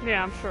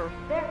 Yeah, I'm sure.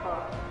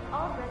 Therefore,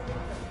 all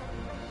residents of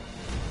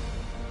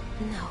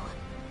No.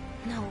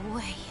 No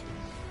way.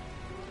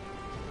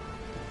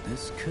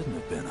 This couldn't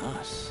have been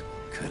us,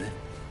 could it?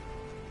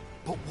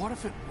 But what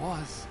if it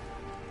was?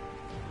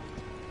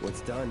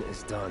 What's done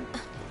is done.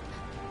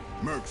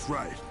 Merc's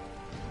right.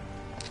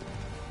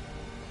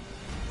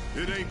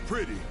 It ain't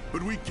pretty,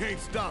 but we can't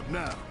stop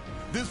now.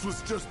 This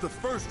was just the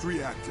first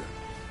reactor,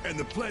 and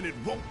the planet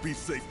won't be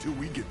safe till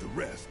we get the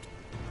rest.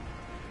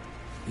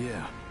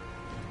 Yeah.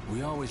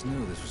 We always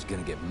knew this was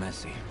gonna get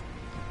messy.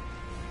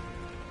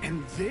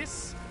 And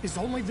this is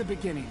only the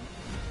beginning.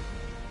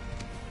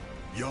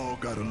 Y'all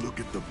gotta look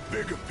at the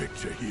bigger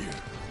picture here.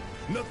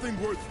 Nothing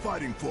worth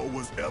fighting for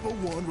was ever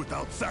won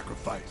without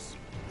sacrifice.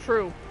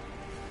 True.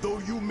 Though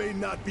you may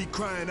not be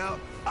crying out,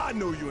 I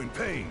know you're in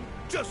pain,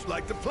 just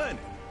like the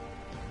planet.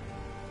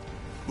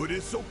 But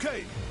it's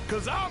okay,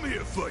 cause I'm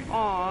here for you.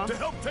 Aww. To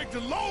help take the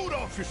load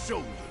off your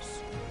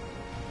shoulders.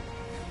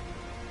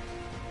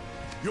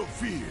 Your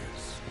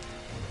fears,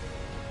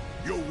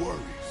 your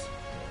worries,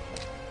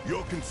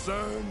 your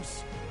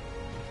concerns,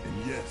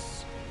 and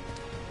yes,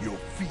 your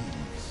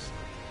fees.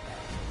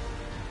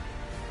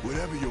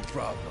 Whatever your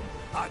problem,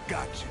 I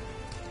got you.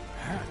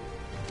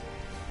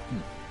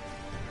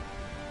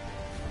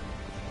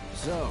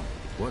 So,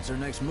 what's our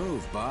next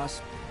move,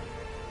 boss?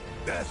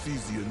 That's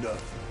easy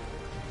enough.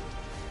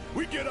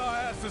 We get our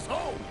asses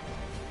home.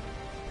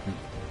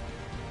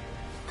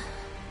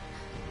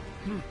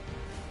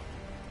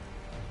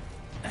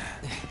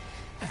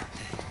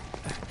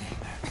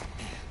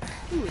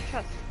 Ooh, a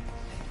chest.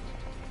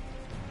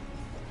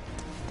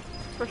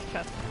 First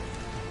chest.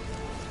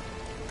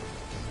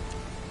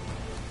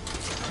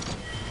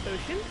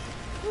 Ocean?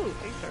 Ooh,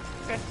 thanks, sir.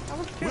 Okay, that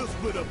works too. We'll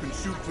split up and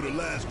shoot for the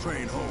last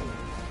train home.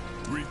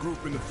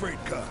 Regroup in the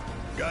freight car.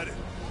 Got it?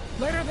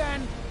 Later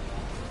then.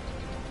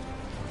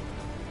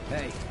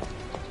 Hey,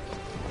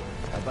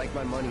 I'd like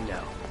my money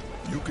now.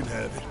 You can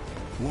have it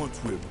once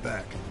we're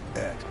back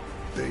at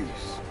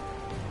base.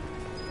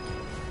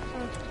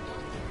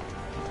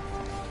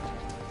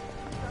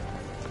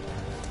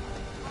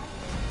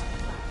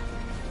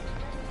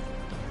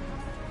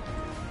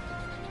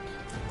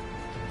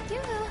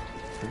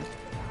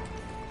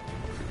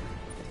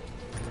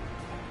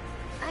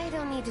 I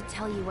don't need to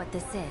tell you what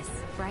this is,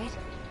 right?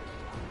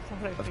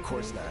 Of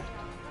course not.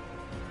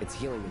 It's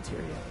healing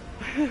material.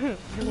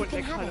 You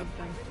can have it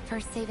for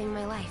saving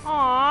my life.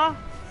 Aww,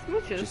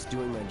 smooches. Just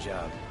doing my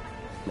job.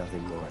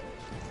 Nothing more.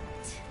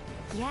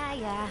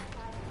 Yeah.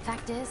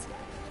 Fact is,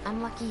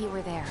 I'm lucky you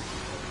were there.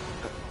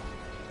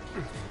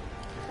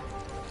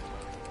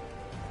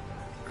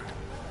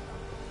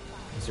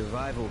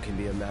 Survival can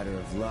be a matter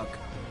of luck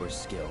or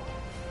skill.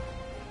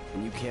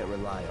 And you can't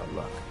rely on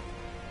luck.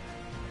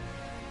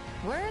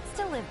 Words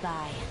to live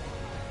by.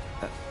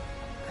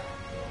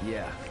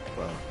 Yeah,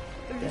 well,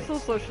 It's so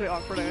socially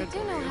awkward. You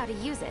do know how to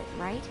use it,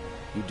 right?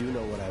 you do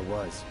know what I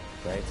was,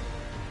 right?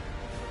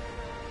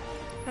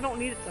 I don't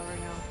need it though right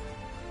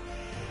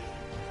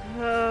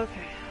now.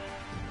 Okay.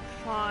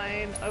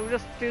 Fine. I will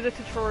just do the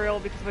tutorial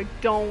because if I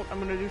don't, I'm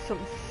gonna do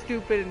something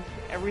stupid and f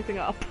everything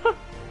up.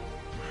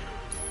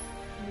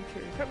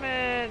 Materia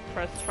equipment.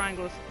 Press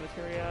triangle to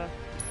materia.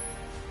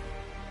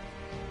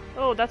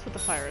 Oh, that's what the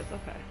fire is.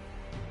 Okay.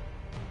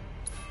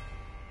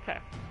 Okay.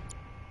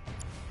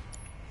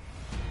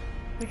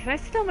 Wait, can I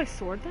steal my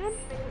sword then?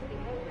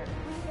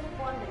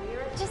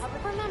 Just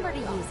remember to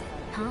use it,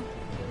 huh?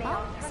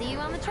 Well, see you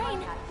on the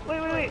train.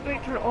 Wait.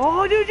 Turn.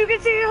 Oh, dude, you can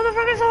see it on the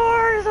fucking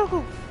sword! It's so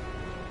cool!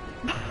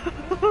 I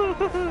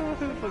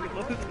fucking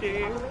love this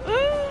game.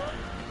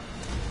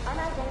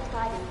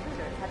 Unidentified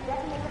intruders have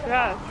detonated a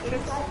Yeah, bomb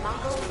inside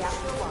Mako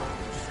Reactor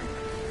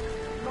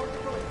 1.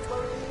 Multiple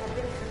explosions have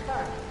been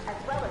confirmed, as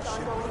well as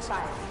ongoing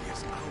fire.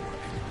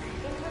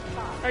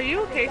 Are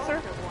you okay, sir?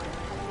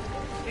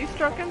 Are you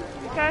stroking?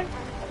 Okay?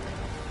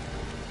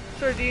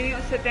 Sir, do you need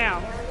to sit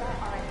down?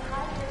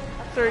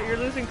 Sir, you're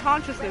losing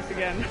consciousness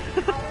again.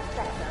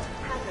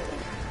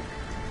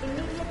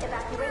 Immediate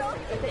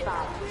evacuation is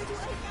advised.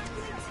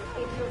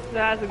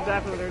 That's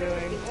exactly what they're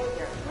doing.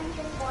 Please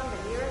inform the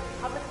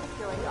nearest public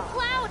security office.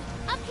 Cloud!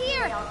 Up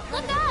here!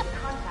 Look up!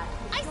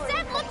 I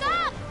said look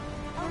up!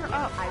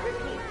 I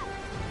repeat.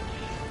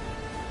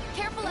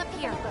 Careful up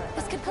here.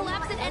 This could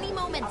collapse at any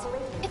moment.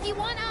 If you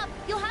want up,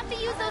 you'll have to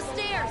use those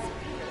stairs.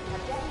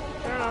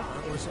 Fair enough.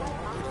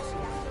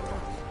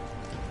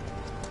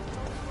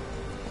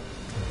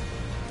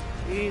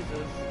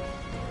 Jesus.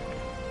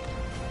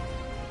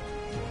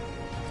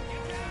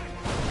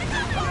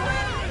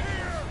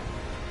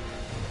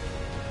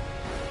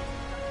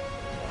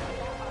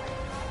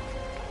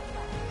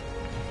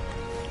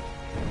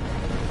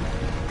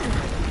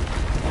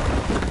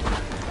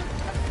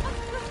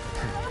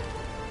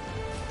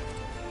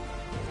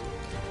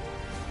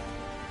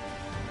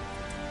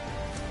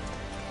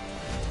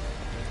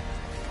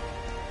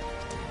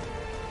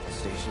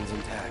 Station's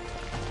intact.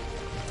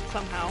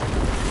 Somehow.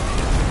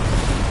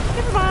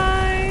 Never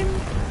mind.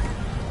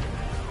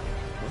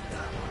 What the?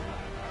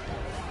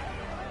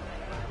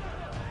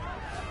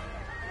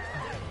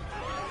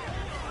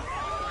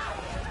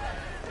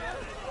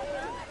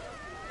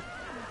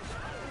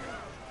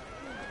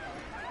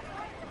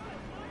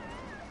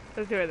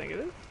 Let's see what I think it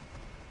is.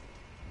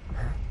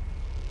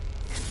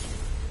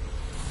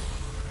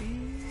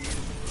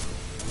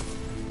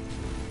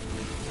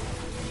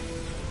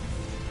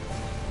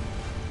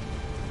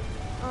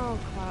 Oh,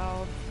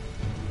 Cloud.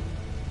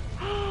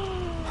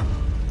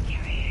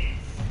 Here he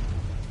is.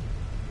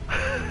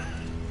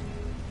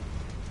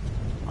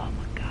 Oh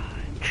my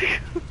god.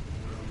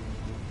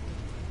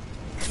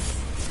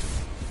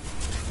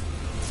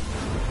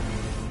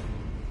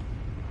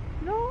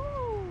 No!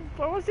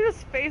 But I want to see what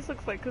his face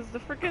looks like, because the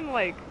freaking,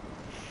 like,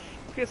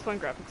 PS1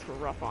 graphics were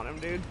rough on him,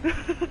 dude.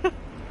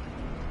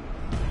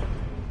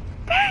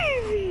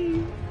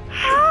 Baby!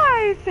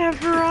 Hi,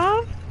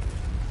 Sephiroth!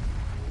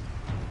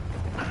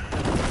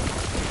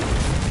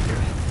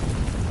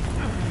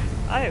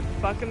 I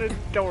fucking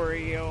adore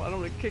you. I'm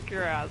gonna kick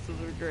your ass. This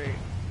is great.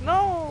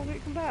 No,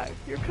 wait, come back.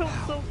 Your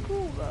coat's so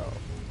cool, though.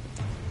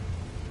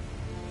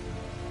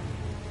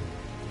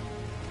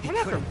 It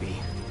couldn't be.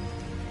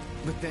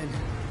 But then...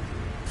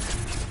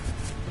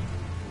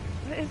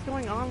 What is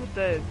going on with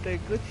the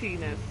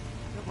glitchiness? I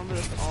don't remember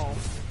this at all.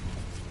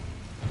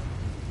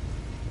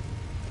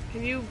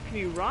 Can you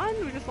run?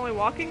 We're just only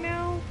walking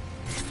now?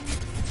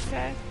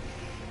 Okay.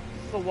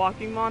 This is a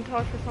walking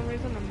montage for some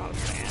reason. I'm not a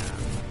fan.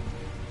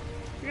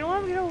 You're gonna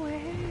let me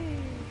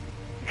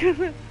get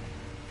away.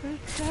 There's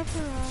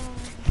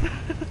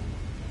Sephiroth.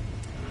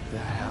 The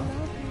hell?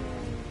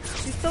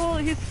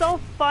 He's so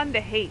fun to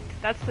hate.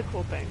 That's the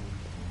cool thing.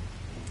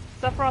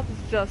 Sephiroth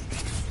is just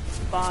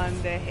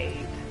fun to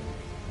hate.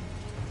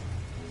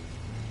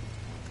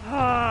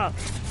 Ah!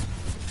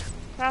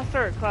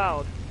 Faster,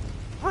 Cloud.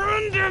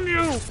 Run, damn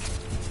you!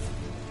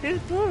 He's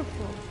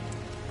beautiful.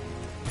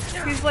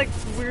 He's like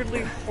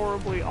weirdly,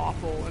 horribly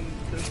awful and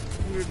just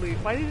weirdly.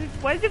 Why did you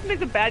have to make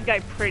the bad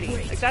guy pretty?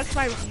 Like that's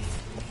my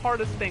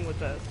hardest thing with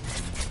this.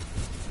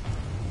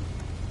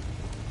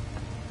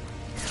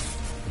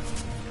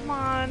 Come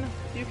on,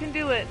 you can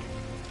do it.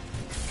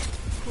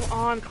 Go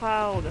on,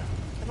 Cloud.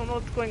 I don't know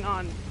what's going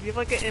on. Do you have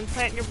like an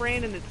implant in your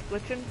brain and it's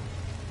glitching?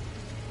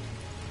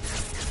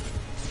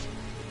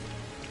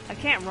 I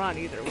can't run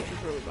either, which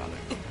is really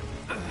bothering me.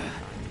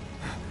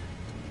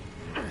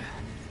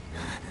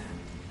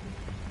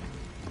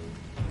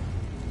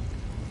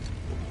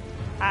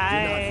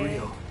 You're not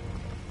real.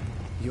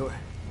 You're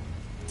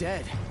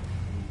dead.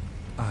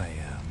 I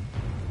am.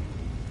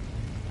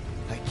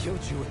 I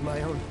killed you with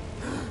my own...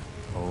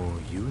 Oh,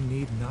 you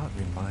need not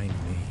remind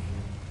me.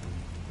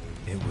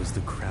 It was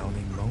the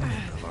crowning moment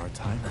of our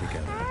time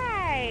together.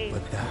 Hi.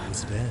 But that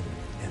was then,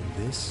 and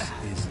this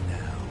is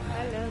now.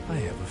 I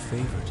have a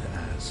favor to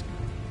ask.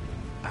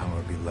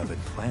 Our beloved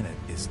planet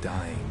is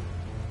dying.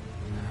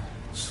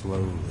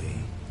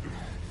 Slowly.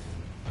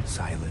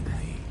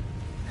 Silently.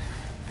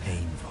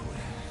 Painfully.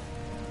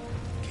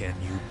 Can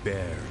you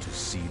bear to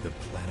see the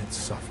planet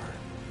suffer?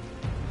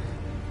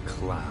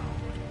 Cloud.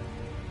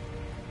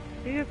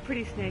 You have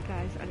pretty snake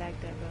eyes. I like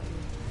that, bro.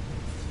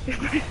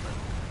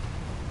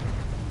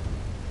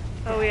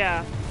 Oh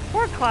yeah,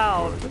 poor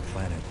Cloud. For the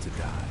planet to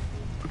die,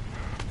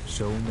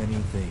 so many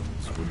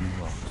things would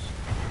be lost.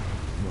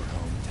 Your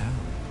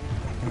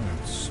hometown,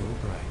 burned so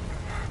bright.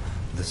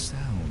 The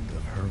sound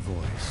of her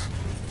voice,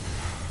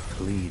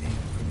 pleading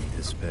for me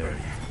to spare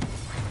you.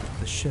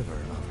 The shiver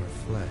of her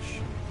flesh,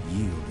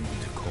 yielding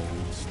to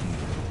cold steel.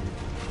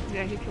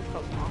 Yeah, he kills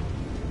Cloud's mom.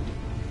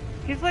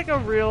 He's like a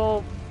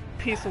real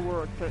piece of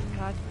work, but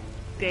god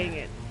dang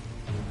it.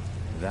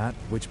 That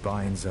which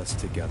binds us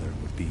together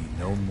would be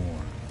no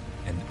more,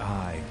 and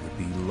I would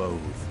be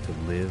loath to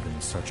live in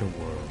such a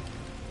world,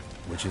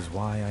 which is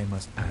why I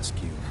must ask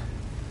you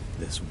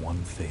this one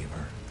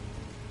favor.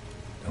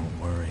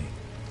 Don't worry,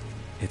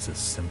 it's a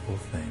simple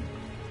thing.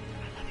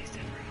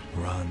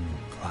 Run,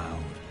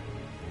 Cloud.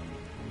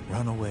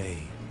 Run away.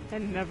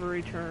 And never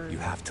return. You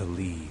have to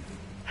leave.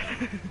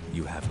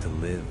 You have to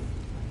live.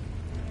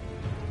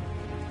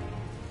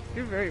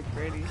 You're very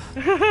pretty.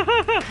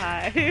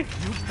 Hi. You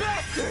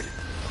bastard!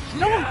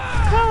 No,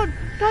 Cloud,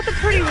 not the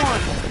pretty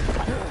one.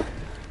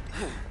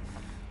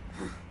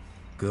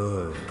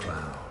 Good,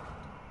 Cloud.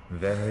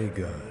 Very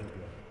good.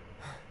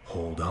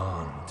 Hold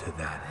on to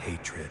that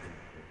hatred.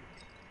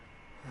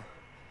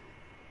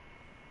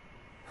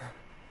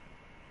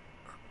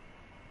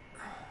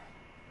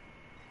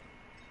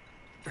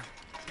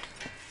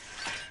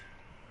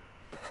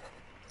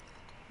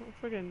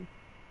 Friggin'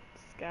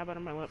 scab out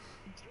of my lip.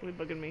 It's really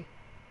bugging me.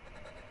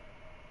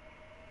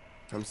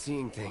 I'm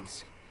seeing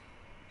things.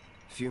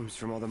 Fumes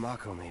from all the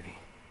Mako, maybe.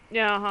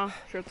 Yeah,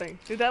 sure thing.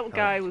 Dude, that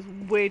guy was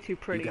way too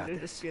pretty to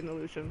this. just be an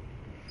illusion.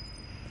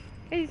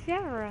 Hey,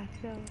 Sarah,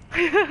 so.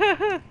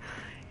 Yay!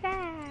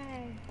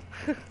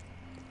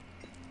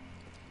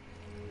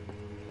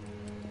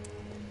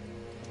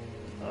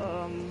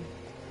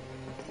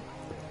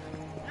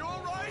 You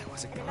alright?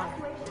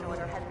 Evacuation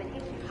order has been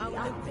issued to the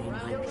unsafe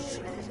buildings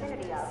in the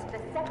vicinity of the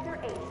Sector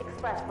 8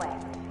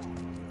 Expressway.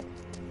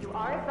 You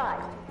are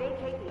advised to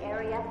vacate the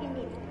area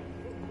immediately.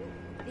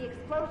 The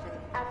explosions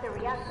at the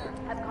reactor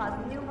have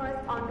caused numerous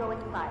ongoing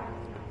fires.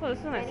 Oh, this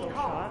is a nice Many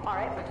little homes shot. are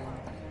at risk.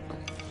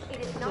 It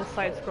is Little not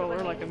side safe to scroller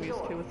remain like I'm used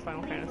to indoors. with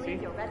Final Please Fantasy.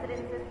 leave your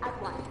residences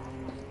at once.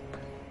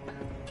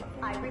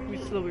 I Used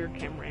repeat, to the weird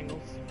camera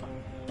angles.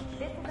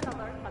 this is an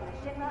alert from the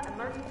Shinra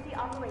Emergency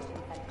Operations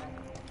Center.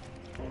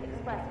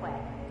 Expressway.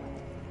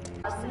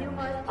 Of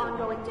numerous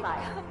ongoing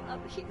fires.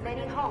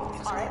 Many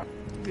homes are at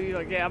Dude,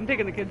 like, yeah, I'm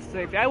taking the kids to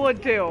safety. I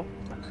would too.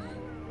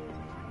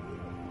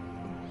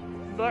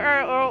 But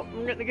alright, well,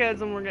 we're getting the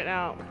kids and we're getting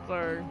out.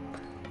 So,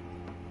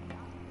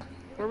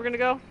 where are we gonna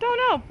go? Don't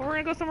know, but we're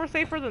gonna go somewhere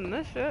safer than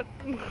this shit.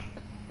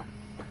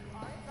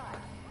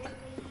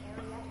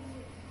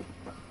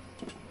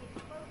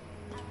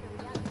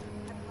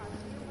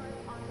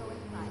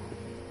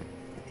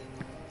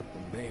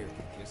 Mayor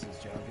can kiss his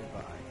job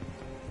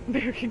goodbye.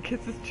 Mayor can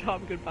kiss his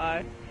job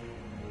goodbye.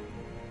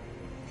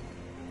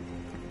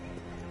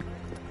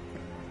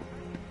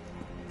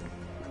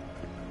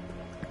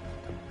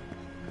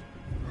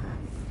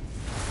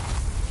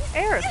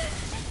 Aerith!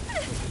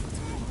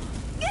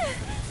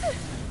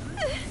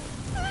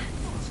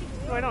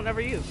 Who I don't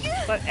ever use,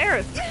 but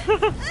Aerith!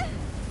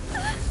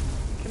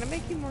 Can I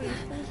make you more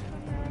useful this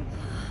time, Aerith?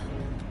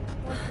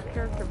 I like your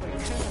character, but you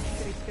kind of have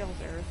shitty skills,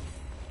 Aerith.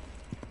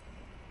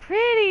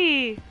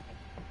 Pretty!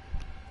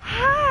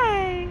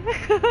 Hi!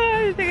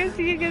 I think I'll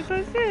see you again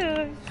so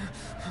soon.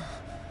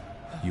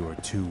 You are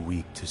too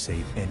weak to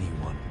save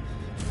anyone.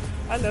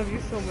 I love you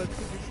so much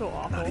because you're so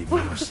awful. Not even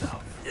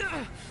yourself.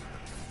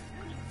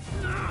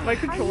 My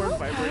controller's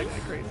vibrating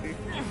like crazy.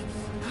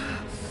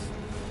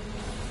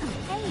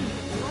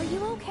 Hey, are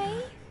you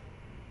okay?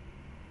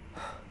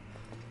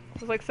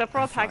 It's like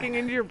Sephiroth hacking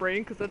into your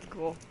brain because that's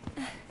cool.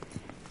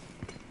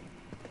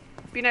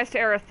 Be nice to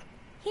Aerith.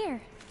 Here,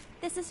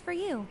 this is for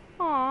you.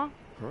 Aww.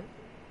 Huh?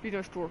 Be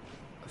nice to her.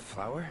 A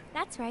flower?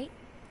 That's right.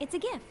 It's a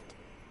gift.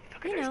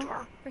 Be You nice know, to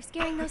her. for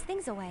scaring those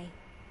things away.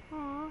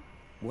 Aww.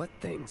 What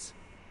things?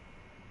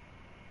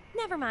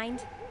 Never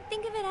mind.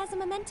 Think of it as a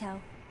memento.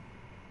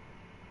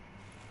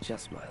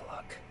 Just my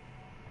luck.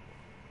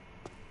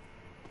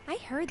 I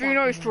heard Be that.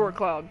 nice you to know. her,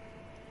 Cloud.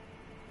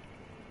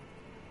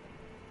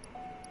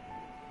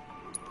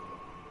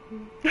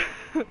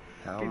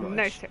 How Be much?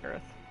 nice to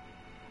Aerith.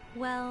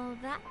 Well,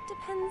 that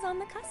depends on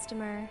the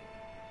customer.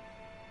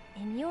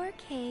 In your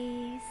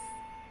case,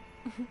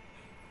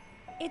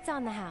 it's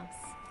on the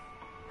house.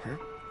 Huh?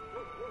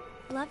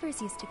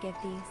 Lovers used to give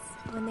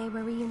these when they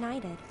were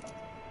reunited.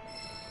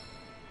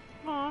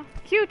 Aw,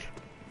 cute.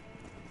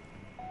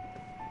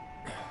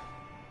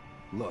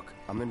 Look,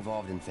 I'm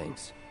involved in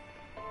things.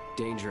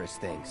 Dangerous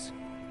things.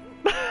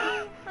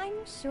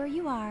 I'm sure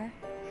you are.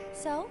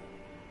 So,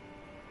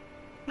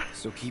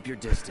 So keep your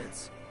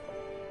distance.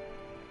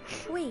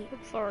 wait, I'm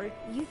sorry.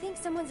 you think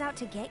someone's out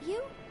to get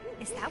you?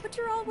 Is that what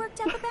you're all worked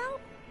up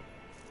about?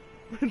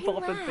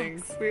 Involved in Relax.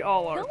 things. We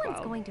all are, No one's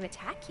Cloud. going to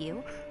attack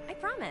you. I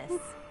promise.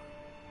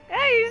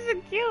 Hey, you're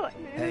so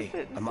cute. Hey,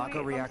 Innocent and a Mako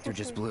sweet. reactor I'm so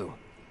just sweet. blew.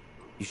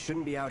 You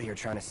shouldn't be out here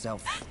trying to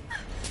self...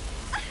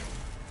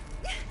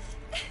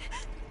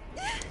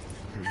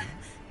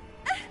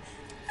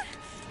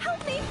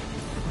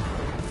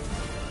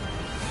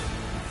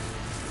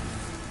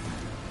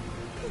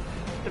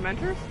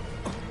 Dementors?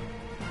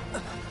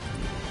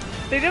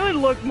 They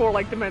definitely look more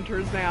like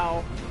Dementors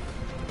now.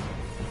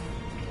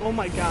 Oh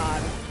my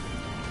god.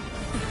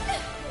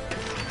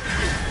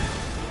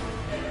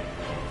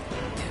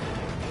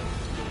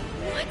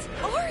 What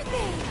are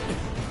they?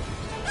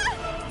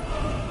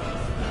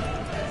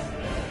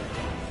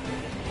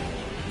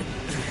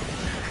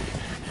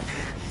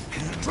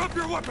 Drop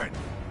your weapon!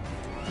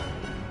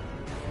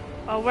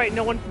 Oh wait,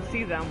 no one can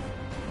see them.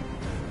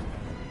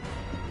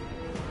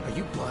 Are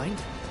you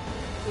blind?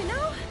 You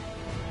know,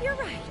 you're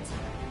right.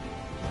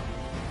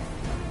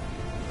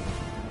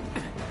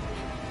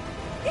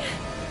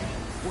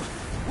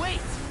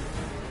 Wait!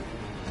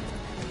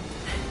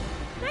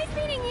 Nice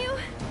meeting you.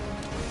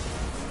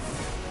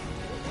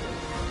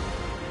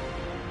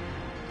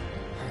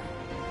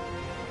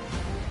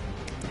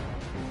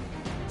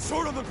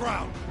 Sword on the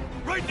ground!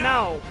 Right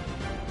now! No.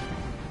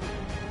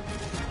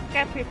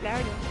 Got pretty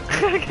flowery.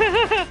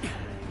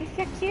 It's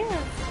so cute.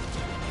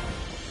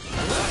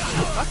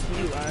 Fuck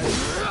you,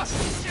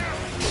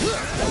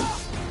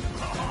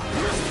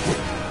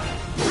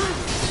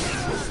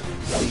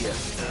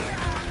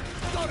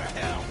 Go to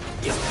hell!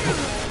 It's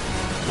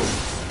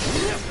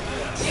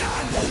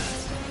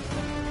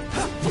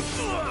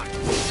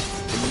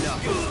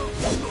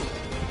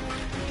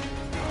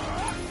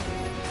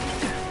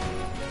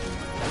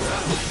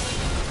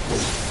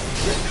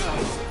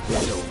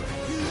over.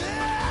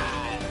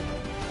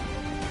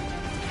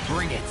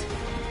 Bring it.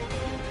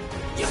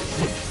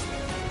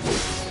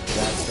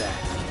 That's that.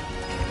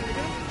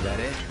 Is that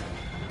it?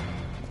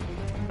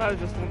 I was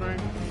just wondering.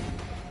 Should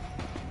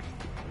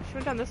we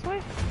have done this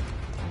way?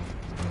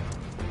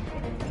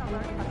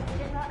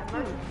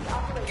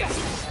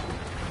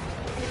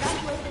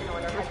 Evacuation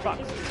order has been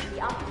issued to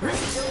the occupied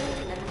buildings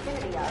in the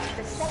vicinity of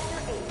the Sector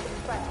 8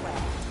 Expressway.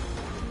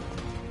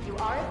 You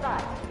are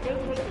advised to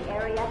vacate the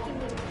area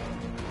immediately.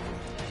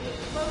 The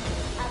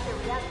explosions at the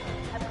reactor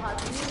have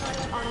caused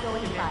numerous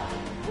ongoing fires.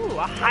 Ooh, a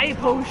high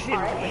potion.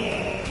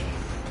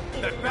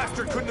 That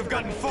bastard couldn't have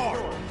gotten far!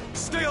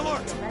 Stay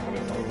alert!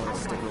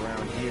 Stick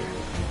around here.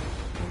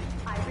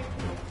 I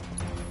repeat.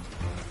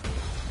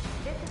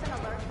 This is an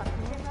alert from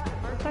Shinra I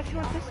thought Emergency you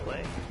went this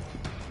way.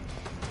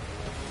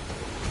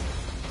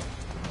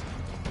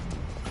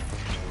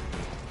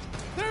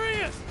 There he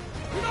is!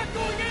 We're not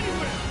going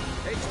anywhere!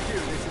 HQ,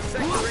 this is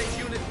Sector 8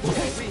 Unit 4.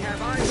 We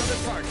have eyes on the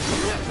target.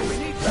 We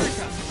need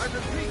backup. I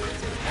repeat,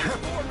 this is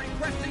 4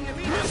 requesting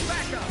immediate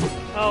backup.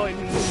 Oh,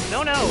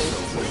 no, no.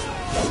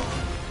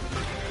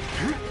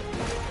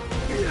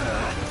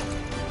 Enough.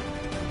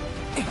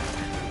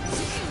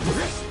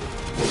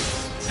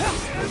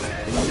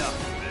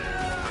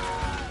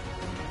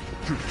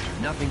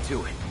 Nothing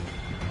to it.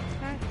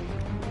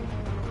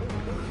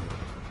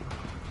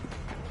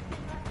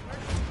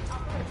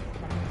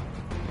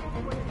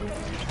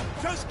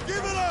 Just give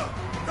it up!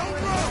 Don't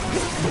run!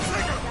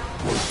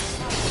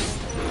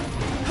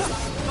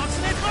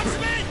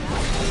 Bucksman!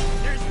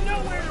 There's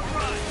nowhere to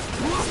run!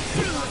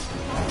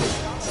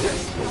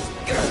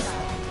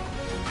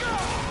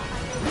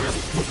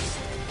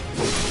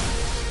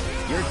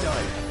 You're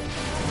done.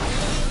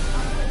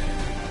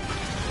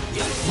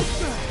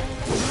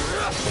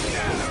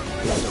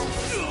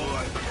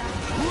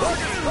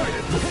 Target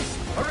sighted!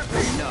 I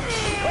repeat, Enough.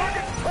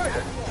 target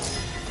sighted!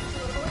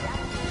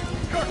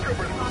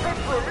 Stormtroopers, prep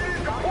for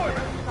immediate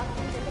deployment!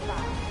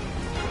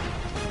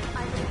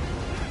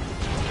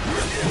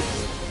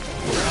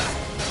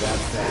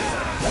 That's that.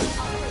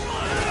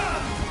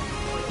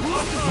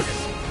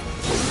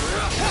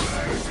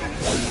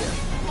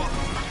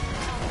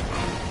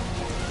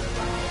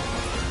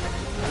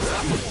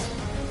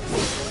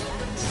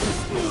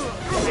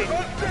 Troopers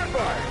on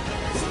standby!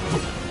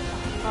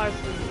 Alright.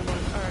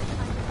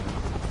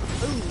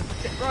 Ooh,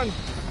 shit, run.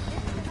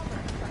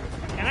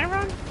 Can I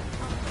run? Is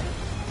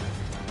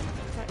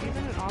that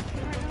even an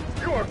option right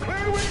now? You are clear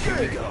to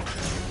engage! Be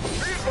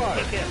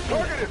advised,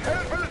 target is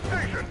headed for the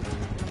station!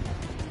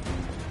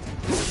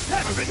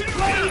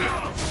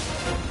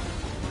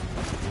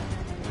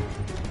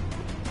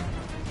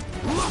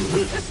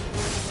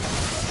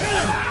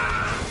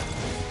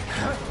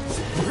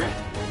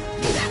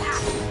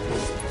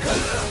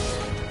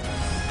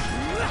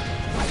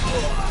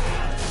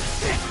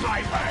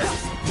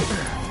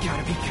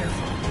 Gotta be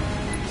careful.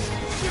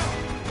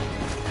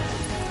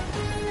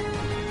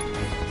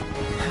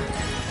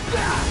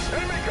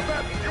 Enemy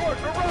combatants, you are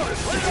surrounded!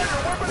 Lay down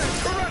your weapon and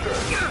surrender!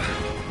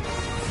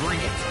 Bring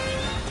it.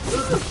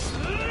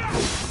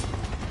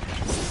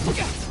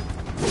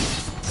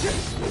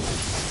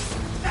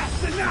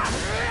 That's enough!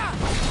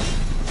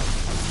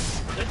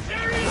 The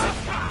area!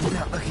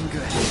 Not looking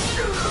good.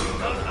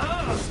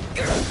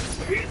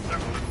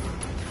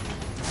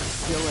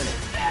 Still in it.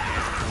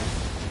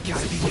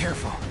 Gotta be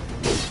careful.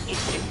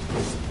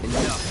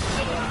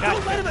 Enough.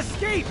 Don't let him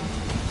escape!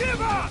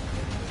 Give up!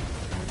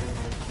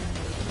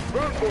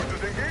 Ground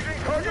forces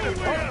engaging target in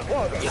Park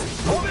Plaza.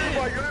 All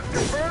nearby units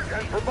converge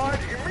and provide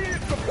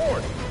immediate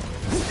support.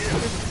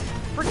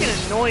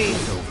 Freaking annoying.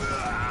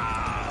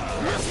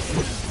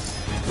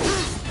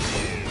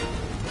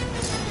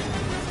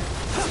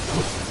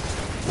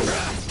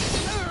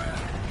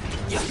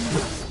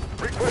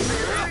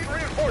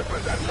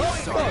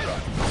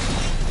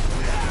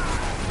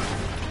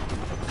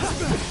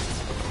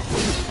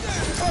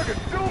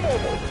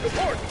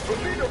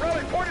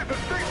 at the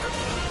station!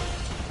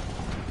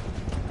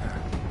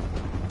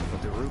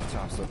 But the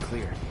rooftops look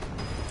clear.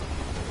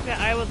 Yeah,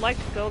 I would like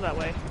to go that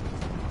way.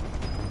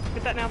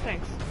 Get that now,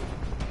 thanks.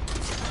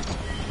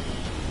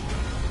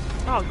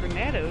 Oh,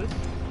 granados.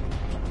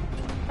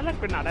 I like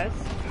granadas.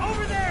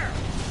 Over there!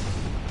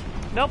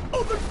 Nope.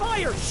 Open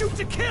fire! Shoot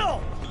to kill!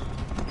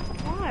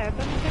 Why? I've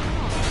been getting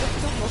off. I just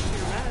killed most of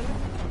your men.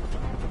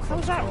 How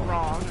is that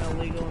wrong and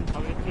illegal and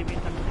probably gonna give me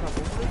some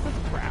trouble? What is this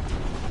crap?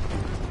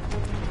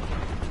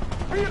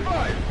 Be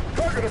advised!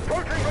 Target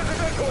approaching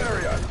residential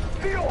area!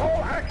 Seal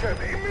all action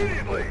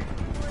immediately!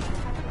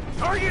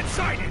 Target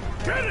sighted!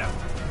 Get him!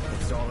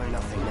 It's all or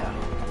nothing now.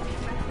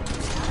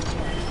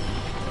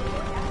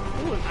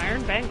 Ooh, an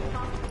iron bangle.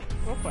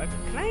 Real quick.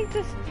 Can I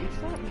just use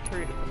that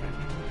material equipment?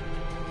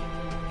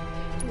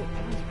 Ooh, a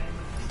bronze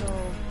bangle. So,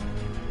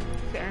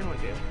 what's the iron one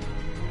do?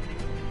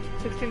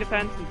 16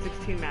 defense and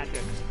 16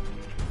 magic.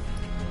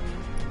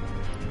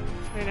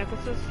 Any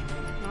necklaces?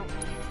 Nope.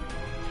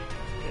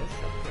 Just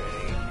so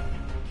pretty.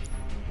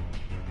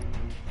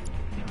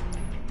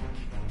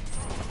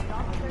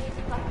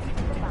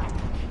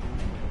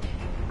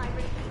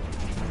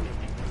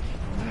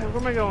 Alright,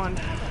 where am I going?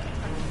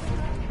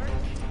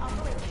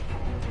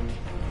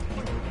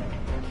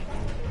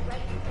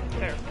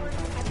 There.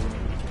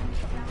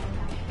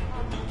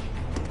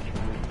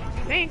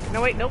 I think.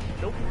 No, wait, nope,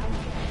 nope.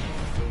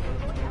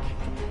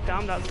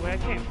 Damn, that's the way I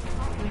came.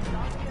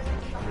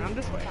 Around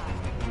this way.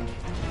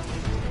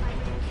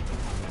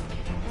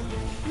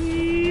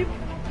 Beep.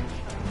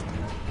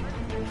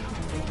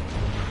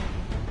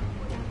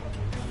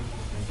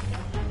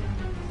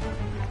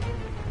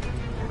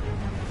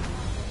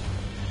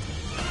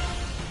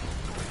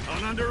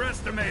 Don't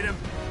underestimate him.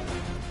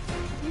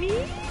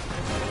 Me?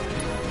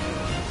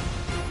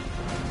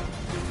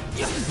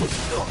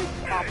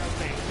 Awful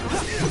thing.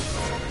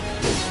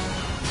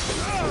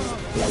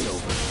 It's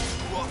over.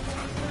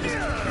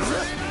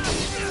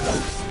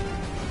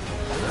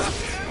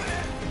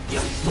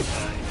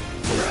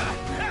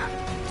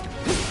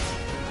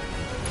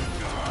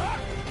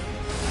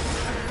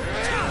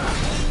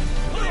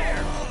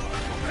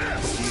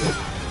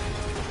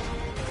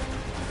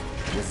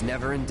 Was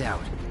never in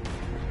doubt.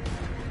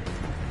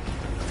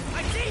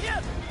 I see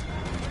him!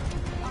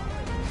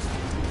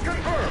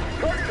 Confirmed!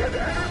 Target has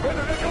entered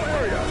residential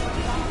area!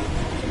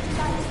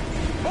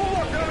 Full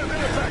lockdown is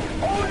in effect!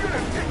 All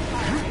units!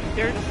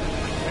 There's...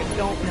 I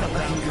don't know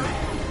that.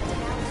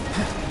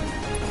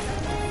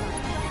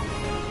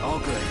 All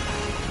good.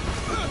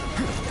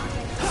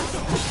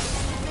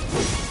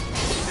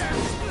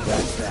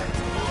 That's that.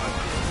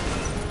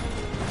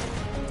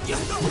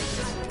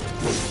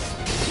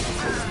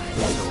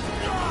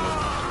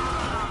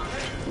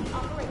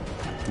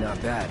 Not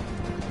bad.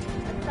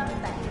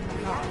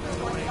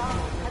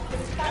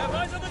 Have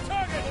eyes on the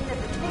target!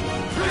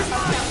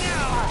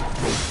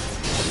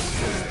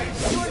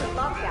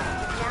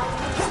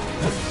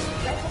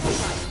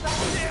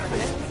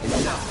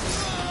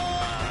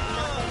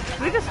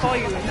 Can we just follow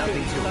you into it?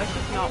 That's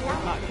just not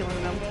worth not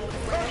killing them.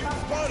 Target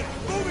spotted!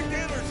 Moving to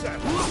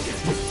intercept!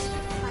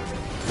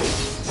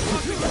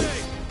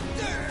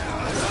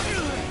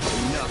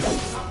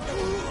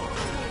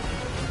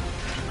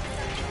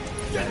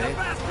 Get the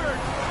bastard!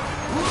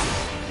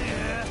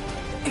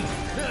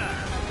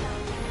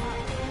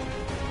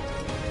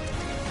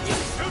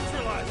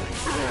 Neutralizing!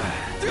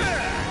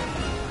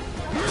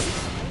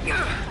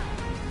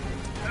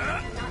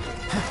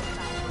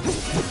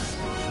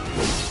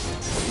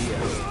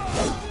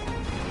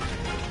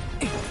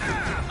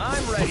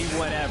 I'm ready,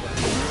 whatever.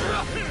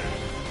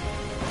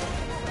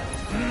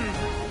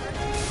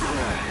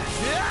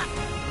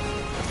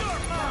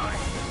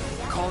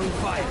 Calling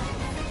fire.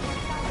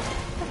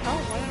 Oh,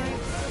 why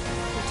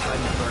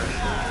Time to burn.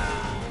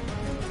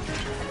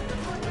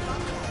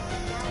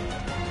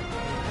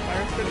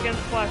 Fire's good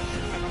against flesh.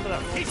 I remember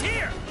that. He's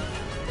here!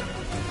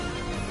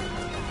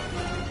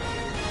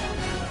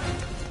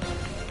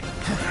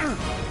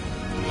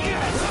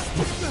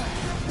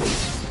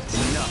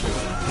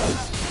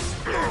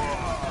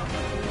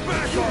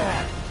 Back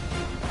off!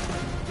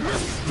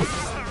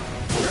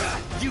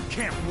 You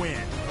can't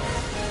win!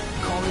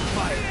 Calling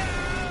fire.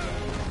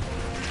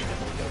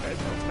 You guys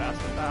go fast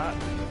with that.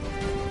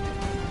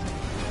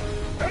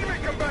 Enemy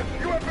combatants,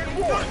 you have been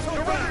warned!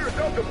 Surrender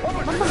yourself to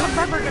public What the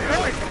fuck are you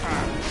doing?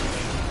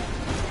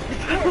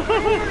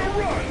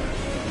 run!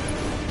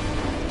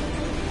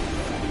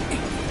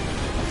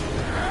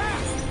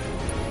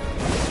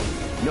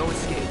 No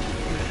escape.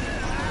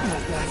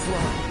 Won't last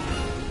long.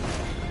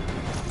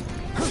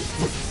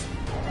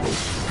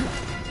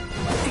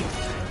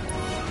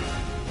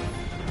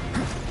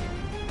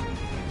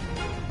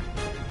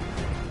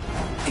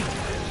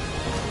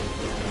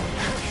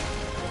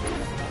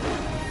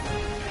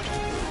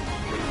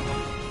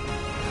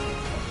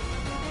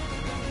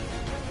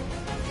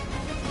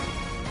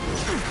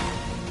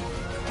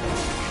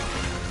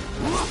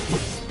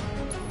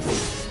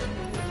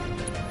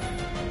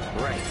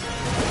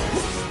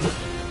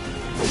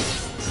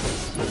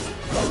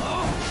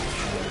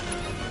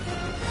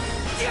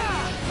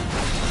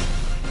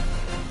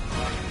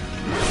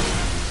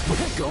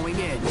 Going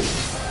in. I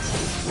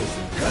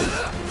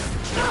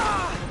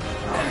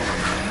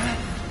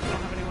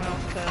don't have anyone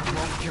else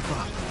to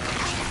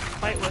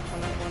fight with on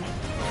this one.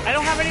 I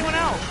don't have anyone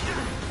else!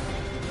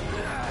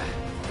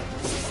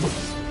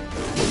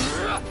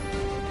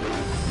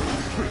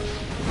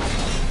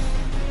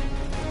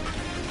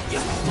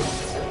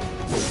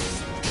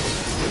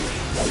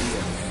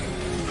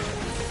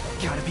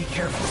 Gotta be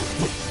careful.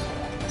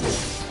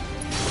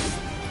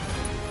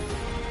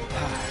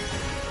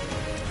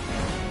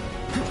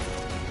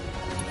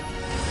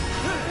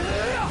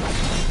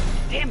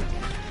 Damn it!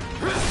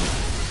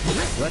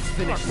 Let's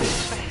finish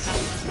this.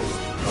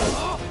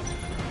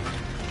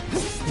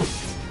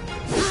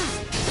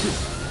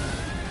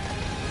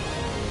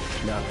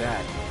 Not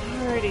bad.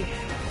 Alrighty.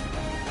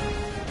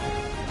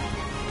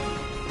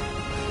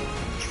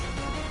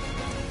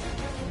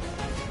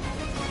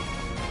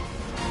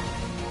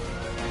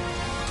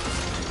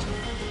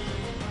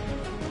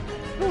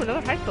 Ooh,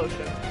 another high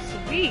potion.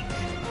 Sweet!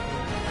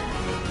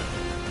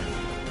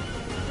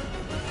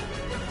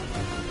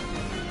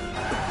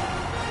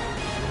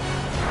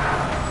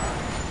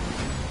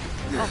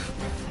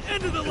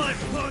 End of the life,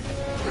 punk!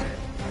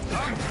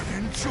 I'm gonna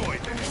enjoy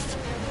this.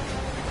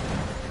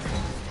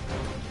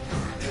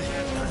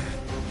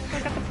 I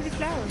got the pretty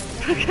flower.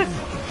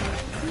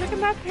 Look at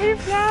my pretty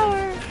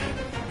flower!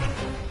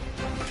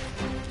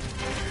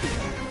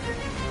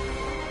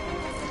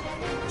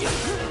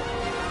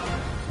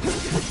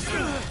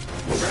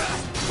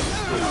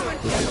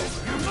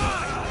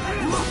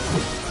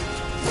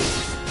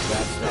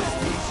 That's that.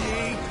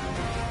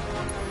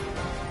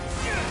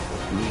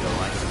 Needle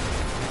light.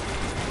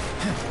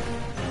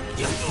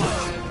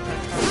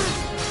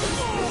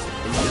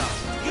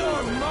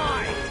 You're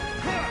mine!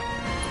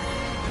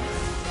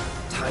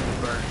 Time to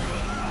burn.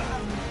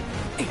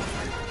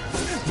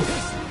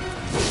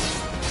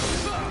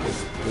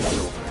 It's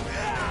over.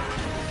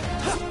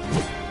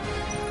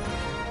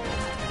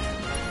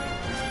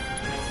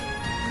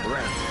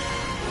 Correct.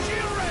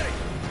 Shield ready!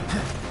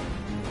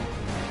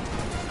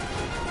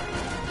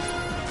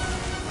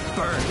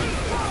 Burn.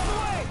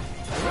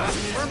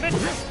 Burn, bitch!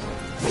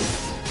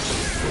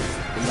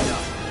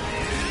 Enough.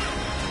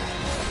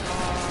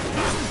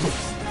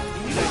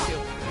 You guys do.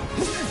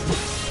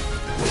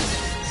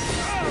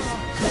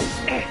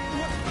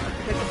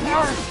 Take the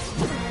power!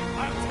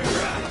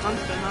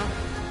 Huntsman, huh?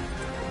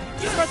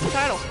 Press the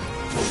title.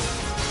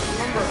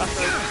 Remember us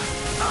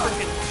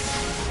freaking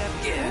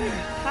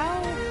how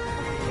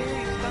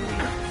very funny.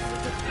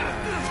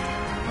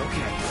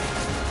 Okay.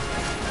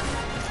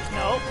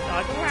 Nope,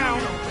 dodge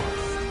around.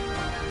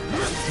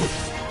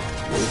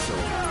 It's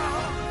over.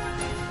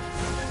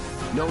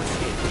 No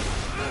escape.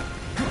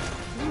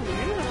 Ooh,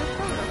 maybe that's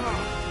stronger, huh?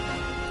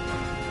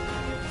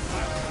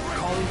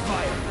 Calling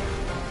fire.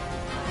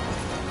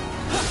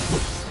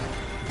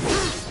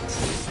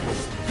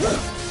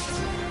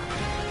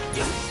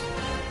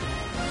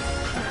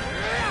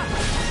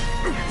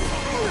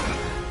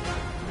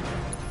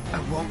 I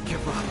won't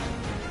give up.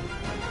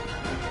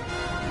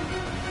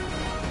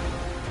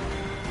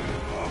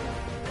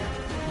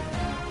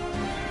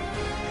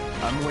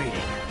 I'm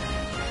waiting.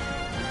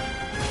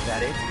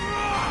 That it?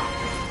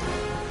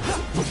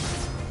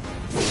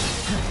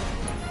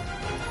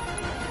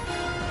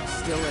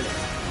 Still in it.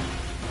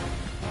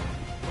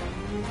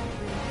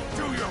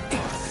 Do your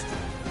best.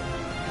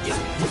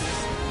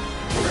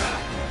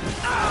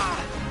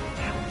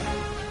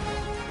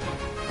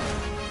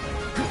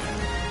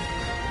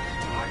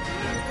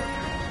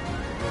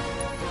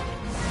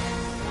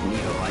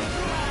 Need a light.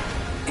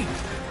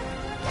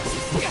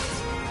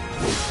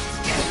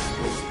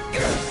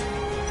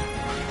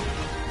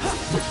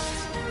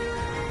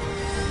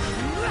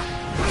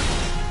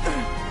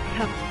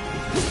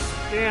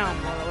 Damn,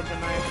 well, that would've been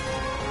nice.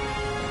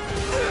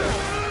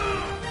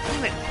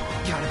 Damn it.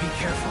 Gotta be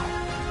careful.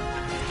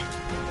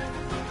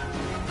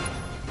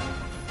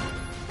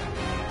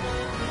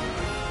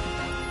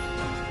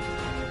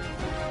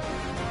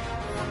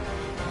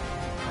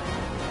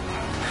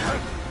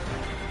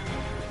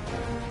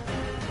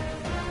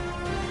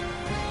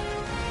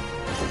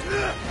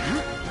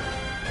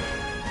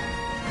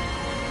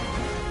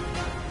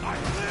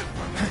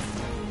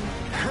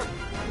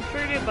 I'm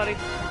sure you did, buddy.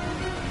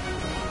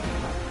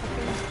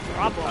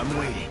 Problem. I'm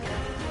waiting.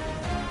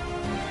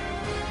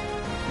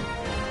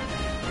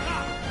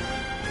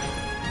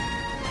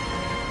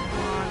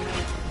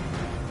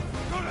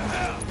 Go to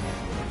hell.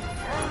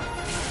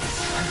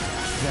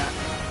 That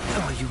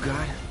all you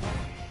got?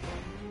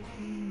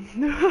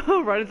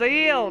 No, right as I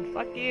yield.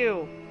 Fuck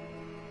you.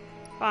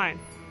 Fine.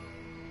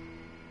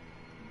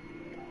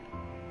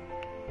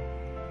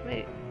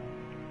 Wait.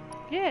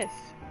 Yes.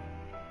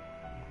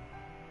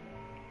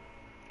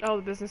 Oh,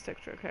 the business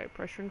texture. Okay,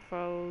 pressuring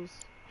foes.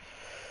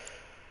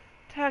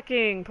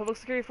 Attacking. Public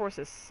security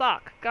forces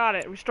suck. Got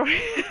it.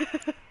 Restoring.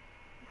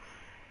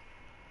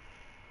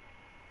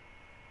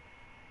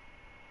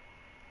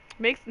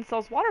 Makes and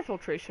sells water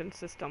filtration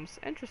systems.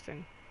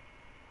 Interesting.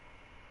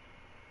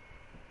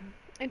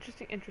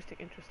 Interesting, interesting,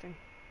 interesting.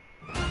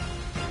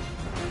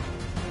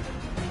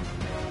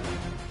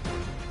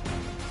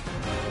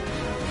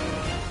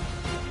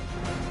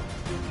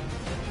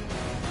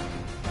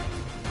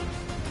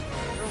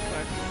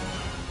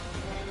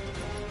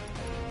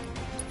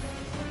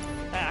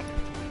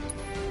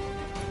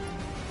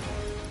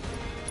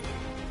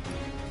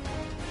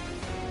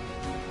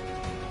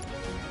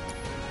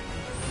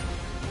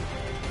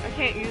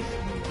 can't use...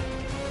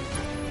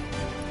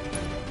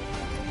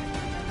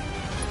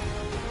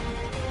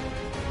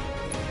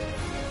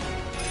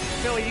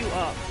 Fill you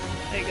up.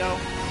 There you go.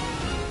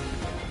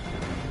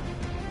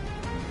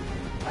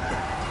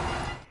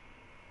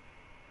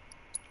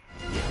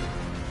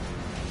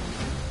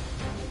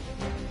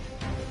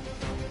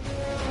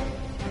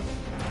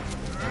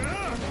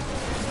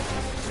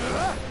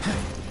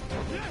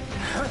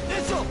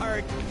 This'll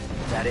hurt.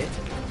 That it?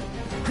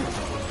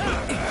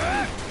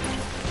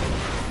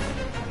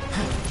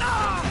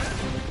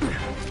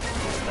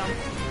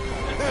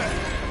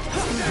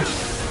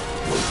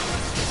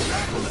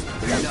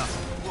 Enough.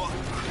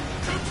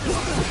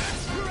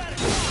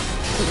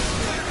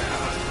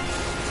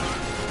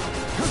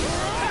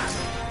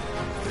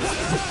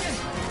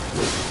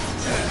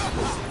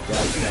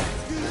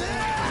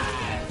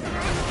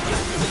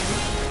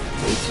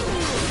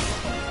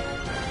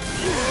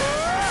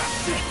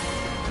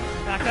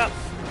 Back up.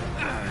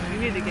 You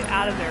need to get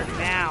out of there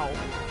now.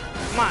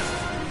 Come on.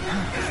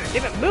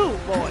 Give it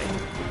move, boy.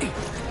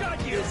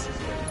 Got you.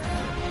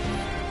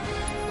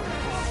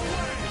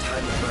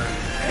 Time to burn.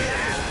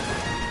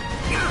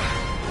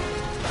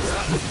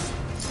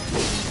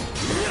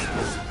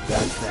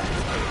 That's that.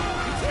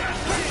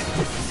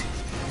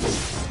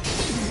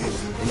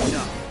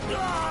 Enough.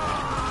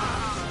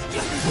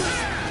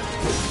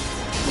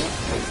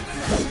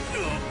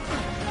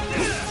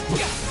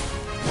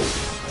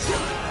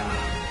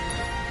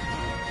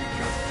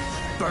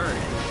 Burn.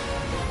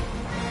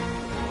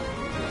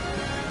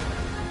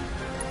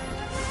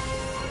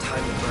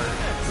 Time to burn.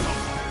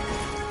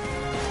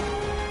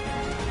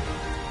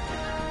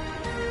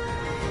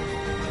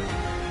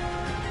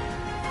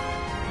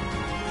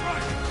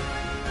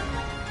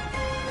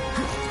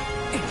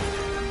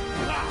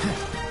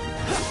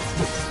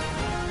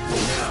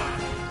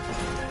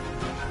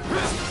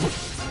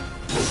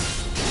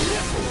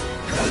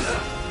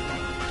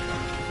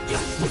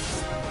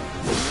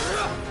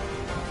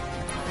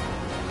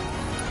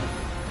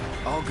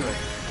 All good.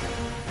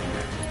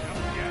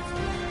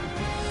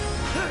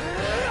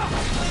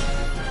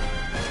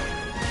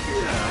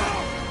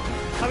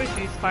 Probably should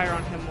use fire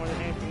on him more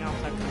than anything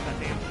else after that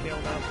damn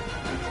shield up.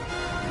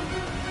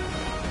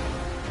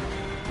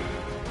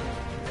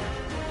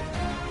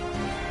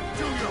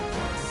 Do your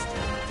worst.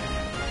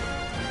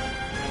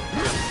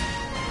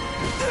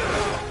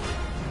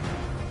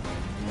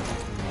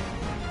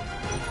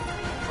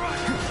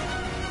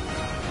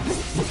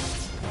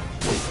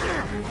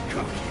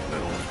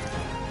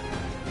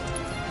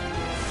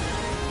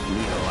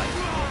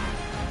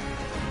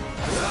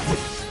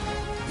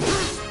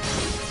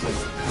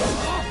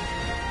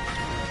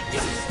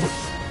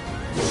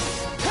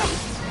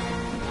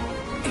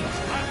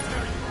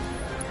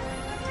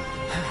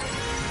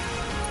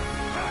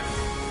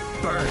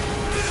 Burn.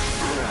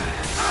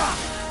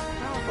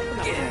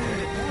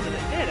 More than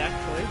it did,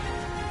 actually.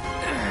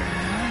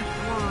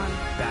 Come on.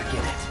 Back in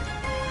it.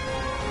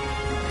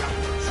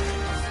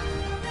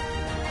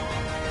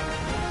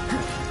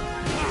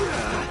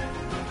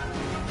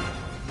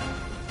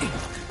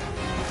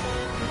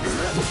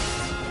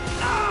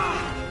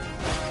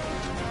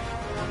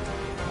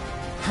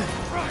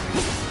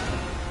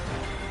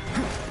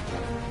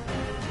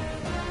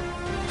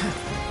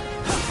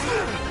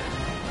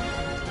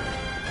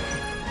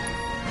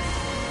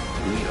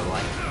 Need a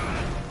light.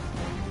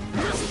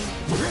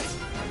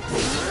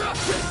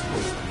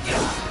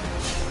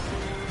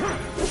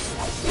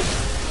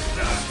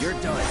 You're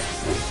done.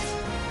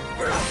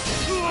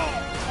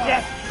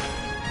 Yes!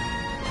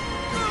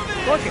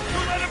 Look it!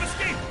 Don't let him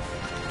escape!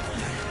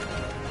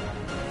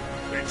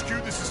 HQ,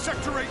 this is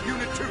Sector 8,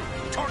 Unit 2.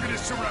 Target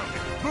is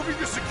surrounded. Moving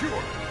to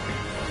secure.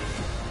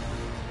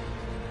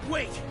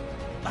 Wait!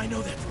 I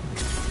know that.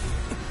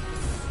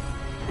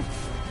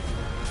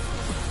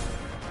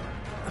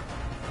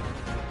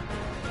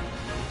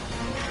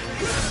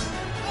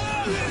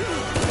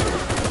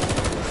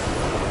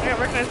 I got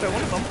recognized by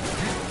one of them.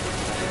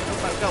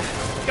 Go,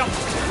 go, go!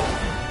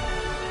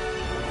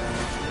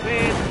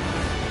 Wait.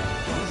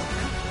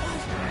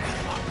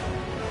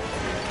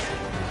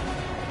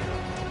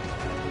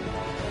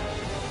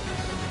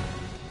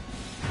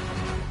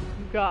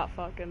 You got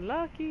fucking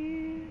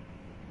lucky.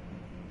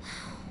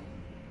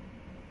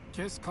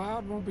 Guess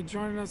Cloud won't be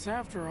joining us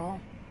after all.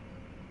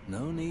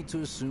 No need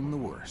to assume the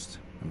worst.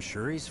 I'm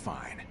sure he's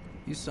fine.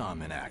 You saw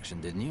him in action,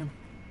 didn't you?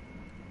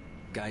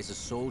 Guy's a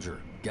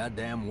soldier.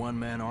 Goddamn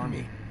one-man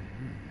army.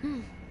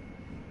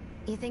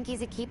 You think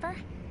he's a keeper?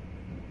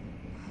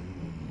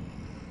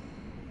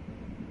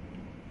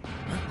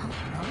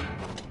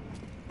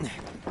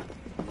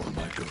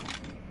 Michael.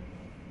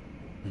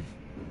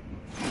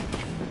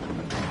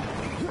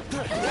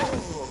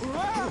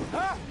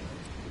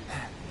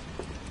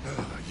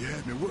 You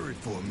had me worried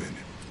for a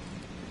minute.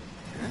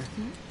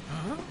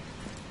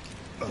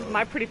 This is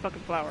my pretty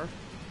fucking flower.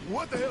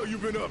 What the hell you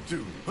been up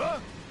to, huh?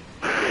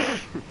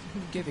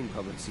 Giving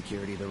public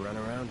security the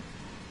runaround.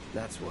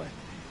 That's what.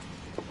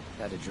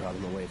 Had to draw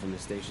them away from the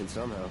station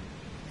somehow.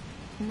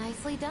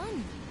 Nicely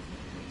done.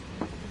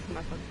 This is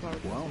my fucking flower.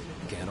 Well,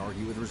 can't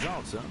argue with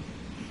results, huh?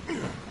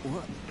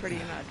 What? Pretty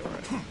and I adore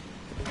it.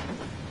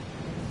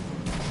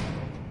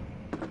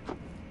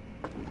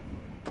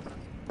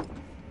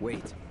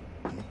 Wait.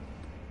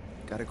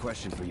 Got a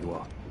question for you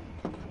all.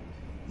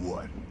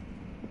 What?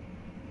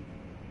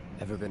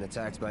 Ever been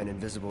attacked by an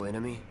invisible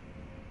enemy?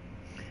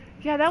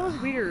 Yeah, that was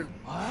weird.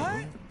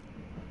 What?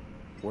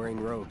 Wearing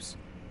robes.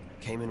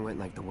 Came and went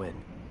like the wind.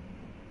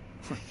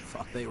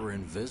 Thought they were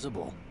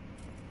invisible.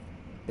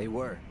 They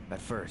were,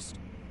 at first.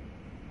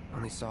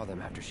 Only saw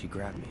them after she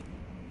grabbed me.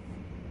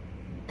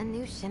 A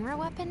new Shinra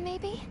weapon,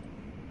 maybe?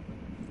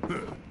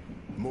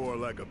 More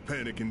like a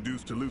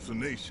panic-induced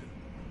hallucination.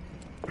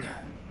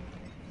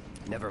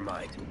 Never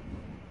mind.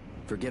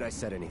 Forget I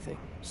said anything.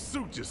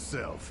 Suit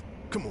yourself.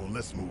 Come on,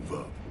 let's move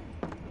up.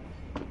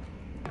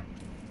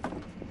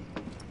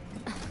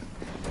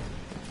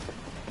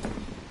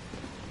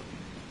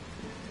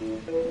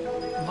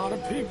 A lot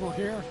of people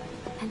here.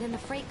 And in the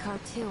freight car,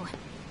 too.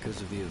 Because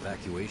of the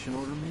evacuation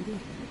order, maybe?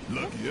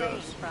 Lucky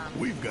us.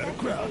 We've got a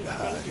crowd to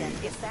hide in.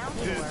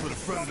 Head for the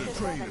front of the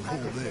train and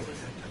hold there.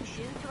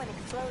 Due to an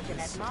explosion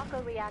at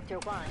Mako Reactor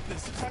 1,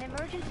 an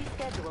emergency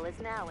schedule is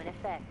now in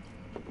effect.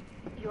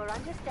 Your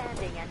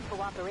understanding and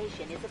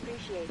cooperation is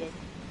appreciated.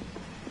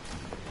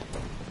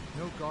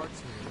 No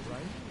guards here,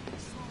 right?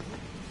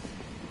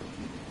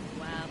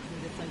 Wow,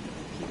 through the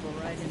sensible people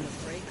right in the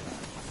freight car.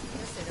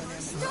 Guess they don't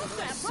have Stop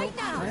that right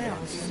now!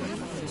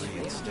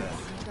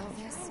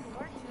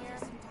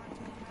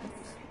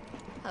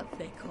 Have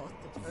they caught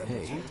the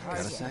Hey, got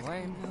a sec?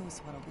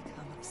 knows what'll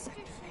become of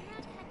Sector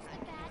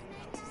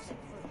 8.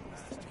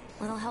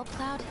 Little help,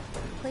 Cloud?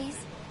 Please?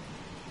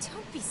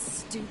 Don't be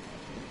stupid.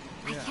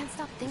 I can't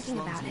stop thinking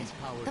about it.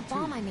 The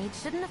bomb I made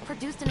shouldn't have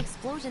produced an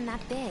explosion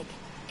that big.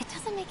 It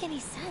doesn't make any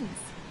sense.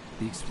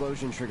 The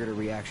explosion triggered a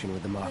reaction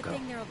with the Good Mako.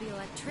 thing there'll be You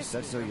electricity.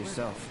 said so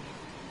yourself.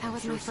 That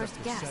was my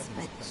first guess,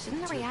 but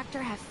shouldn't the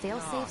reactor have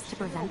fail-safes to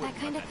prevent that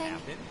kind of thing?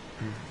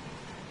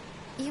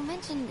 You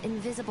mentioned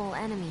invisible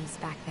enemies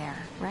back there,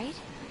 right?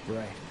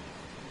 Right.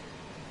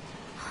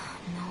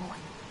 No.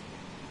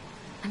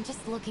 I'm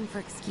just looking for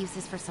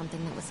excuses for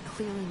something that was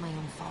clearly my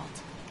own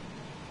fault.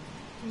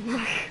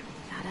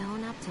 Gotta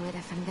own up to it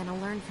if I'm gonna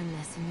learn from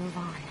this and move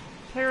on.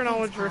 Player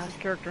knowledge Cloud. versus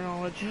character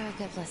knowledge. You're a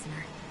good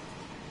listener.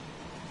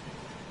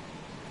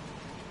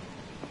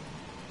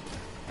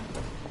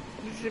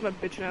 Did you see my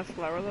bitchin' ass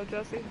flower though,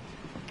 Jesse?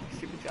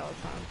 Stupid jealous,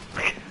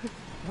 huh?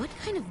 What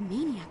kind of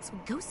maniacs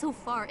would go so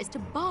far as to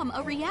bomb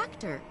a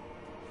reactor?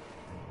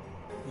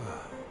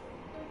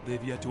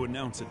 They've yet to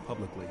announce it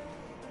publicly,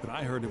 but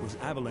I heard it was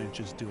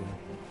Avalanche's doing.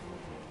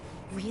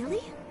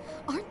 Really?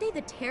 Aren't they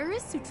the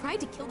terrorists who tried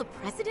to kill the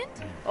president?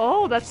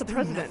 Oh, that's the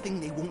president. Nothing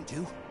they won't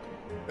do.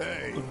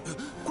 Hey,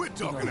 quit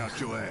talking out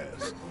your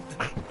ass.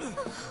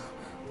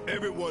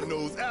 Everyone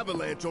knows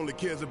Avalanche only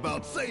cares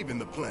about saving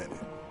the planet.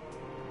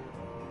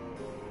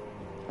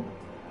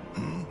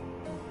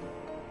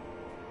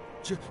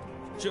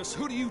 Just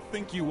who do you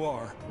think you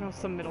are? Oh,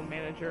 some middle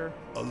manager.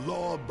 A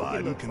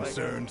law-abiding,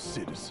 concerned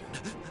citizen.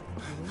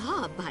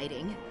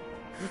 Law-abiding?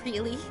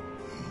 Really?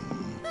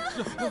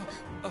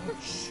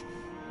 Shh.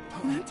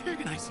 I'll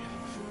antagonize you.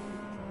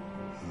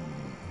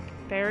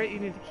 Barrett, you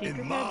need to keep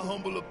your In my head.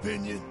 humble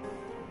opinion,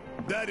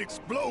 that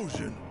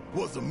explosion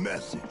was a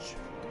message.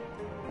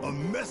 A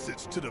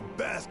message to the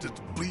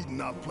bastards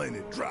bleeding our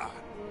planet dry.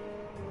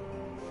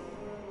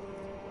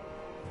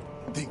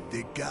 Think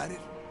they got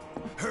it?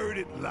 Heard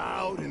it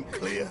loud and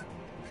clear?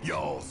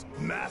 Y'all's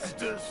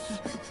masters?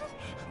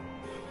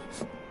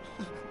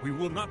 We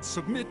will not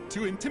submit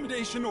to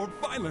intimidation or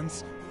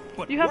violence,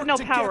 but You have work no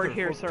power together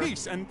here, for sir.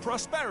 peace and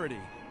prosperity.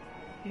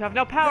 You have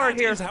no power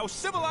here. That is how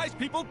civilized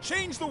people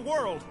change the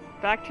world.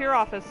 Back to your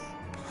office.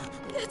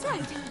 That's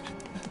right.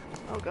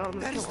 Oh god, I'm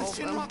gonna kill all of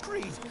them.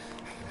 Creed.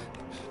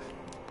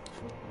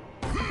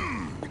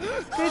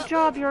 Good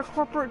job, you're a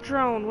corporate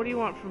drone. What do you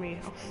want from me?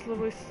 I'll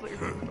slowly slit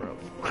your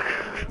throats.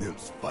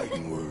 Them's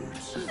fighting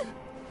words.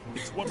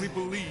 It's what we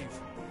believe.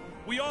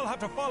 We all have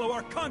to follow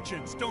our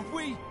conscience, don't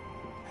we?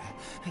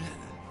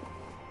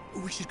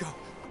 We should go.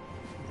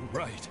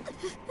 Right.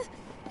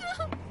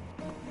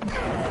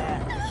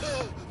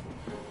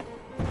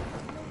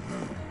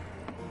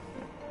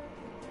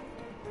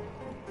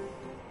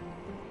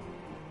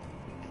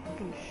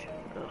 Fucking shit.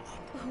 Ugh.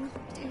 Oh,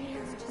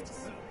 damn.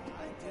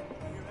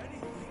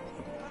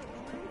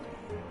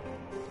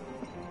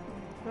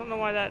 I don't know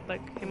why that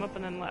like came up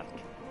and then left.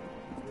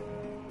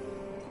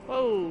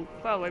 Whoa,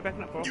 Cloud, way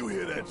backing up, bro. You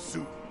hear that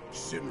suit?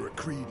 Shinra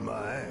Creed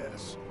my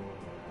ass.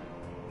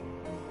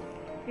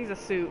 He's a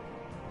suit.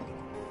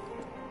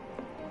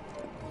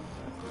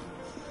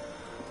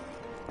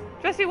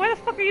 Jesse, why the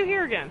fuck are you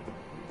here again?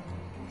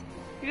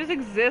 You just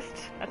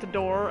exist at the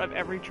door of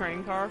every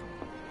train car.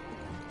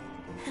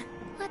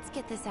 Let's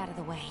get this out of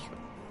the way.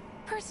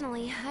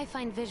 Personally, I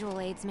find visual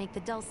aids make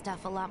the dull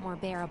stuff a lot more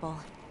bearable.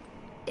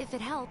 If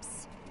it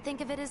helps, think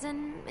of it as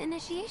an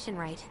initiation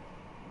rite.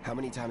 How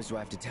many times do I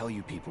have to tell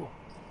you people?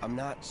 I'm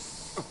not...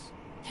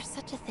 There's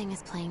such a thing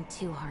as playing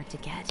too hard to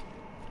get.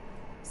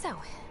 So,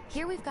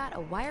 here we've got a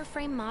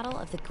wireframe model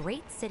of the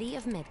great city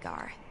of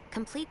Midgar.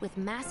 complete with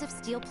massive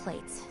steel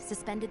plates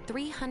suspended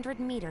 300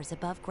 meters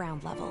above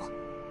ground level.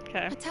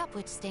 Okay. Atop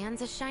which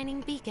stands a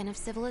shining beacon of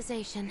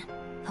civilization.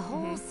 The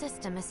whole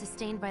system is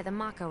sustained by the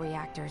Mako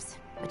reactors,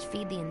 which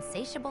feed the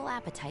insatiable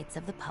appetites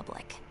of the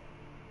public.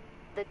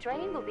 The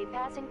train will be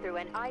passing through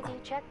an ID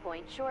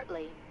checkpoint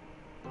shortly.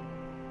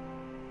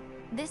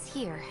 This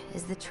here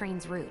is the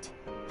train's route.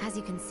 As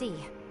you can see,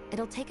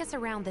 it'll take us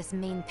around this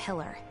main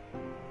pillar.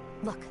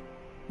 Look,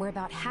 we're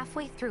about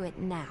halfway through it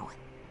now.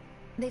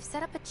 They've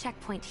set up a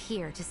checkpoint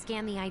here to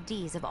scan the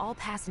IDs of all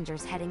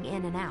passengers heading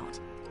in and out.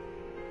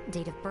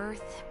 Date of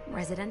birth,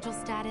 residential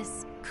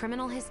status,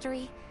 criminal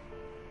history,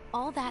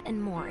 all that and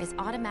more is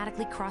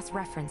automatically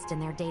cross-referenced in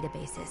their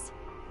databases.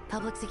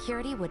 Public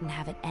security wouldn't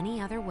have it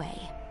any other way.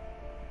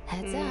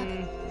 Heads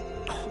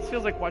up. This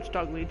feels like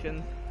Watchdog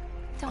Legion.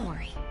 Don't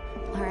worry,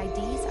 our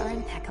IDs are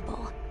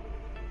impeccable.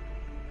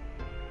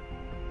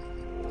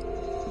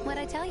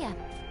 What'd I tell ya?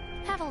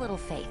 Have a little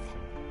faith.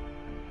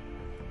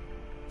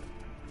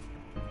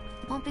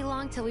 Won't be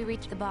long till we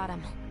reach the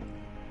bottom.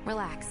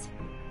 Relax.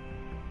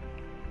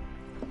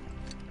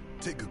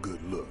 Take a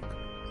good look.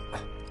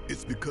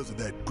 It's because of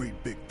that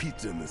great big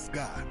pizza in the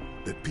sky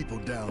that people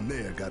down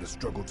there gotta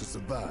struggle to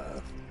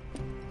survive.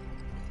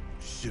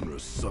 Shinra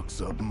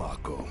sucks up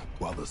Mako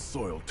while the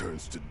soil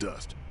turns to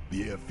dust,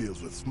 the air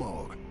fills with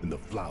smog, and the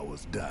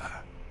flowers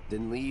die.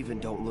 Then leave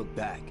and don't look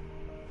back.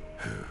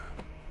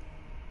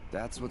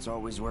 That's what's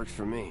always worked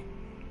for me.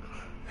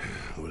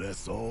 Well,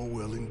 that's all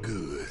well and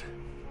good.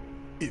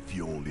 If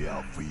you're only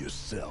out for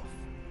yourself.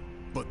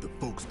 But the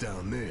folks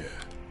down there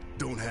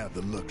don't have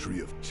the luxury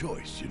of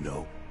choice, you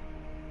know?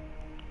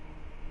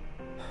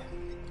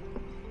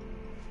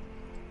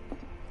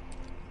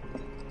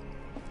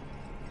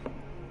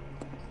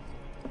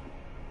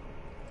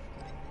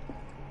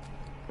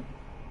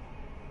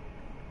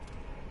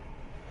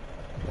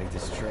 Like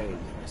this train,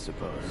 I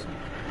suppose.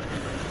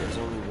 There's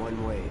only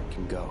one way it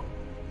can go.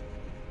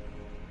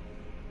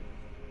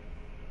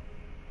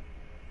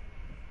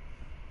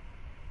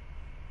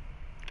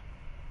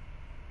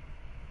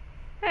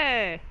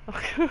 Hey!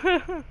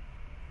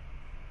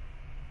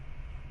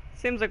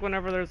 Seems like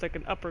whenever there's like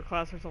an upper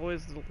class, there's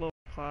always a lower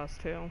class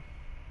too.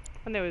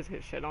 And they always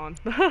get shit on.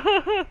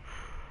 Map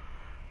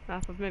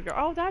of Midgar.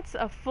 Oh, that's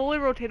a fully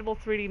rotatable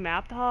 3D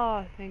map.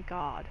 Oh, thank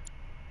God.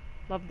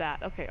 Love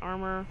that. Okay,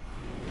 armor.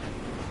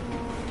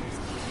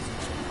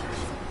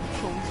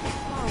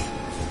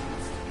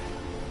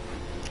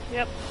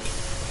 Yep.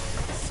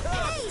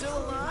 Hey!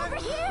 Over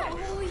here!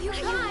 Oh, you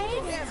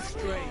guys! Damn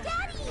straight.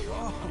 Daddy!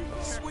 Oh,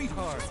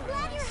 sweetheart. I'm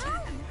glad you're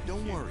home.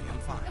 Don't worry, I'm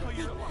fine.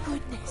 Thank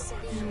goodness.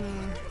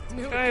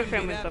 I have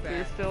family stuff, but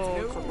you're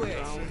still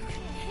comfort zone.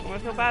 I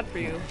feel bad for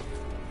you.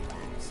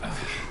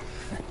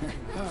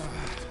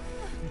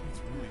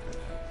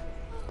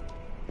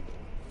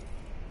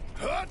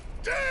 Hot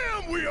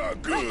damn, we are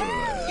good!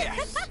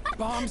 Yes!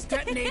 Bombs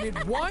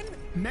detonated 1,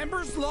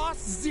 members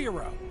lost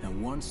 0.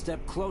 And one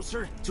step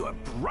closer to a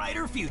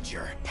brighter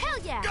future. Hell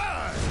yeah!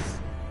 Guys!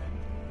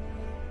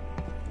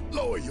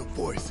 Lower your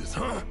voices,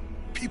 huh?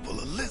 People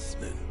are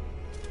listening.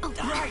 Oh,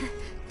 right.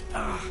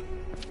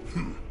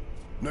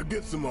 Now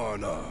get some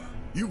R&R.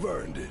 You've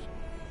earned it.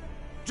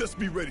 Just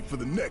be ready for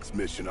the next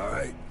mission, all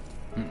right?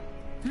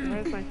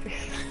 Where's my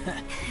face?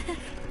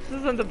 This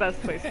isn't the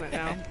best placement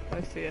now.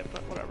 I see it,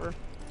 but whatever.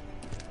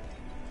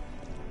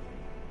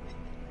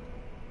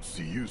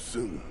 See you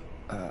soon.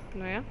 Oh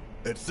yeah?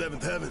 At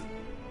 7th Heaven.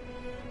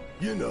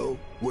 You know,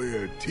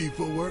 where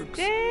Tifa works.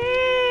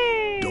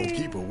 Yay! Don't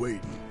keep her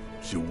waiting.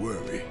 She'll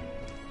worry.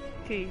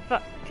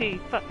 Tifa,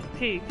 Tifa,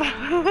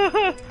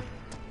 Tifa.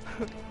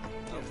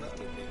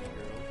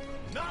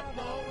 Not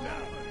long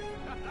now.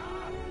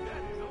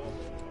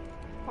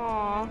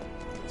 Aww.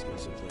 Let's go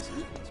someplace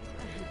else.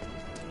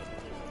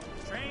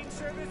 Train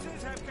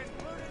services have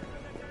concluded for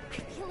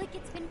the I feel like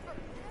it's been forever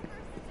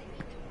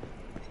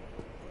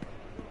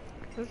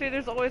since I See,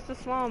 there's always the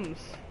slums.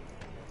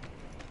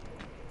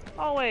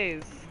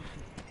 Always.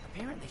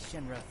 Apparently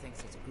Shinra thinks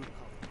it's a group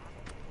called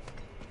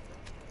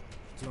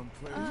Don't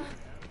play.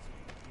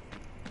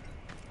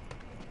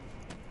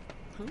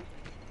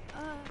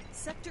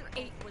 Sector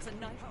 8 was a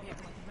nightmare.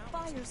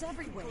 Fires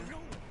everywhere.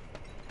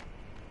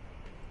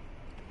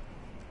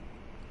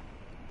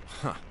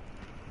 Huh.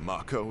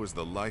 Mako is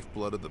the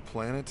lifeblood of the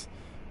planet?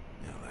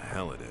 Yeah, the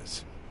hell it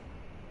is.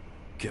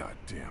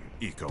 Goddamn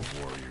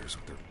eco-warriors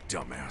with their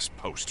dumbass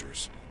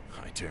posters.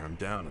 I tear them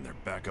down and they're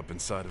back up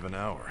inside of an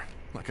hour.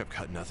 Like I've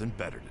got nothing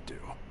better to do.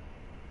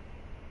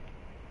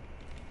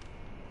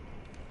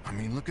 I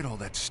mean, look at all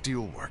that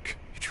steel work.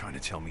 You trying to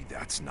tell me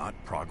that's not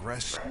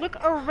progress? Look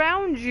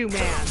around you,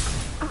 man.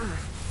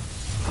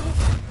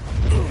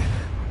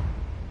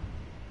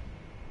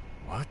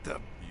 What the?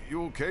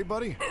 You okay,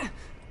 buddy?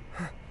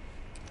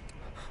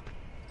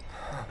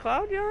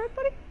 Cloud, you alright,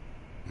 buddy?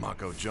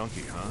 Mako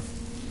junkie, huh?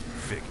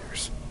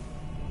 Figures.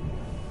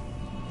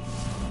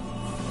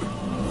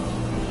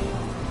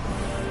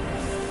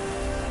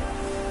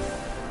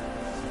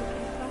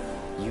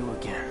 You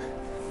again.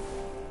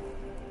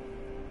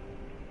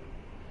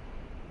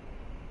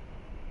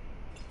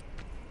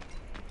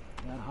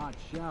 That hot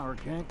shower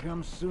can't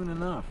come soon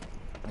enough.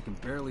 I can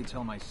barely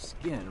tell my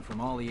skin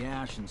from all the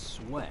ash and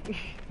sweat.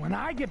 When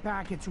I get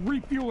back, it's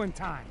refueling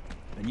time.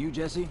 And you,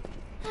 Jesse?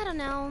 I don't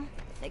know.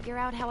 Figure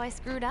out how I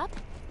screwed up?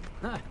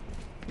 Ha!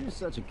 You're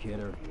such a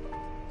kidder.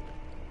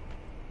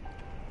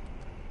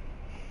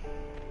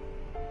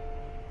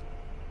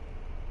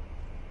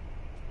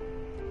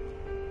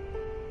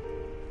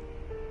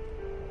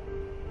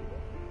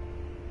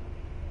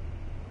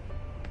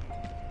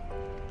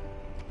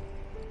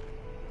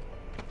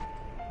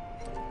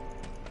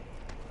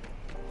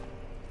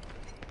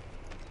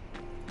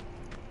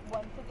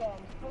 Once again,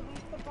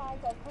 relief supplies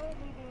are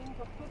currently being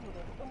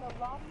distributed in the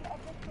lobby of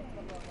the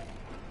Kingdom Building.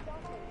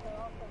 Doctors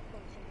are also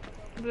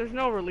stationed. There's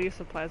no relief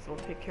supplies that will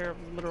take care of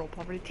literal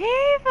poverty.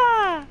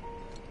 Tifa!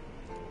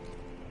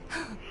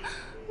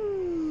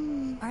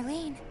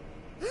 Arlene.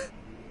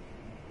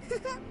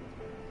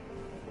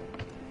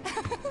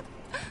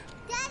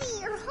 Daddy,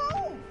 you're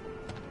home!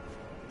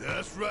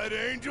 That's right,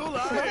 Angel.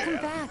 Welcome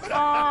am. back.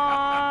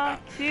 Aww,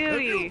 Have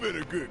cutie. you been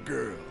a good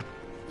girl?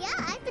 Yeah,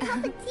 I've been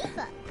helping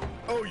Tifa.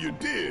 Oh, you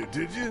did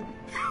you?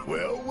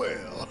 Well,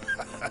 well.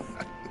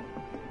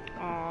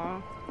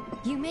 Aww.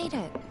 You made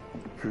it.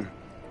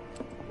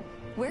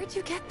 Where'd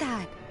you get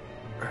that?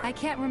 I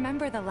can't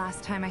remember the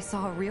last time I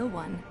saw a real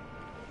one.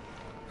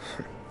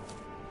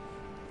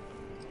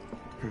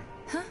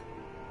 Huh?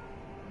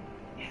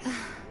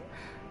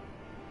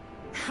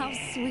 How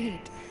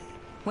sweet.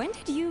 When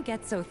did you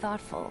get so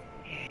thoughtful?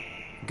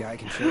 Guy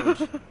can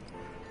change.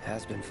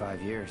 Has been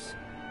 5 years.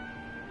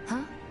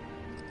 Huh?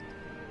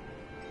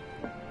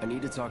 I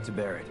need to talk to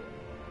Barrett.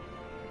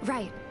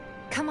 Right.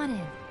 Come on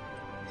in.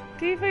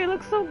 Tifa, you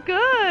look so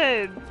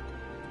good!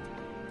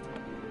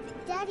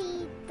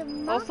 Daddy, the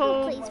Mako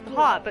Also place blew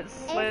hot, up. but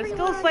still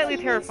Everyone on slightly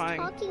TV's terrifying.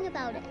 talking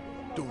about it.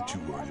 Don't you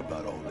worry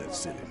about all that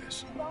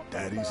silliness.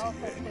 Daddy's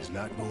here and he's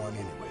not going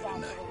anywhere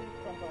tonight.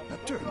 Now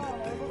turn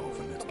that thing off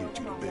and let's get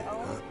you to bed,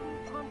 huh?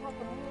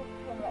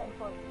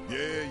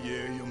 Yeah,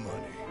 your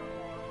money.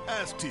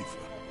 Ask Tifa.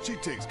 She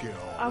takes care of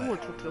I all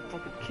would that. talk to the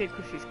fucking kid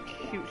because she's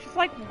cute. She's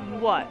like,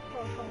 what?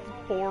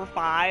 4 or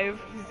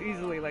 5? She's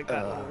easily like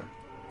that old.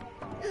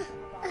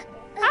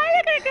 Ah,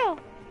 look at go!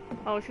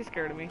 Oh, she's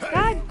scared of me.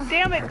 God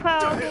damn it, What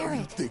Cloud! the hell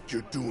you think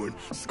you're doing?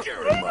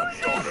 Scaring my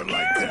daughter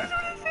like that?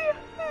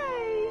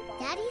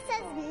 Daddy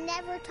says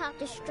never talk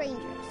to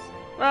strangers.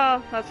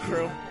 Oh, that's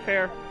true.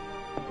 Fair.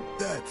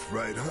 That's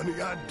right,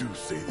 honey. I do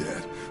say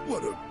that.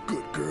 What a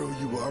good girl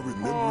you are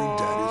remembering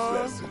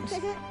Daddy's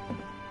lessons.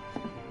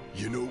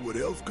 You know what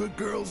else good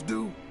girls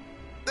do?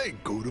 They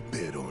go to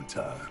bed on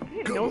time.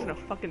 He Come knows on. in a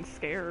fucking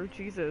scare.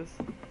 Jesus.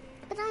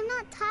 But I'm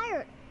not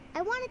tired.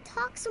 I want to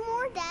talk some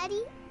more,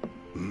 Daddy.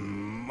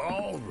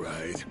 All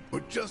right.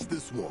 But just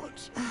this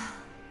once.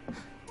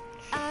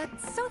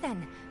 So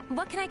then,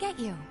 what can I get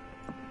you?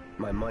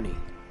 My money.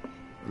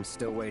 I'm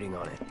still waiting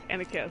on it.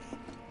 And a kiss.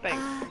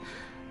 Thanks.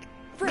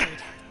 Right.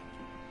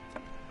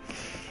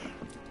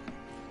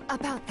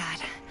 About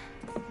that.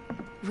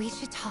 We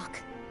should talk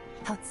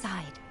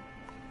outside.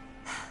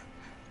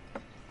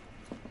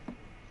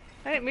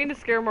 I didn't mean to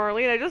scare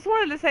Marlene. I just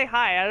wanted to say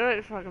hi.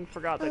 I fucking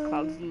forgot that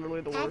Cloud's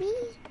literally the worst. Daddy,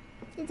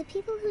 did the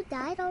people who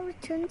died all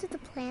return to the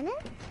planet?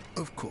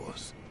 Of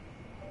course.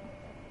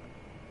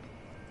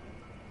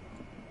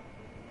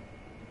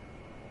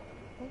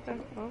 Okay,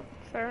 well,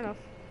 fair enough.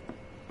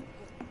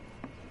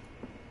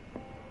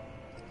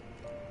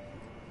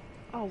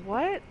 Oh,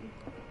 what?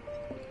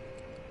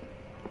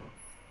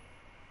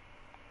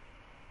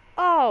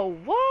 Oh,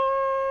 what?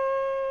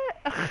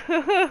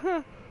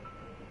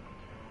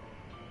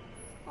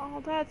 Oh,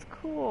 that's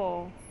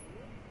cool.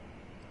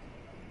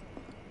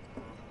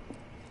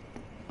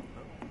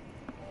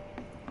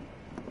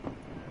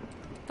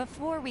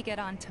 Before we get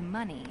on to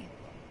money,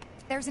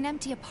 there's an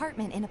empty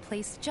apartment in a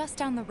place just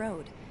down the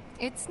road.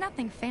 It's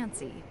nothing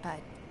fancy,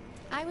 but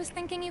I was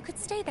thinking you could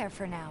stay there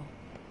for now.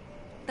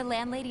 The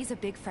landlady's a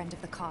big friend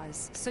of the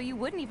cause, so you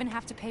wouldn't even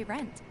have to pay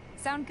rent.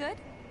 Sound good?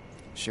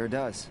 Sure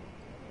does.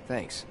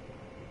 Thanks.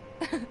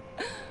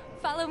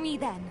 Follow me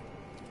then.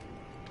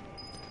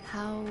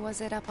 How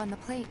was it up on the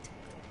plate?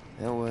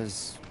 It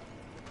was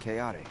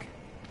chaotic.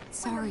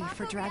 Sorry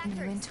for dragging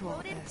you into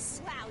all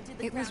this.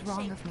 It was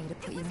wrong of me to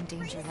put you in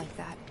danger like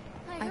that.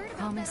 I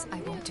promise I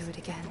won't do it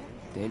again.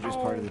 Danger's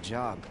part of the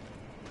job.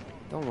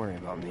 Don't worry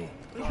about me.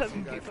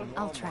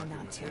 I'll try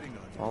not to.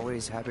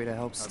 Always happy to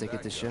help stick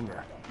it to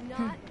Shinra.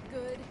 Not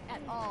good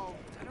at all.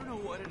 I don't know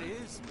what it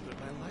is, but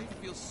my life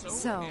feels so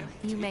So,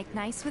 you make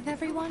nice with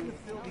everyone?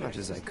 Much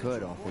as I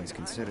could, all things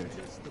considered.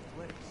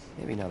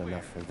 Maybe not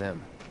enough for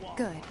them.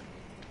 Good.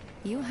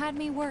 You had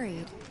me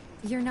worried.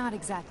 You're not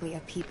exactly a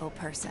people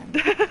person.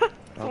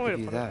 I'll give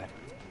you that.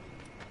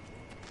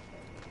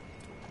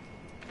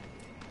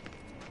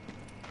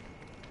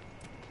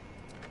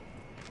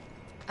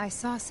 I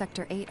saw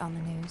Sector 8 on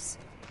the news.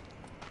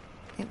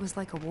 It was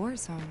like a war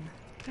zone.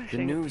 The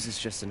news is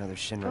just another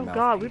Shinra Oh mouthpiece.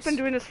 god, we've been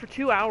doing this for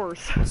 2 hours.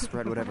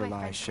 Spread whatever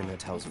lies Shinra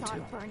tells them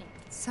to.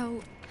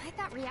 So, I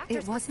thought reactors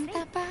it wasn't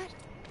that bad?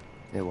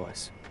 It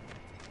was.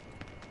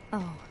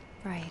 Oh,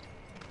 right.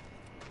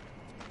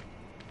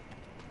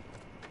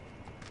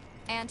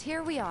 And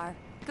here we are.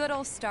 Good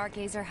old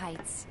Stargazer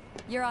Heights.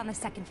 You're on the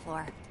second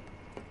floor.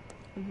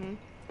 Mm-hmm.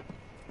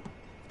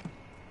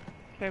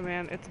 Okay,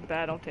 man, it's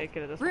bad. I'll take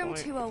it at this Room point.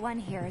 201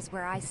 here is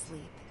where I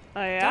sleep.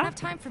 Oh, yeah? Don't have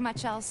time for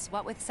much else,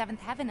 what with 7th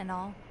Heaven and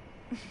all.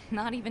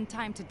 Not even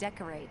time to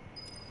decorate.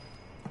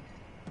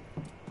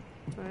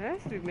 Oh, yeah,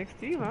 sleep next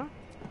to you, huh?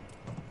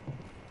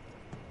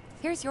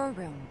 Here's your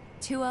room,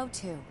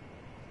 202.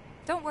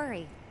 Don't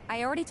worry,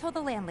 I already told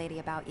the landlady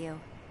about you.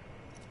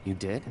 You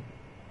did?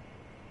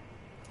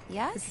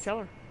 Yes? What'd you tell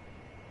her?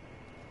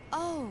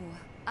 Oh,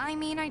 I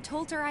mean, I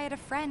told her I had a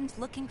friend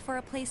looking for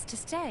a place to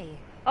stay.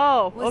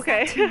 Oh, Was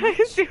okay. that too much?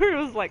 I see where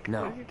it was like,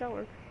 No. what did you tell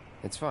her?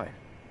 It's fine.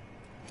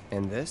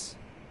 And this?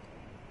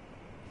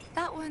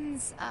 That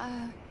one's,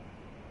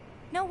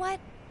 know what?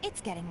 It's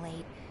getting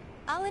late.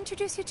 I'll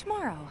introduce you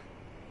tomorrow.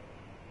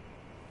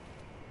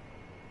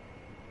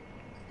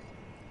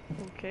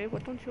 Okay,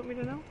 what don't you want me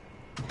to know?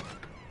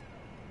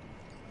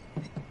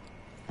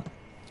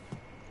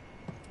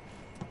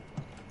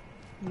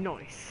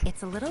 Nice.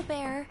 It's a little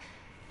bare,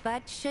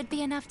 but should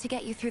be enough to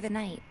get you through the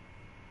night.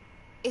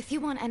 If you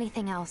want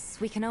anything else,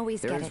 we can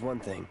always get it. There's one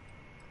thing.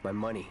 My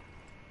money.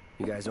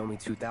 You guys owe me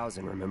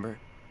 2,000, remember?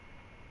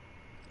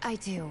 I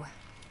do.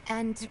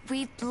 And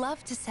we'd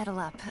love to settle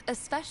up,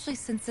 especially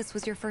since this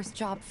was your first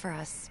job for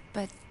us,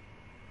 but...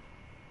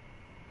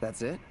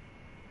 That's it?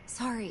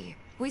 Sorry.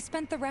 We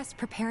spent the rest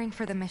preparing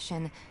for the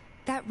mission.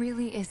 That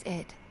really is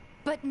it.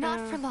 But not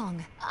for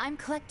long. I'm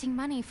collecting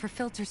money for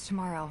filters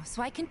tomorrow,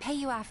 so I can pay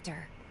you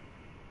after.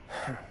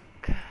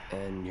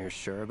 And you're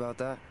sure about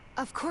that?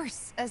 Of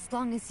course, as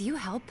long as you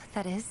help,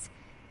 that is.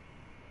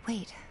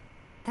 Wait,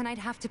 then I'd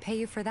have to pay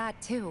you for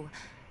that too.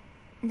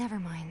 Never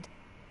mind.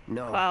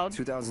 No, Cloud.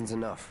 2,000's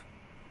enough.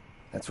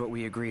 That's what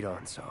we agreed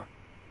on, so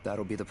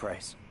that'll be the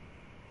price.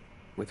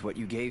 With what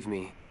you gave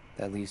me,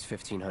 that leaves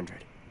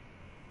 1,500.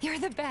 You're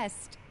the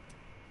best.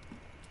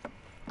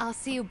 I'll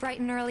see you bright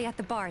and early at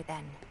the bar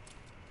then.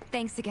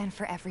 Thanks again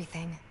for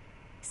everything.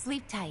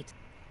 Sleep tight.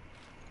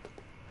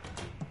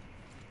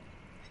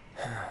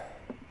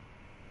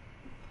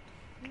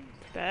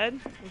 Bed.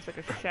 Looks like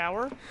a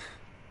shower.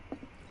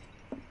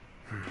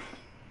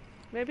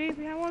 Maybe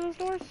behind one of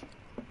those doors?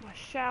 A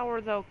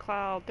shower though,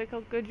 Cloud. Think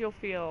how good you'll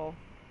feel.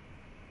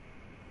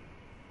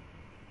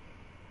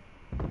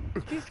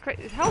 Jesus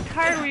Christ. How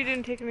tired were you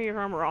didn't take any of your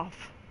armor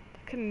off?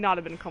 That could not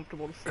have been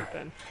comfortable to sleep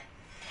in.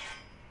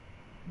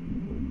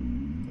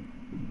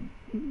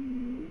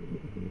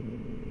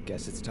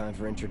 Guess it's time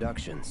for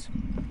introductions.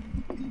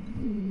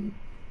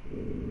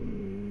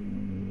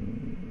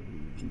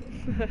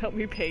 Help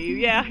me pay you.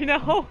 Yeah, I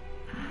know.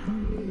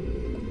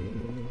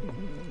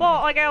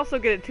 Well, like, I also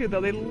get it too,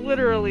 though. They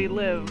literally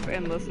live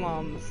in the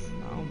slums.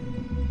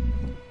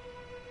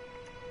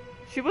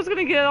 She was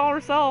gonna get it all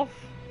herself.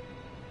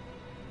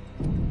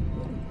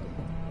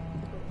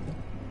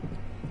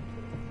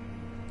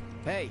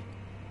 Hey,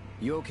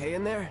 you okay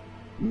in there?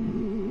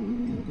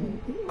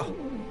 Oh.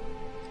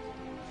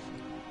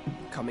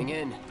 Coming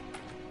in.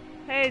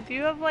 Hey, do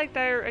you have, like,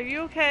 diarrhea? Are you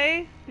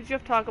okay? Did you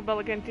have Taco Bell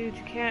again? Dude,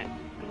 you can't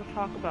go to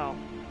Taco Bell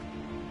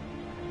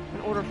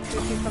and order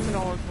 $50-something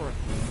worth.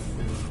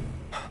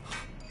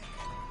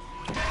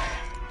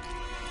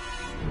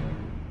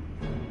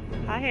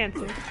 Hi,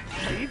 Hanson.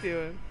 How you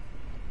doing?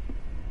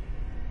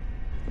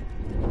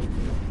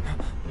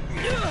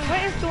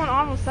 What is going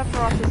on with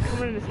Sephiroth just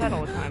coming in his head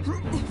all the time?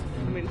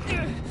 I mean,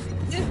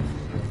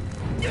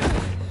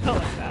 not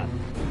like that.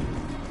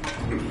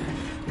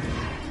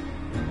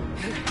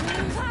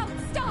 Cloud,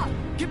 stop!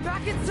 Get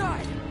back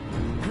inside!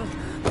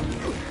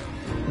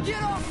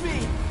 Get off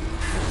me!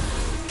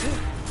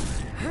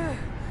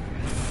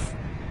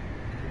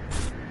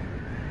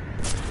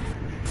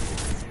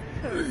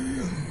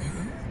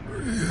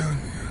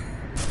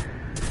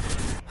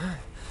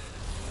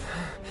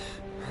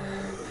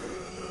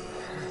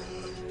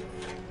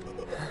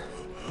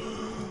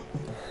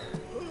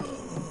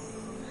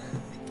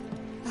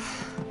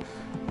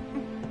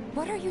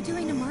 What are you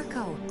doing to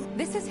Marco?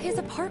 This is his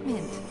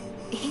apartment.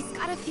 He's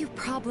got a few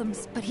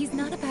problems, but he's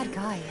not a bad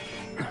guy.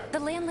 The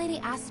landlady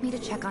asked me to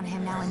check on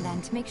him now and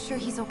then to make sure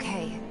he's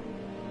okay.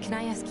 Can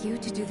I ask you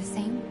to do the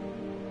same?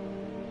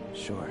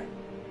 Sure.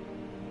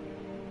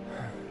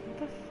 What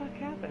the fuck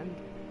happened?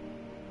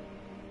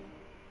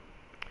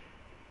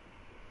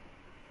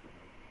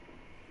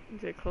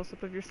 Do a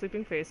close-up of your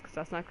sleeping face, because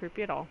that's not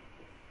creepy at all.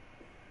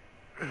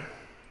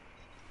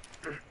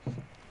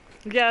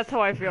 Yeah, that's how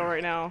I feel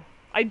right now.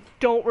 I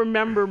don't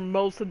remember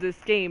most of this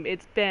game.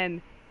 It's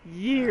been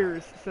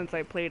years since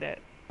I played it.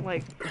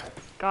 Like,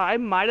 God, I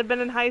might have been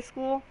in high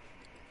school.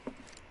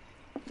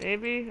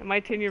 Maybe.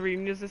 My 10-year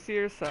reunion is this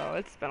year, so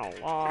it's been a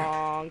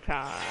long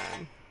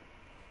time.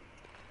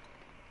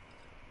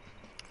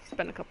 It's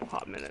been a couple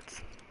hot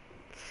minutes.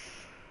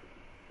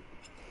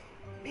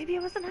 Maybe I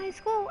was in high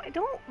school? I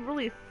don't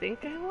really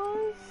think I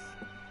was.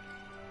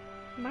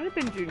 It might have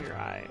been junior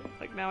high.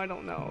 Like, now I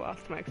don't know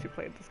last time I actually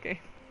played this game.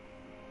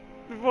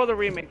 Before the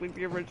remake, like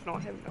the original,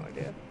 I have no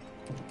idea.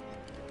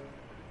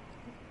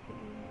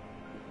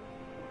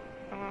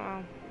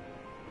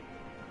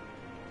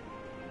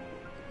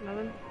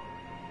 Nothing?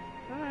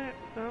 Alright,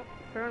 no,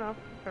 fair enough.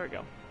 There we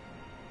go.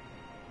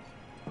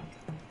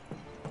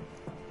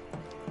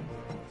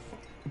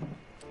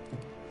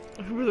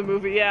 For the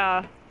movie,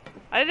 yeah.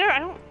 Did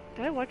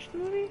I watch the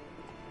movie?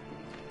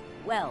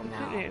 Well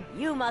now,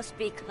 you must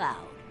be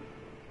Cloud.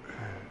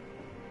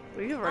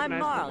 Well, you I'm recognize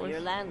the Marl, voice.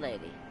 your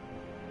landlady.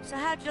 So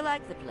how'd you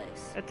like the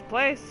place? It's a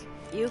place.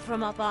 You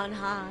from up on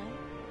high?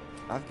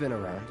 I've been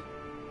around.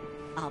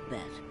 I'll bet.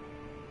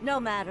 No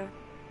matter.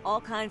 All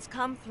kinds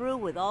come through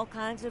with all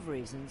kinds of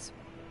reasons.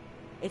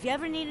 If you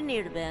ever need an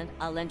ear to bend,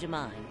 I'll lend you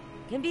mine.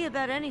 Can be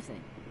about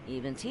anything,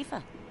 even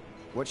Tifa.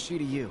 What's she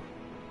to you?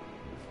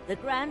 The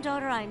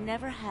granddaughter I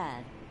never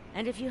had,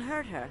 and if you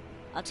hurt her,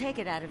 I'll take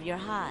it out of your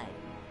hide.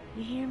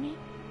 You hear me?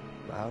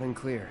 Loud and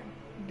clear.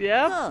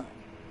 Yep. Good.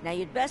 Now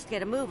you'd best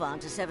get a move on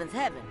to 7th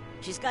Heaven.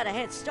 She's got a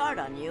head start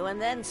on you, and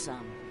then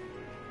some.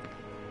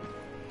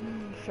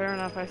 Fair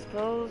enough, I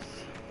suppose.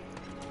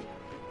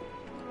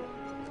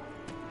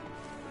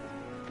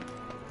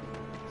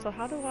 So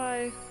how do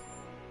I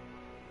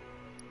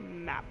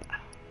map?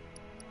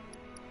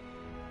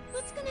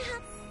 What's gonna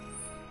happen?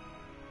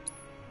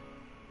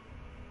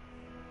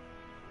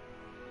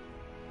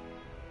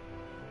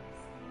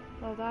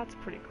 Oh, that's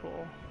pretty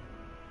cool.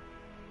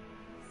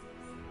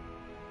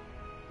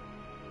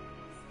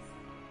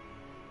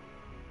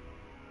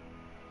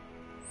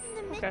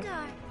 In the Okay.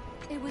 Midgar.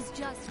 It was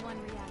just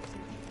one reactor.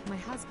 My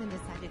husband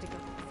decided to go.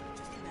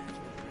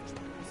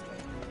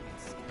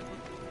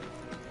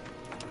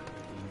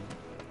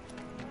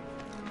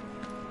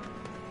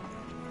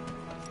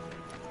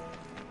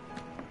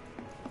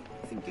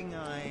 Thinking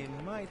I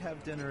might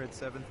have dinner at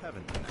 7th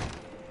Heaven tonight.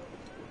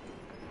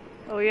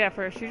 Oh yeah,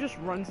 she just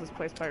runs this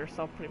place by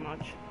herself pretty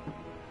much.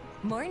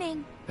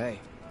 Morning. Hey.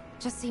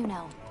 Just so you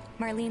know,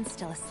 Marlene's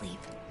still asleep.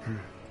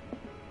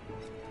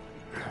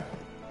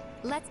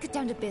 Let's get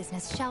down to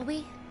business, shall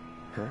we?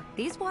 Huh?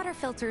 These water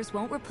filters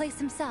won't replace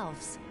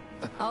themselves.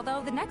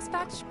 Although the next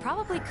batch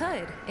probably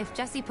could, if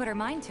Jessie put her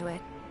mind to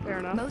it. Fair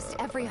enough. Most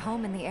every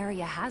home in the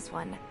area has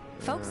one.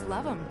 Folks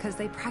love them because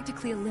they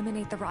practically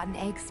eliminate the rotten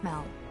egg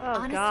smell. Oh,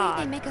 Honestly, God.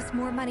 they make us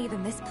more money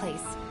than this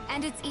place.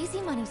 And it's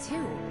easy money,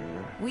 too.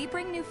 We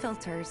bring new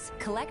filters,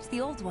 collect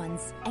the old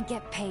ones, and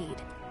get paid.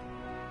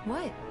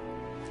 What?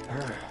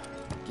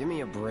 Give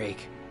me a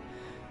break.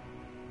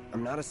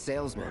 I'm not a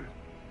salesman.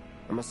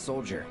 I'm a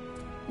soldier.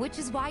 Which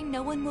is why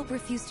no one will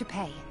refuse to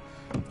pay.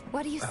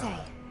 What do you say?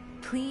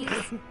 Please?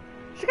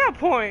 She got a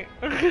point.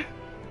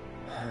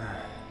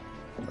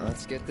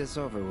 Let's get this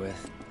over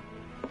with.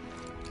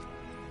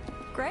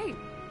 Great.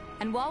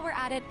 And while we're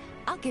at it,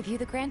 I'll give you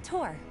the grand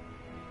tour.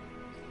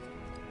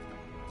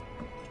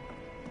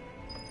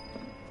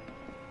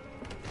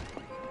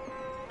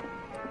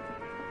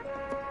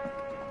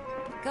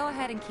 Go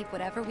ahead and keep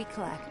whatever we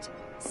collect.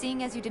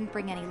 Seeing as you didn't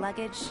bring any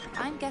luggage,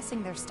 I'm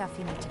guessing there's stuff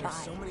you need to buy.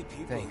 So many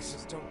people Thanks.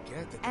 just don't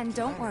get that. And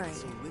don't worry,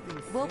 It's a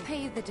living we'll thing.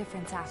 pay you the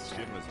difference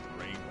after.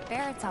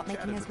 Barrett's out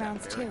making his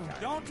rounds too.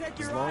 Don't take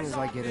your As long eyes as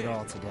I off get it me.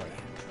 all today.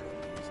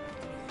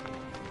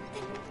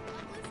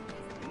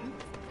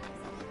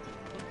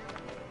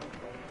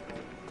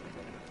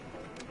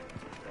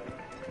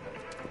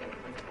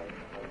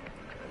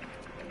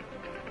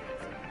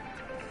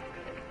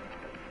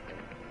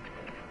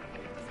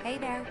 Hey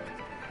there.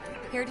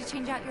 Here to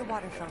change out your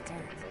water filter.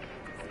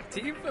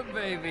 Tifa,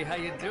 baby, how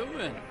you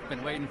doing?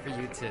 Been waiting for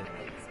you to...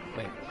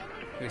 Wait,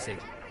 who's he?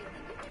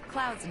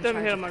 Cloud's in Don't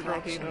charge hit of on my girl,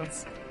 Tifa.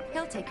 collections.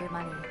 He'll take your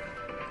money.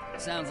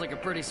 Sounds like a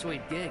pretty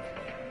sweet gig.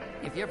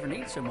 If you ever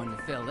need someone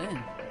to fill in,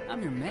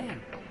 I'm your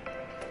man.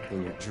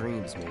 In your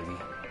dreams, maybe.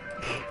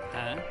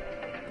 Huh?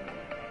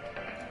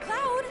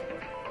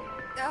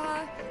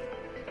 Cloud!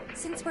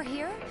 Since we're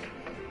here,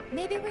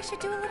 maybe we should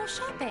do a little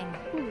shopping.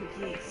 Ooh,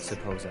 yes.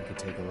 Suppose I could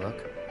take a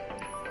look.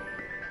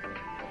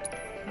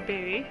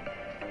 Baby.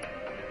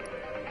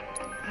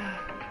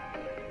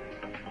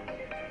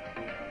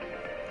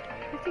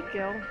 You could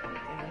go.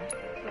 Yeah.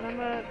 But I'm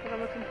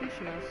a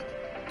completionist.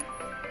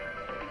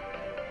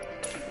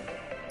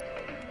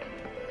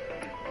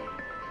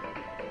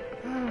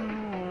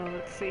 Oh,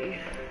 let's see.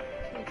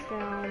 It's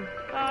down.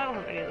 Oh, I don't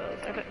have any of those.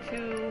 I've got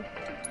two.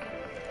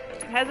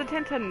 I'm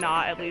hesitant to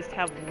not at least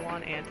have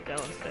one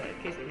antidote instead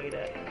in case I need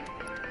it.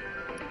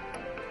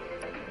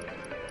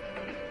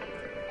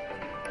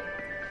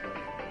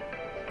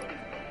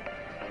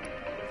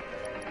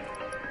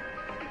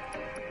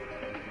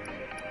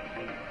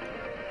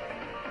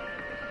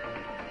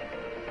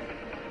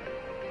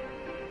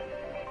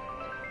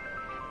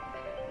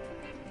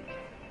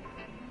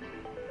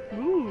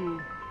 Ooh.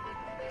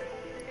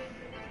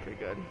 Pretty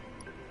good.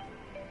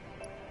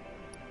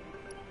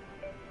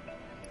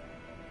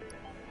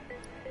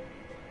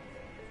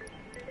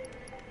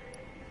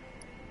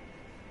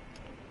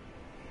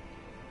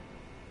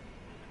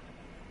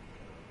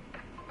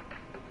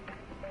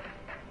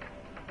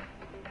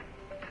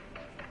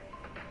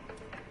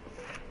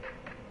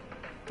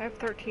 I have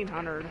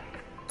 1,300.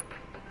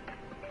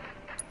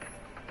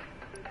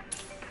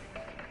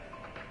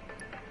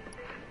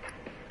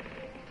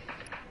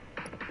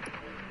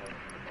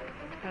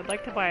 I'd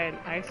like to buy an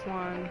ice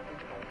one.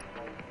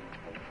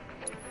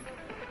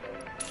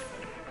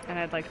 And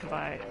I'd like to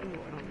buy... Ooh,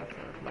 I don't know if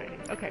they're mining.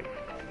 Okay.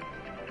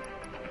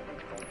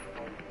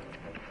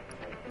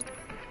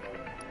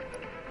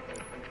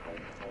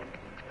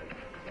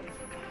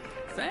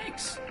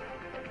 Thanks.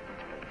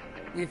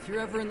 If you're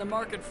ever in the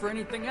market for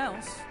anything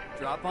else,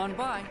 drop on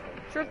by.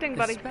 Sure thing,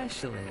 buddy.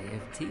 Especially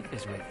if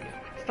Tifa's with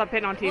you. Stop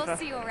hitting on Tifa. We'll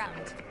see you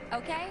around,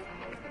 okay?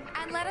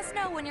 And let us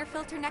know when your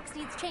filter next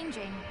needs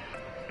changing.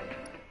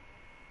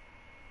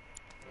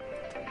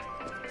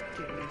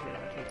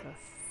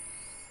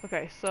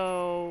 Okay,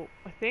 so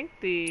I think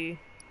the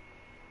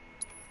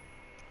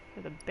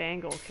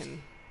bangle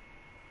can...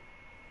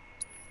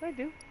 What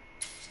did I do?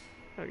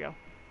 There we go.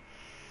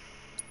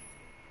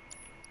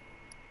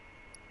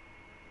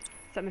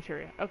 Set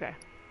materia. Okay.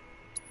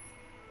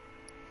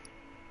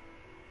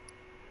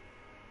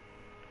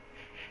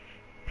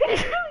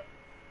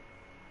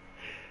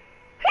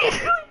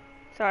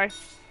 Sorry.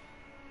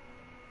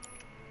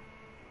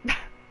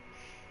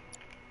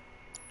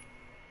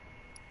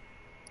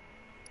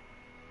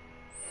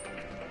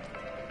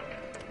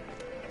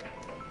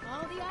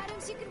 All the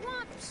items you could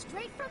want,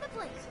 straight from the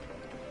plate.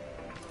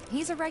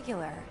 He's a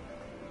regular.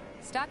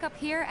 Stock up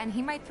here and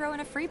he might throw in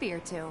a freebie or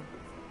two.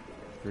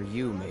 For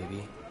you,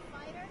 maybe.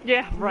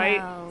 Yeah, right.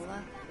 Well,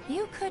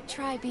 you could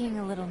try being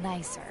a little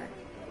nicer.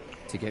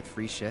 To get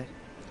free shit?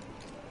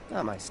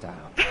 Not my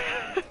style.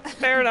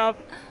 Fair enough.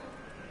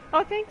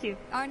 Oh, thank you.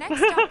 Our next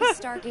stop is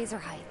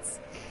Stargazer Heights.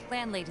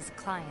 Landlady's a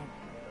client.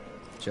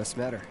 Just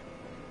met her.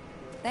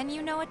 Then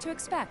you know what to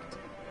expect.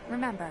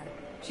 Remember,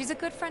 she's a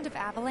good friend of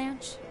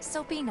Avalanche,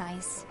 so be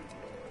nice.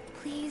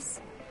 Please.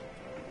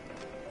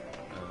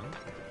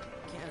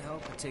 Can't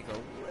help but take a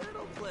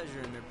little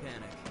pleasure in their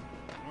panic.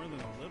 More than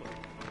a little.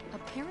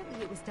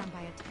 Apparently it was done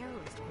by a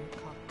terrorist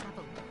group called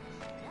Avalanche.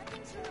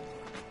 Nothing to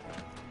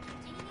report.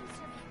 Containing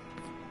surveillance.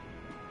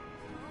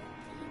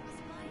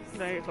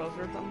 Did I get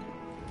closer or something?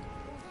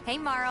 Hey,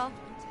 Marl.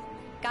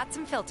 Got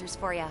some filters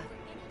for ya.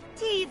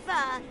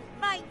 Tifa,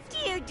 my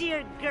dear,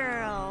 dear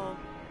girl.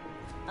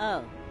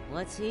 Oh,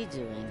 what's he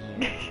doing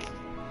here?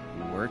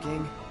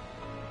 Working?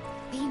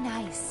 Be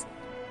nice.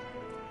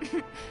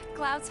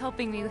 Cloud's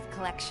helping me with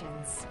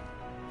collections.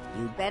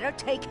 You better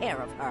take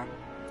care of her.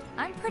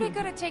 I'm pretty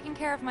good at taking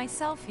care of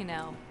myself, you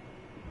know.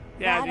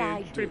 Yeah, That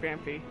dude. It's pretty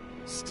vampy.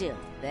 Still,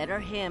 better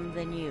him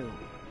than you.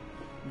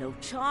 No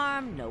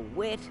charm, no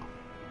wit.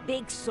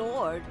 Big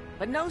sword,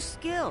 but no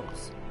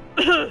skills.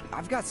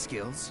 I've got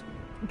skills.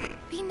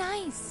 Be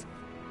nice.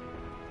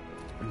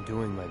 I'm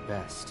doing my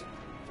best.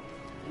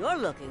 You're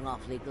looking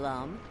awfully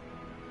glum.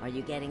 Are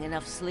you getting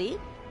enough sleep?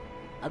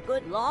 A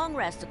good long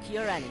rest will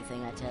cure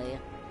anything, I tell you.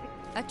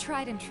 A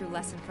tried and true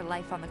lesson for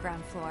life on the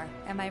ground floor.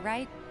 Am I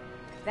right?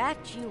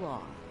 That you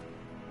are.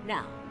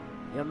 Now,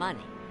 your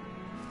money.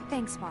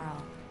 Thanks,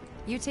 Marl.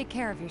 You take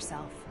care of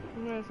yourself.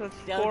 Yes, that's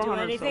Don't do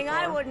 400 anything so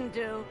I far. wouldn't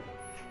do.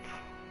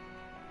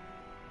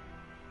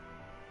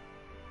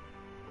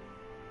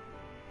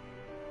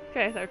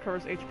 Okay, that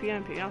covers HP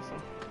and MP,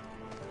 awesome.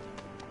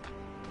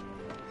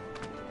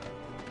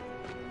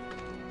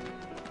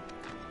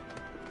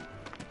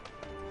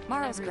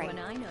 Marl's great.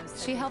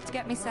 She helped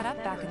get me set up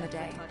back in the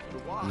day.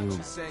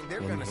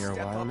 You've been here a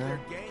while now?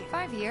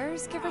 5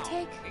 years, give or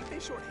take. Ain't they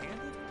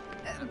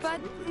short-handed? But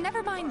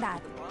never mind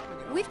that.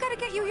 We've got to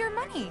get you your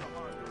money.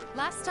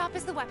 Last stop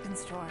is the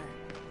weapons drawer.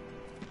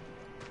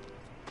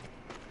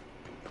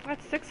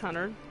 That's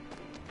 600.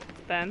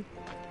 Then.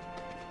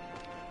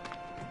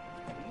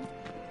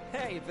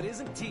 Hey, if it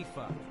isn't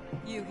Tifa.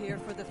 You here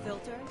for the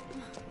filter?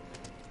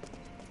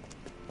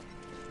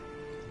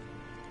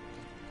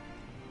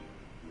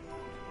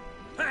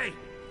 Hey!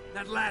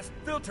 That last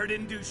filter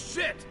didn't do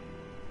shit!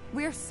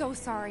 We're so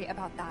sorry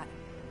about that.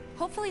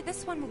 Hopefully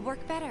this one will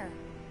work better.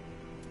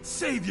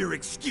 Save your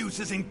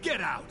excuses and get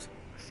out!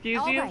 Excuse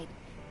All you? right.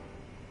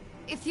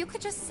 If you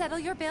could just settle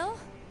your bill,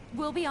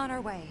 we'll be on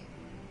our way.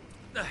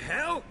 The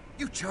hell?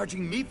 You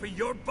charging me for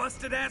your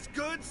busted-ass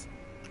goods?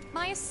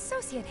 My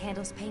associate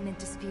handles payment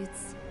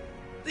disputes.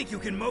 Think you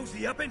can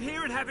mosey up in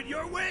here and have it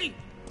your way?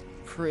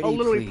 Pretty I'll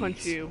literally please.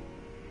 punch you.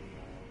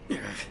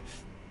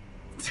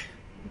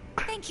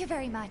 Thank you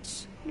very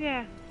much.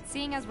 Yeah.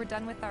 Seeing as we're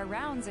done with our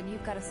rounds and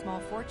you've got a small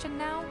fortune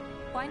now,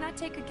 why not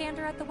take a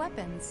gander at the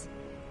weapons?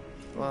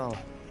 Well,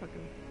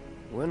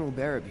 when will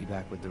Barrett be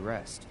back with the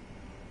rest?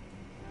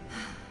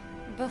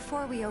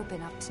 Before we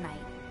open up tonight.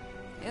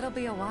 It'll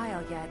be a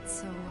while yet,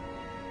 so...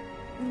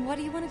 What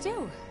do you want to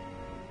do?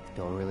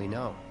 Don't really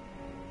know.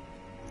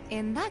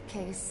 In that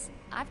case,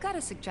 I've got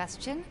a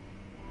suggestion.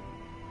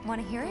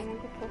 Want to hear it?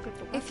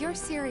 If you're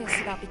serious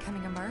about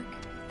becoming a merc,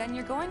 then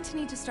you're going to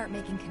need to start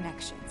making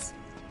connections.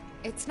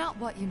 It's not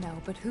what you know,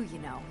 but who you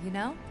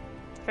know?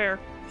 Fair.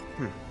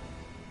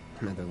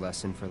 Another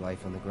lesson for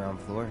life on the ground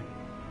floor.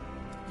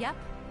 Yep.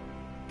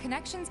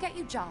 Connections get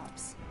you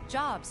jobs.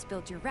 Jobs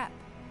build your rep.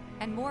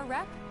 And more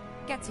rep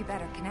gets you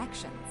better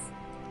connections.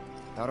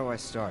 How do I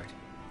start?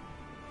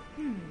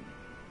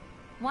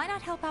 Why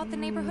not help out the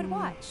neighborhood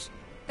watch?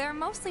 They're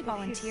mostly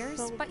volunteers,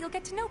 so- but you'll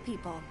get to know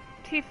people.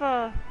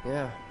 Tifa.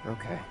 Yeah,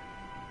 okay.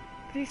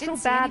 He's Didn't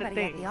so see bad at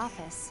anybody things. the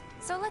office,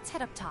 so let's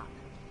head up top.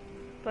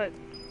 But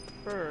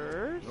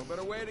first. No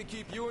better way to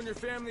keep you and your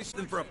family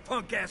than for a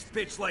punk-ass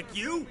bitch like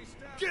you?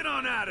 Get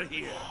on out of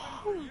here!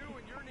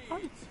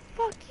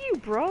 Fuck you,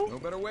 bro. No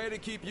better way to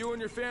keep you and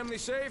your family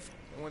safe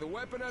than with a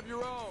weapon of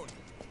your own.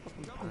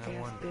 I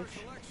wonder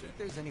if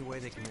there's any way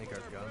they can make our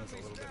guns a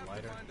little bit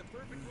lighter.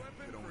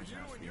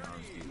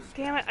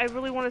 Damn it, I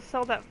really want to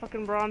sell that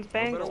fucking bronze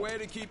bangle. No better way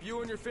to keep you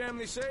and your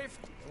family safe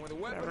than with a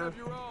weapon of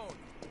your own.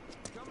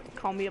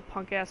 Call me a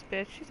punk ass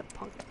bitch. She's a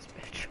punk ass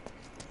bitch.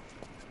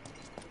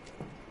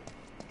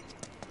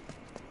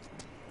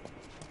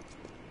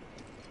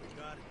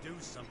 We gotta do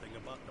something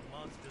about the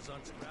monsters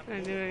on Scrap. Can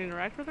I do I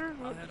interact with her?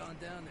 I'll head on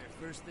down there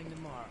first thing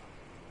tomorrow.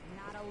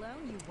 Not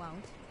alone, you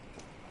won't.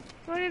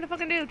 What do I need to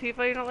fucking do,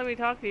 Tifa? You don't let me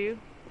talk to you.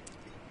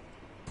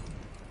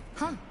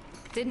 Huh.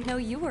 Didn't know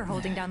you were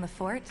holding down the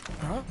fort.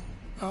 Huh?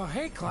 Oh,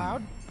 hey,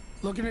 Cloud.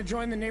 Looking to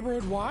join the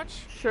neighborhood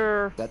watch?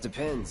 Sure. That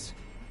depends.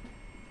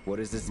 What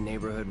does this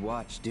neighborhood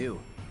watch do?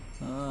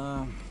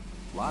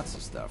 Lots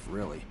of stuff,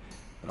 really.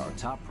 But our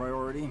top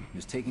priority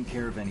is taking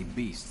care of any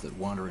beasts that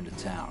wander into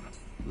town.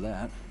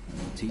 That,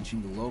 and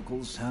teaching the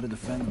locals how to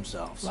defend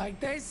themselves. Like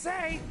they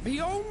say,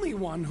 the only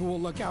one who will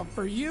look out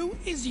for you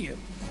is you.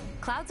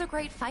 Cloud's a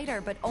great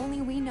fighter, but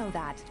only we know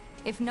that.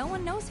 If no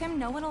one knows him,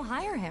 no one will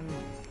hire him.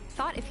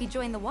 Thought if he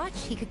joined the watch,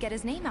 he could get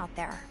his name out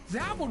there.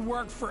 That would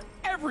work for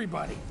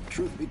everybody.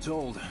 Truth be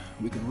told,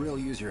 we could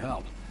really use your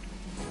help.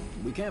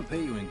 We can't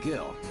pay you in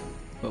gil,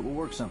 but we'll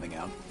work something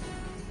out.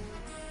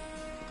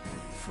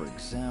 For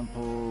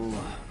example...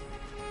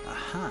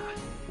 Aha!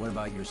 What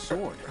about your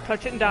sword?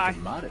 Touch it and die. I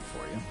can mod it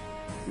for you.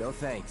 No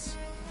thanks.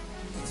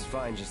 It's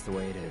fine just the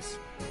way it is.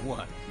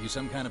 What? You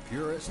some kind of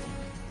purist?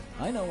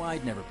 I know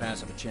I'd never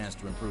pass up a chance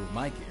to improve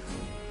my gear.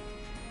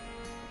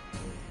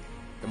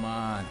 Come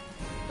on.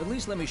 At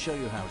least let me show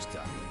you how it's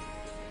done.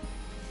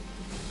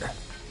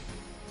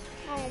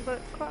 Oh, but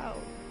Cloud.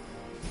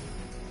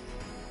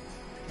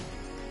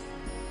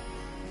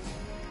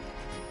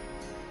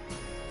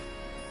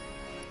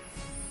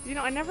 You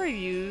know, I never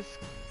use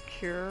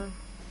Cure.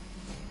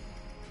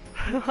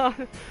 I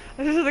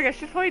just was like, I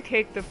should probably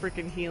take the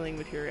freaking healing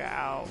materia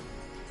out.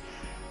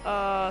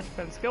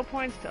 Spend skill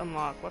points to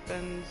unlock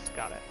weapons.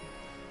 Got it.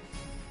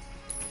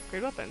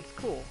 Great weapons.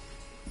 Cool.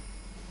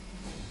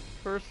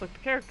 First, select the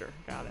character.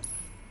 Got it.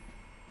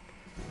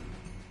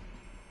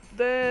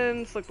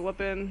 Then, select the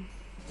weapon.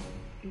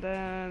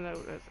 Then, oh,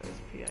 that's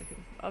SP. I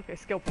can. Okay,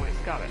 skill points.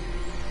 Got it.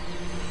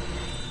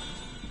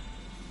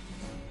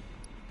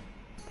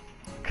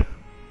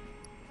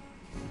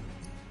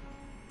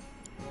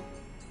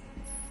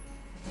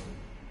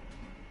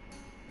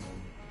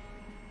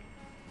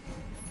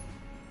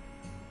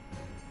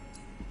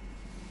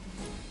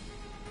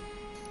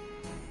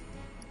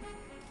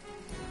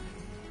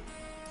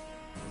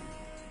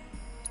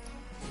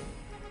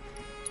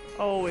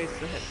 Always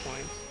the hit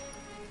points.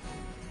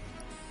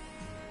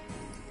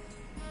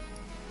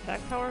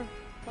 Attack power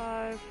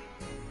 5.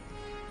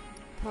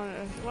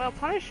 Well,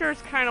 Punisher is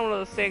kind of one of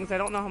those things I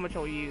don't know how much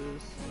I'll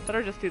use.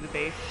 Better just do the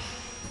base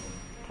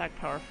attack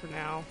power for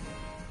now.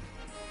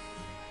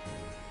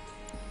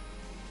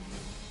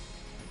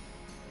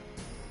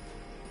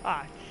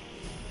 Ah,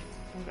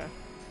 okay.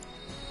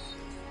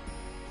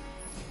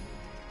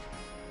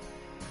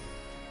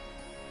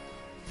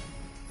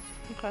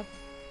 Okay.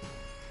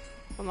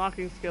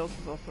 Unlocking skills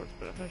has all sorts of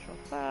beneficial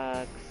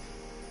effects.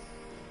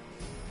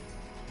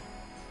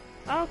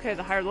 Okay,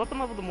 the higher the weapon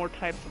level, the more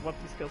types of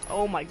weapon skills.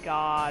 Oh my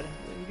god.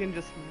 You can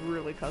just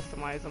really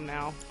customize them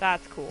now.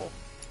 That's cool.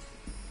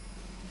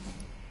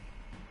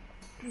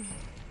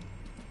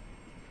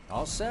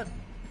 All set?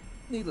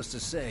 Needless to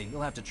say,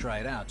 you'll have to try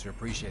it out to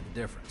appreciate the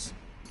difference.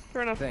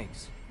 Fair enough.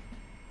 Thanks.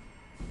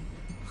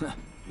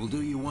 We'll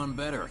do you one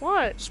better.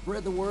 What?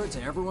 Spread the word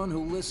to everyone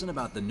who'll listen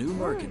about the new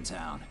merc in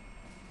town.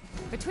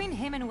 Between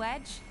him and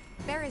Wedge,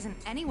 there isn't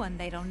anyone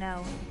they don't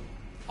know.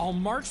 I'll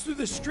march through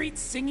the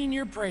streets singing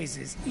your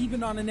praises,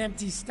 even on an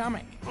empty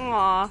stomach.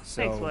 Aw,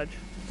 So, thanks, Wedge.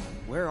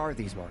 Where are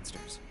these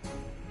monsters?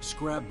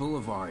 Scrap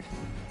Boulevard.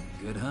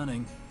 Good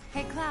hunting.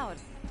 Hey, Cloud,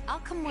 I'll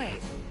come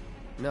wait.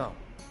 No,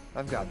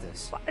 I've got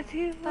this. But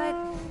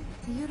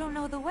you don't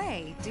know the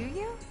way, do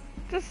you?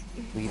 Just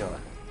lead on.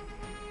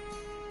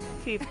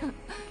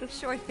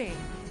 Sure thing.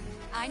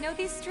 I know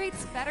these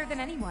streets better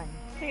than anyone.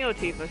 Hang out with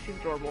Tifa, she's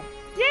adorable.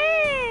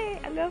 Yay!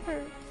 I love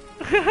her.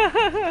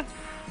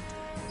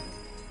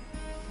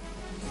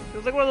 It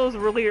was like one of those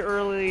really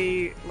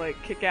early,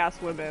 like, kick-ass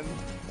women.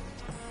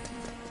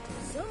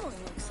 Someone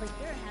looks like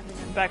they're having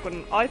a... Back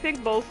when, I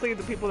think mostly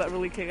the people that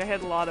really kick, I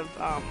had a lot of,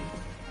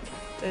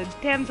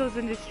 damsels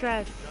in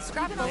distress.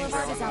 Scrap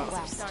Boulevard is out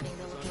west.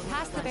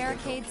 Past the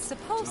barricades,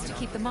 supposed to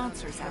keep the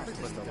monsters out.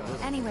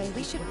 Anyway,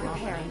 we should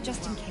prepare,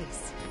 just in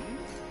case.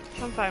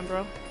 I'm fine,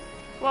 bro.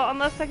 Well,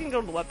 unless I can go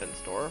to the weapons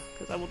store,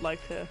 because I would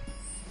like to.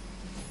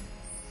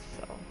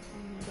 So,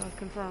 I'm gonna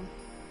confirm.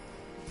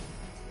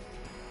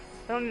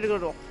 I don't need to go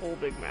to a whole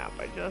big map,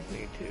 I just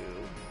need to...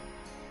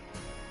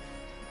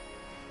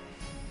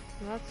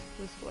 That's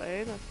this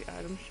way, that's the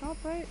item shop,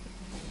 right?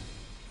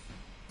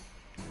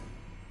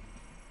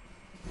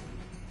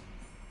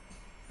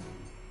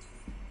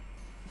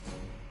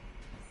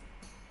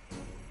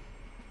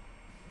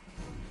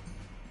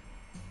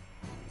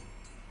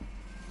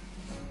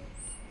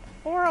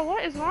 Laura,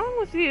 what is wrong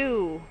with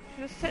you?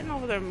 She's just sitting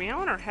over there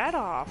meowing her head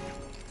off.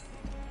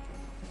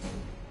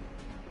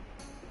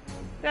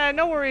 Yeah,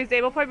 no worries,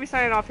 Dave. We'll probably be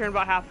signing off here in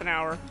about half an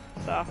hour.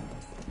 So,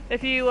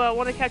 if you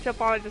want to catch up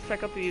on it, just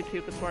check out the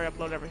YouTube. That's where I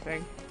upload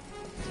everything.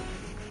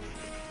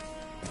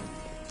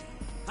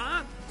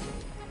 Huh?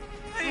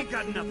 I ain't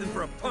got nothing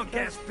for a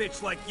punk-ass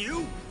bitch like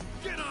you.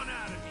 Get on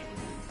out of here.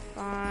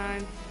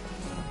 Fine.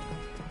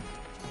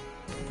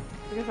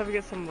 I guess I have to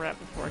get some rep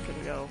before I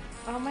can go.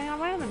 Oh man, I'm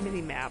right on the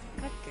mini-map.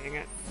 God dang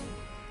it.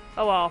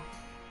 Oh well.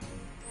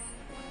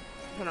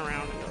 Turn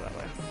around and go that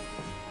way.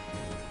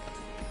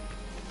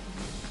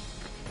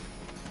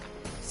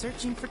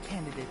 Searching for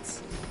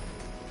candidates.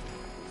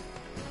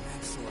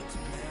 Excellent,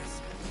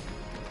 massive.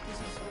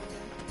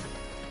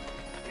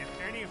 If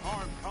any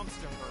harm comes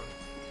to her,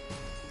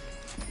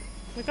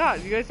 Oh my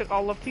god, you guys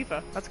all love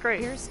Tifa. That's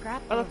great. Here's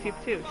Scrap I love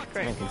Tifa too. She's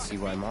great. I can see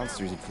why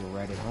monsters would feel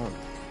right at home.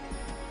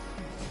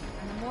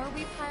 And the more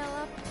we pile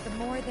up, the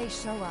more they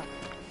show up.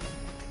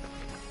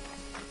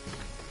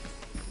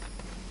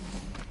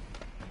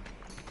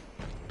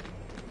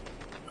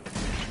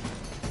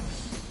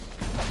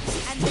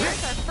 And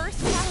there's our first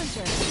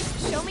challenger.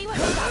 Show me what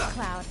you got,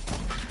 Cloud.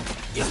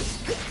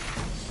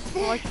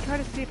 Well, I can try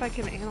to see if I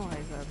can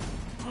analyze them.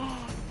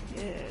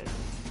 Yes.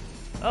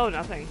 Oh,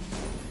 nothing.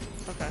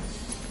 Okay.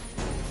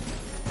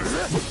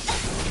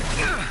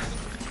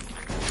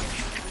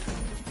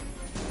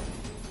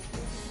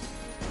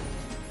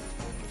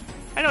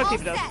 I know what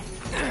Tifa does.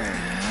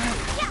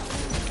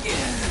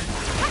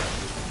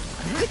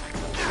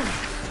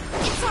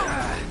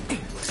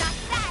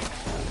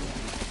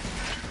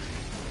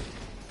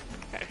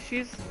 Okay,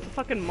 she's a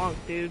fucking monk,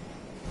 dude.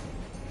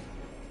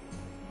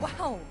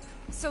 Wow,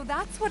 so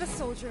that's what a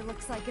soldier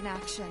looks like in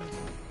action.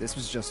 This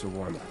was just a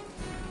warm-up.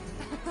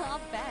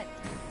 I'll bet.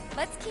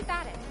 Let's keep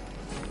at it.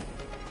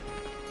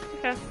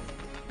 Okay.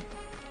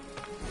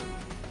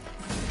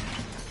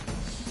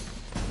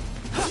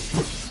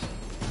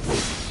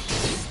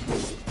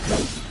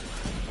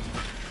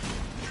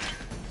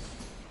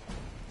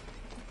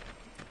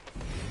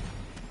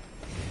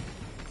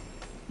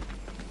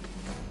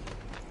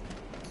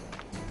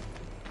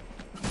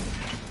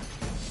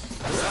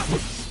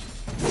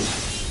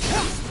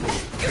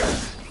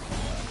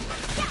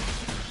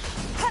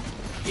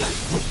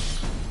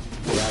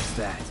 That's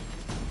that.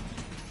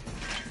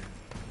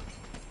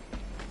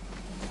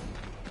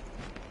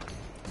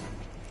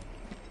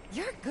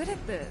 You're good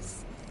at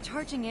this.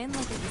 Charging in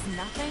like it was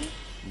nothing.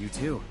 You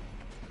too.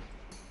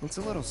 It's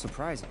a little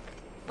surprising.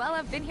 Well,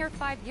 I've been here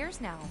 5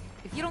 years now.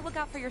 If you don't look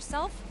out for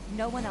yourself,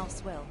 no one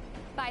else will.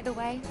 By the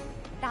way,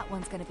 that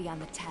one's gonna be on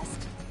the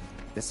test.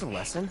 This a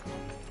lesson?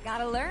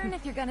 Gotta learn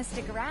if you're gonna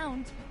stick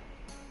around.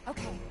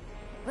 Okay,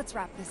 let's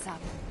wrap this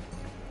up.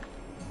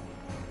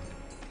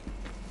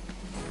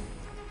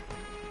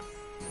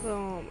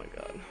 Oh my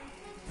god.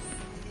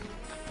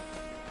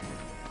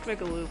 Let's make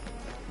a loop.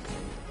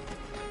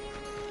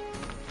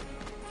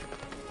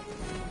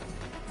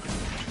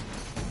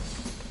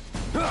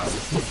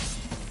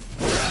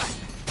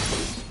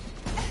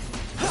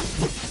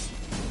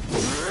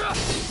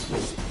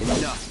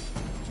 Enough.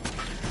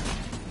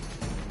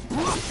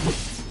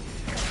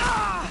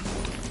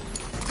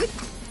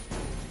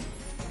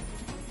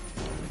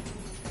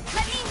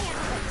 Let me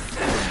handle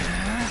this.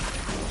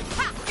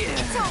 Ha!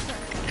 It's over.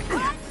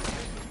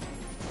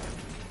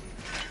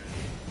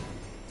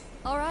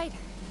 All right,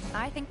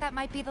 I think that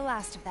might be the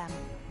last of them.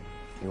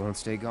 He won't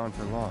stay gone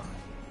for long.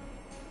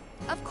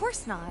 Of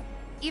course not.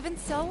 Even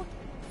so,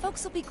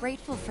 folks will be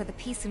grateful for the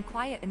peace and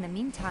quiet in the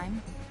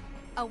meantime.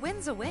 A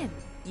win's a win,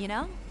 you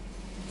know?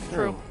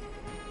 True.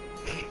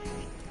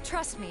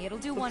 Trust me, it'll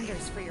do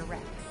wonders for your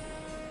rep.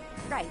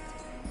 Right.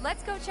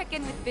 Let's go check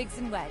in with Biggs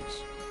and Wedge.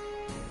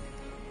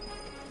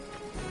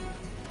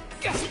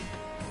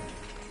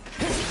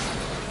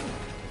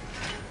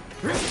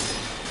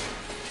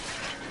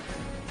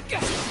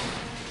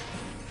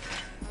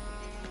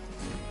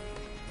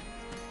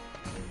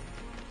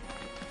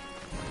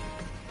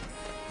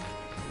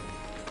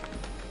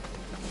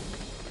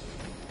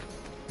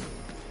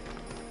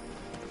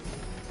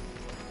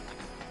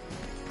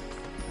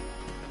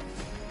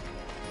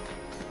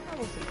 That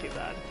wasn't too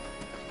bad.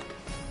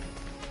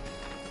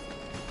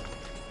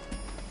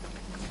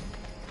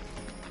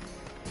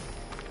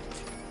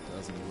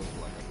 Doesn't look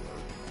like a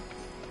bird.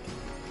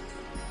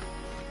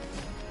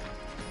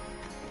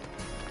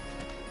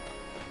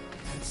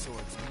 That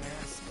sword's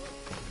massive.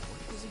 What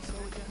does he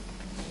say again?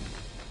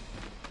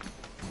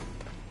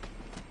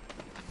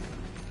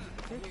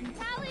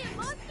 Tally, a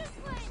monster's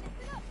plane!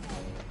 It's an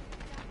update!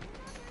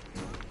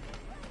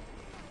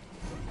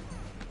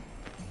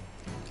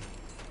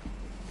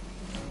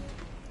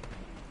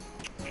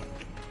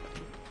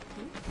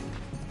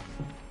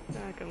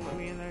 Not gonna let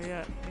me in there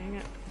yet. Dang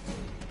it.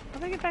 How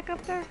did I get back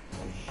up there?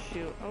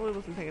 Shoot. I really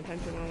wasn't paying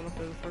attention when I went up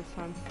there the first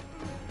time.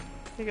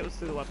 I think it was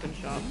through the weapon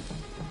shop.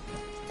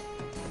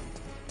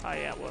 Oh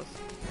yeah, it was.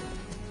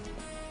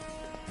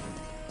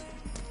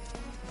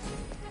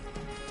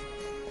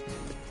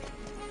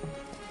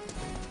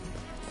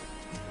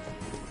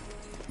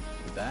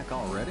 Back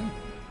already?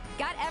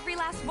 every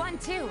last one,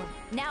 too.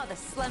 Now the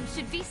slum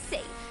should be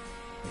safe.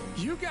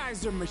 You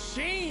guys are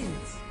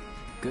machines!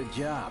 Good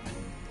job.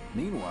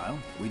 Meanwhile,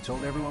 we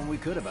told everyone we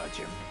could about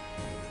you.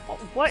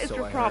 What is So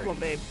your I problem,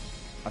 heard. babe?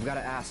 I've got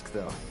to ask,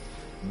 though.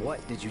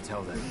 What did you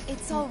tell them?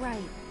 It's all right.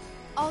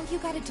 All you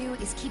gotta do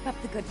is keep up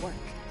the good work.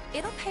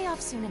 It'll pay off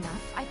soon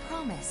enough, I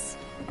promise.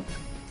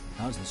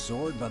 How's the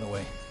sword, by the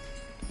way?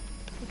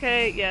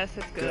 Okay, yes,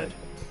 it's good.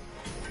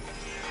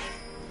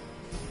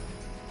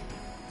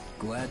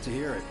 Glad to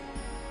hear it.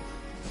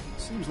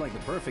 Seems like the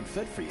perfect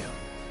fit for you.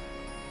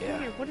 Yeah.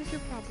 Here, what is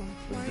your problem?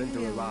 Why We've are been you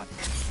through a yelling? lot.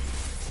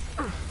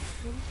 What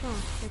is wrong?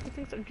 Like, you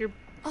think so? You're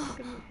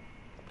fucking...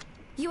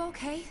 You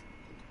okay?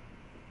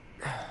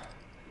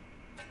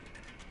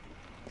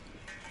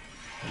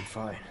 I'm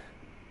fine.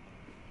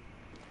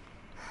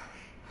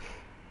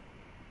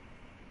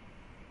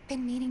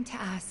 Been meaning to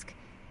ask.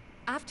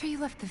 After you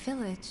left the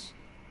village...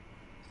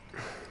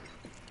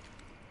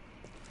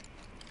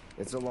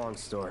 It's a long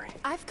story.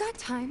 I've got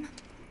time.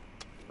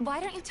 Why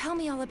don't you tell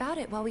me all about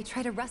it while we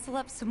try to rustle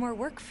up some more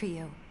work for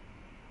you?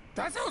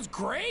 That sounds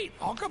great!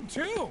 I'll come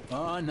too!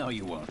 Oh, no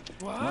you won't.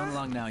 What? Run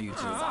along now, you two.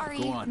 Sorry,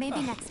 Go on.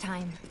 maybe next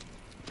time.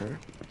 Huh?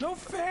 No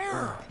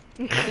fair!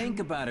 Think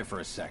about it for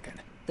a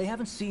second. They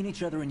haven't seen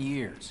each other in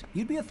years.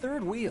 You'd be a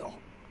third wheel.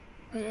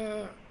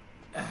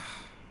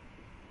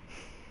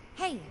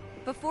 Hey,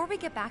 before we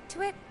get back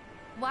to it,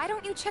 why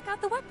don't you check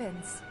out the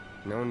weapons?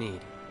 No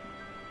need.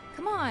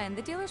 Come on,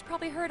 the dealer's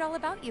probably heard all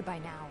about you by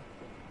now.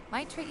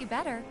 Might treat you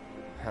better.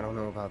 I don't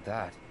know about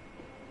that.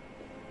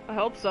 I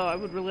hope so. I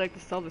would really like to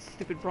sell this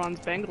stupid bronze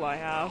bangle I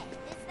have.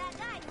 It's that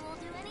guy who will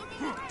do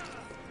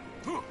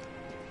anything.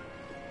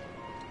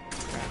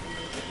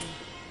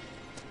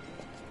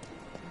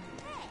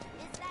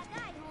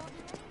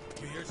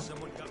 You hear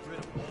someone got rid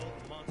of all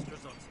the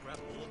monsters on Scrap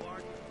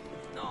Boulevard?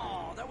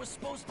 No, that was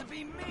supposed to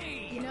be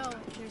me! You know,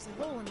 there's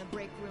a hole in the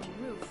break room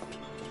roof.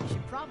 You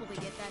should probably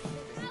get that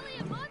fixed.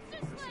 Elliot, Monster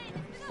Slane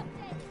has been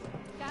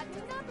updated. Got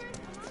new numbers.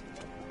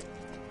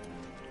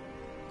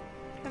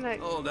 Can I...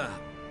 Hold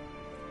up.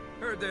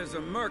 Heard there's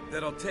a merc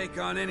that'll take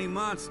on any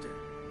monster.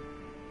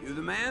 You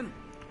the man?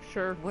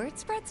 Sure. Word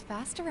spreads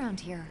fast around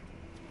here.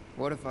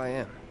 What if I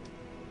am?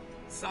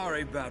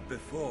 Sorry about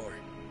before.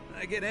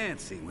 I get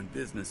antsy when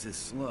business is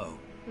slow.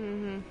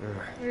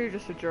 Mm-hmm. You're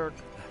just a jerk.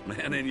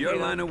 Man in your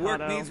Potato, line of work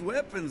potato. needs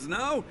weapons,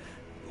 no?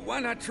 Why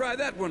not try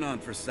that one on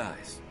for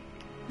size?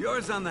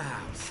 Yours on the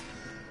house.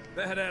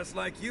 Badass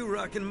like you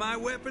rocking my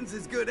weapons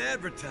is good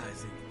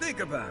advertising.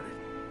 Think about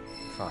it.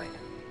 Fine.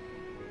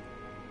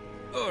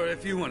 Or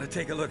if you want to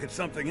take a look at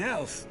something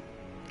else.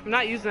 I'm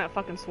not using that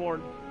fucking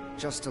sword.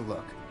 Just a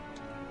look.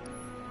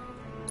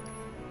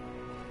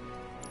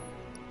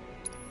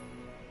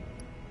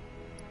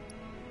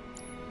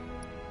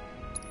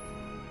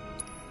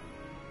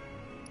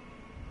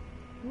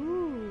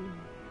 Ooh.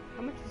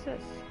 How much is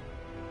this?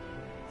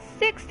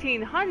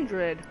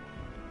 1,600!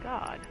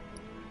 God.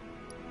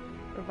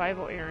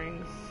 Revival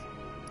earrings.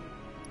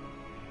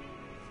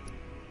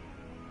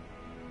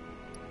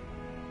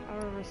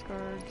 Power wrist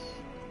guards.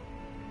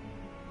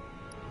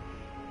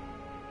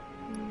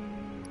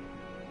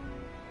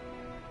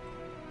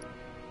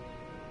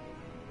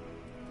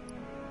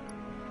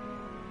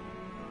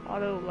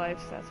 Auto life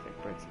stats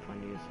make breaks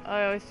upon use.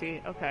 Oh, I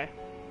see. Okay.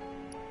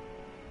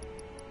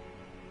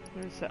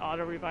 There's the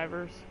auto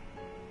revivers.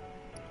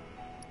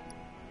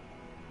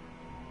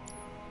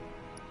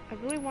 I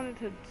really wanted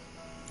to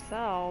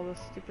sell the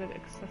stupid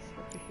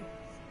accessories.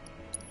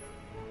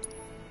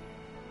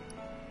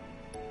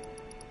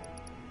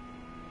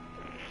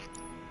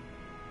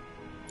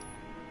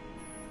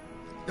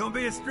 Don't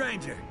be a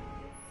stranger.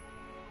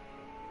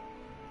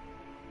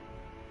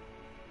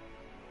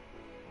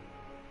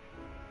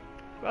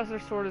 Buster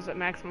sword is at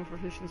maximum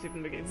proficiency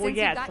from the beginning. Well, Since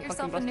yeah, you got it's a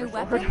yourself a fucking new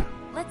Buster weapon, sword.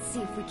 let's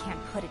see if we can't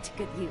put it to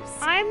good use.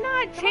 I'm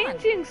not Come on.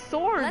 changing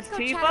swords, Let's go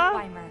chat with Tifa.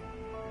 Weimer,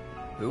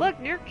 Who? Look,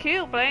 you're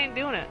cute, but I ain't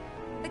doing it.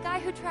 the guy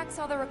who tracks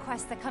all the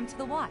requests that come to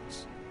the watch.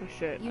 Oh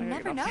shit. You I gotta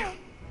never get off. know.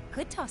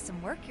 Could toss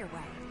some work your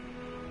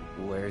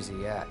way. Where's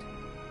he at?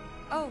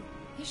 Oh,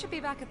 he should be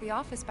back at the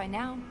office by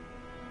now.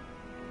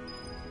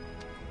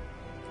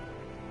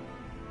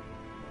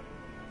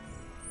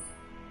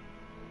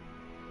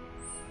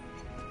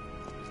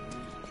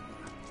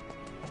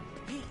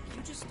 Hey,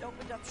 you just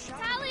opened up shop.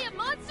 Tally of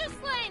Monster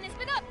Slane has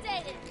been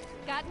updated.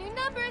 Got new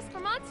numbers for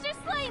Monster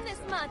Slane this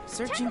month.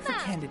 Searching Check for 'em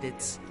out.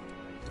 candidates.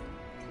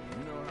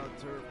 You know how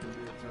turf can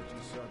be a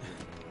touchy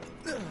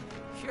subject.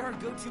 You're our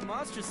go-to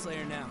monster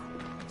slayer now.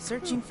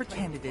 Searching for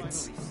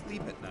candidates. Finally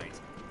sleep at night.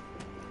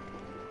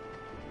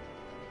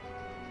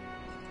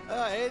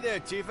 Hey there,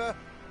 Tifa.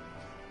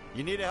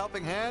 You need a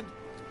helping hand?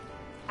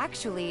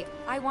 Actually,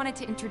 I wanted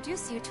to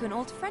introduce you to an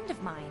old friend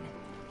of mine.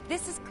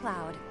 This is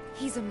Cloud.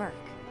 He's a merc.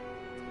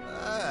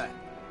 Ah,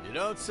 you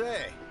don't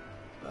say.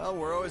 Well,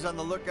 we're always on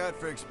the lookout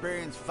for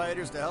experienced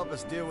fighters to help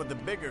us deal with the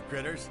bigger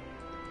critters.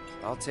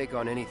 I'll take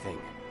on anything.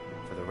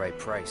 For the right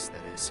price,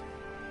 that is.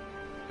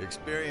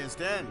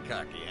 Experienced and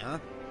cocky, huh?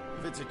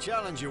 If it's a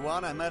challenge you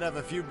want, I might have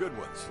a few good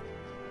ones.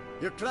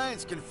 Your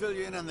clients can fill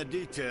you in on the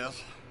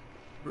details.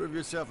 Prove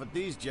yourself at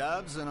these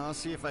jobs, and I'll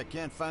see if I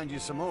can't find you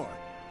some more.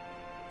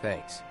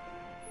 Thanks.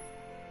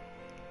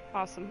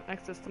 Awesome.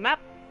 Access the map.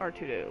 R2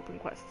 to open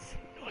quests.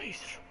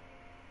 Nice.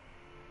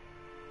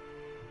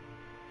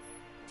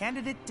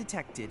 Candidate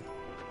detected.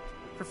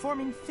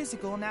 Performing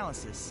physical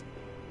analysis.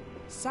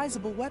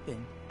 Sizable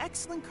weapon.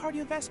 Excellent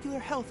cardiovascular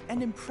health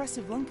and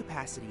impressive lung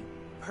capacity.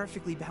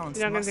 Perfectly balanced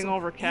You're not muscle gonna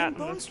over cat and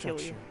bone and kill you.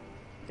 structure.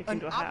 They can An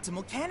do a hat.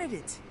 optimal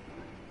candidate.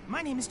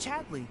 My name is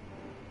Chadley.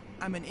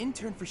 I'm an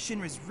intern for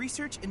Shinra's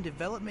Research and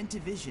Development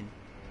Division.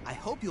 I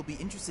hope you'll be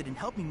interested in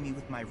helping me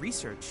with my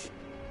research.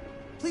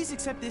 Please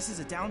accept this as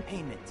a down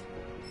payment.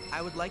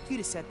 I would like you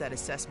to set that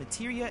assess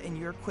materia in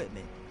your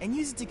equipment and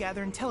use it to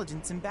gather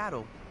intelligence in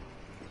battle.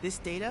 This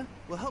data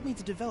will help me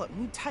to develop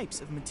new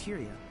types of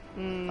materia.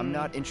 I'm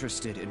not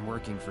interested in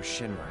working for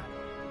Shinra.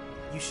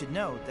 You should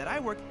know that I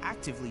work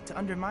actively to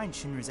undermine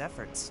Shinra's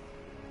efforts.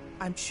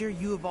 I'm sure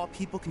you of all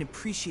people can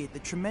appreciate the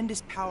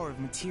tremendous power of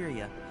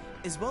materia,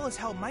 as well as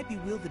how it might be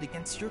wielded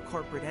against your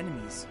corporate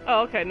enemies.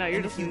 Oh, okay. No, you're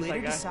And just if you an later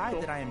inside guy. decide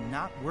Cool. that I am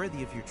not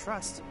worthy of your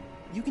trust,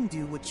 you can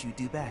do what you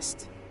do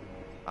best.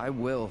 I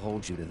will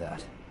hold you to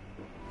that.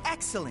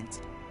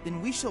 Excellent!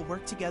 Then we shall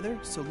work together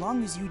so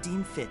long as you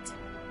deem fit.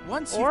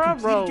 Once you've Aura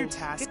completed your Rose,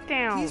 task, get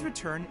down. please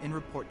return and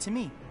report to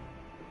me.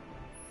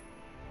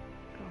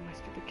 Oh, my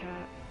stupid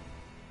cat.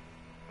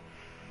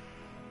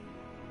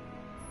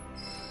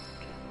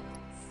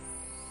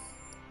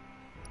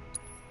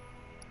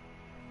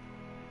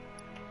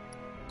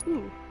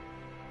 Ooh.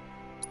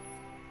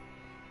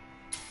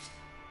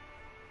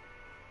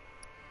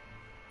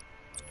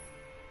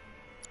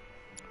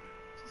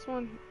 Is this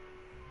one?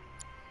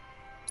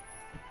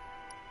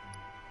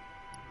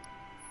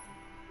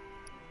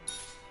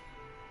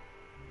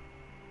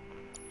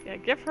 Yeah,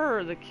 give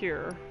her the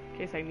cure in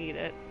case I need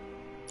it.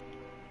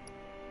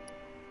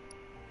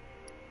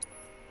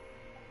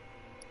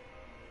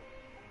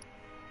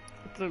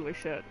 It's literally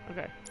shit.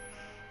 Okay.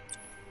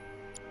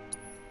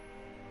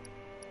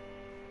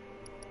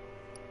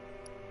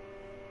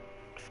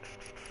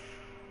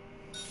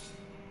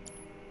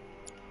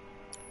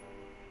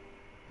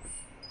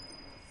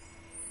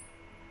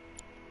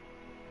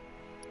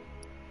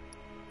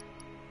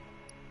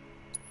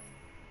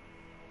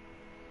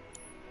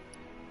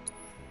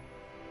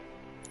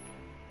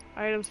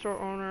 Item store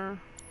owner,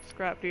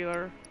 scrap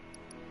dealer,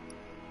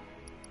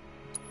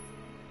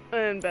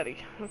 and Betty.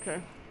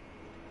 Okay.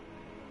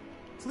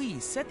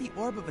 Please set the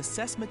orb of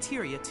assess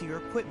materia to your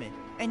equipment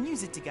and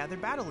use it to gather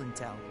battle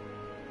intel.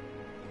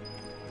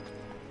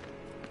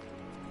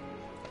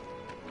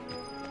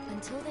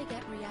 Until they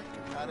get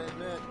reactor. Gotta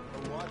admit,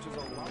 the watch is a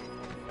lot.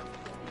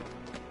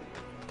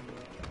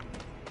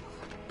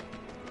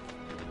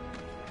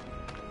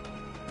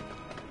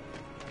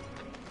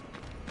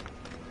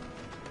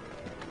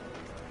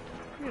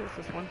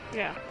 This one.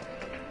 Yeah.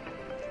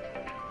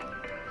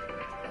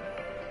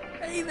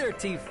 Hey there,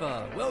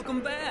 Tifa.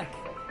 Welcome back.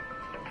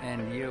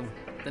 And you,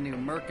 the new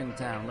merc in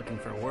town looking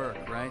for work,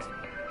 right?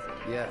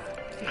 Yeah.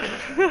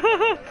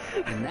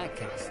 In that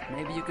case,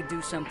 maybe you could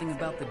do something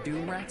about the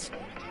Doom Rats?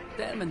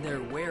 Them and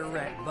their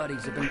were-rat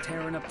buddies have been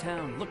tearing up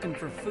town, looking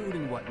for food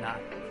and whatnot.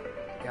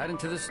 Got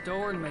into the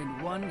store and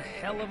made one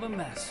hell of a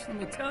mess, let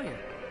me tell you.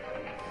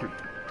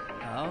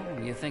 Oh,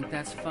 you think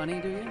that's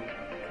funny, do you?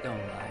 Don't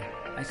lie.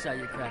 I saw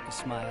you crack a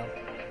smile.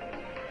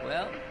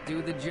 Well,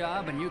 do the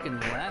job and you can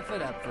laugh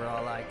it up for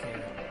all I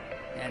care.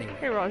 Anyway,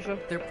 hey, Raja.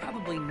 They're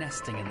probably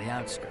nesting in the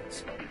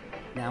outskirts.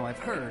 Now, I've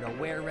heard a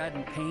were-rat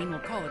in pain will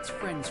call its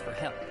friends for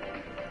help.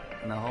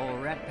 And the whole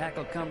rat pack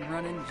will come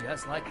running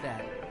just like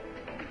that.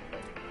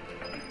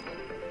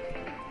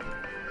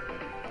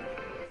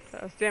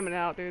 I was jamming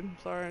out, dude. I'm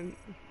sorry.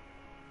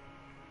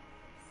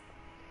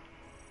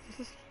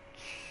 This is...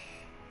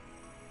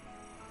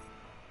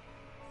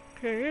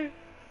 Okay.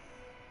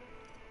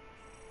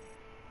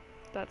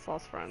 That's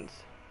lost friends.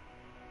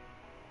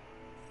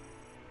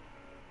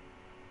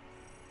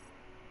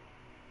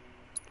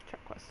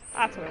 Check quest.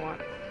 That's what I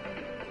want.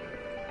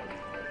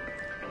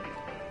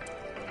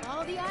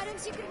 All the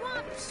items you could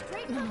want,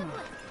 straight from the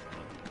list.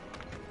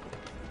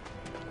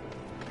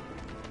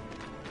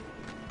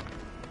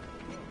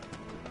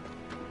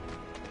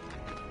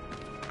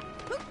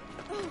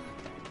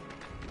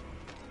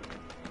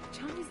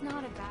 Johnny's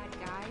not a bad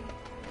guy.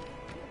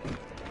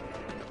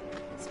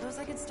 Suppose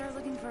I could start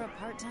looking for a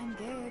part-time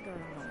gig or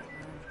whatever.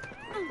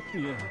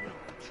 Yeah.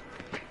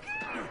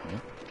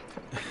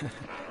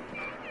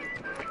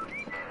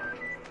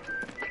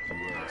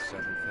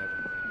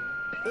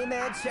 Hey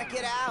man, check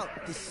it out.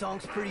 This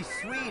song's pretty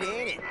sweet,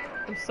 ain't it?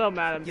 I'm so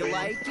mad at You you.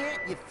 like it?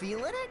 You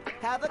feeling it?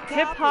 Have a copy.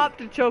 Hip hop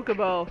to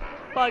Chocobo.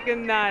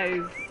 Fucking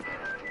nice.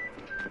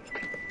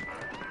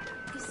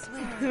 I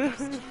swear.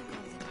 Am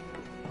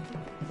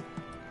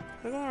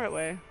I going the right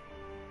way?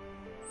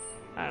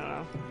 I don't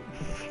know.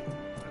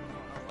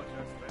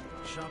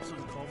 Shops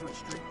on Culver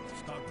Street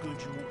stock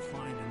goods you won't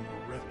find in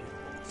more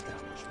reputable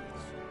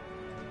establishments.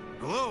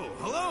 Hello,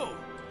 hello!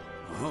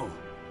 Oh,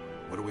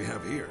 what do we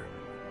have here?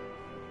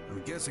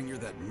 I'm guessing you're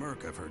that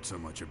merc I've heard so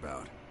much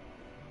about.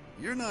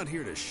 You're not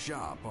here to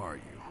shop, are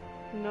you?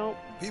 Nope.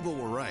 People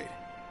were right.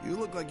 You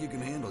look like you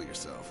can handle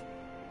yourself.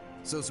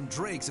 So some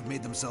Drakes have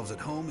made themselves at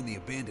home in the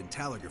abandoned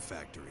Talager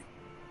factory.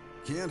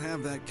 Can't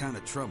have that kind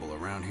of trouble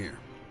around here.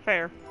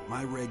 Fair.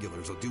 My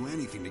regulars will do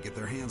anything to get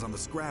their hands on the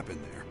scrap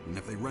in there, and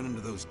if they run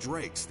into those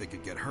Drakes, they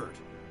could get hurt.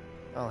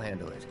 I'll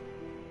handle it.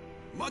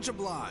 Much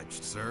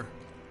obliged, sir.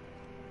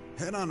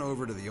 Head on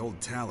over to the old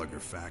Talager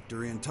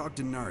factory and talk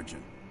to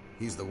Narjan.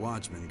 He's the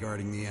watchman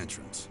guarding the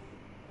entrance.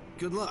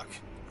 Good luck.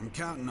 I'm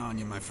counting on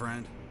you, my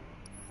friend.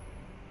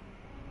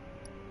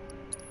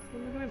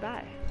 What am I gonna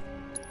buy?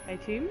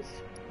 iTunes?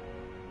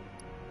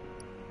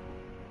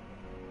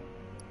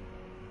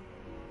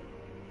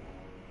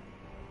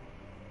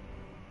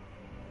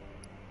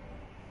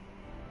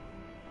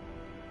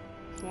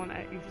 It's one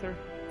at Ether.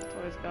 That's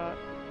all he's got.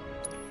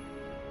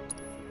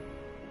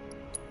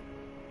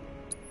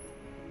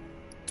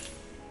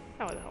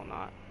 Oh, the hell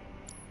not.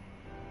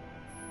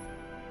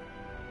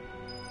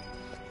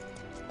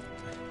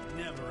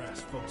 Never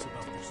ask folks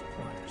about their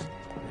suppliers.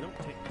 They don't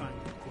take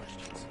kindly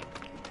questions.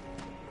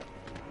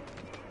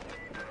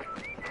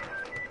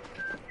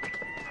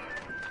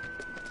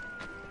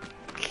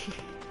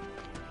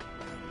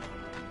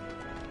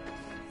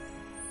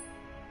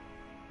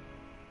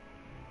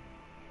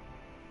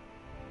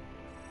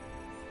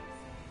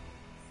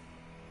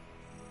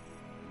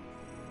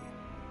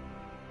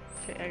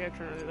 Okay, I gotta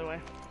turn it the other way.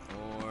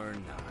 Or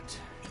not.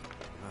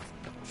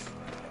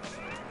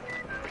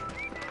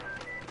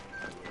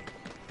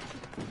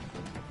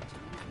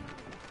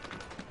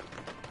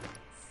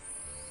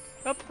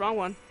 Oh, wrong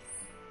one.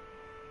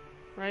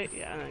 Right?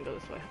 Yeah, and then go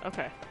this way.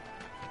 Okay.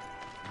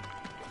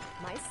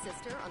 My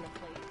sister on the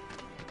plate.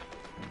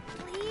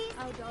 Please?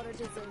 Our daughter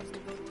deserves to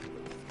go to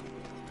school.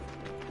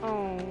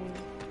 Oh.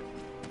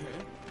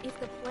 If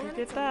the planets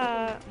Look at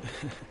that.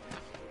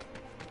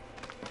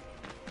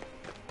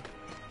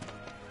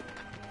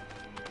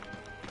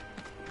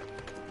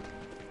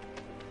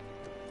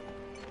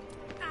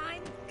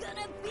 I'm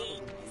gonna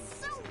be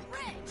so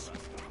rich.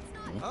 That's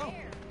not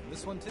fair.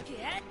 This one too?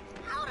 Get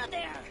out of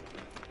there.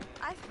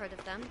 I've heard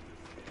of them.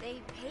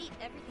 They hate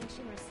everything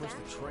Shinra stands What's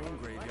the for. train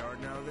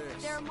graveyard now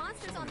this? There are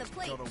monsters on the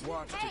plate. Tell the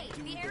watch to Hey,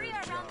 do the their area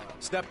around job.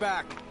 Step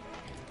back.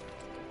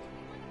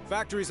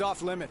 Factory's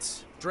off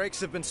limits. Drakes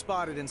have been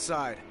spotted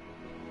inside.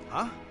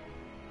 Huh?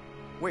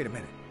 Wait a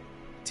minute.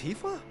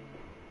 Tifa?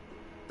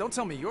 Don't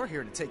tell me you're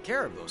here to take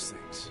care of those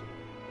things.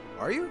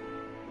 Are you?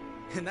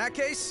 In that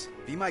case,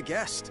 be my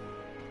guest.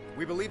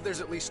 We believe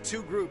there's at least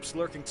 2 groups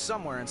lurking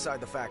somewhere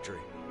inside the factory.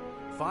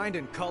 Find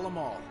and cull them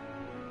all.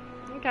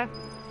 Okay.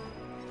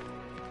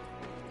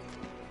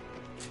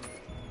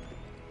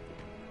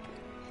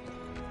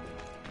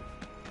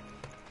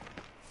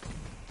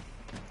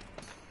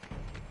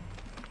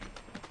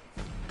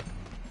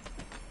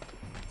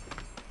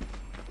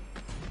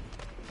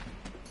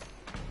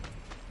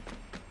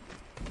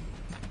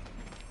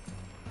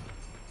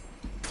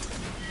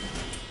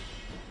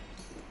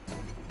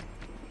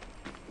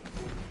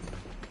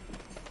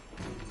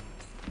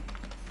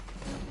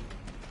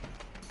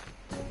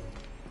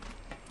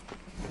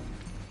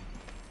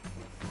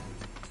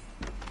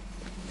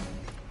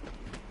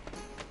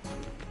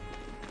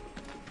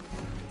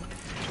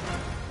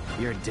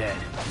 You're dead.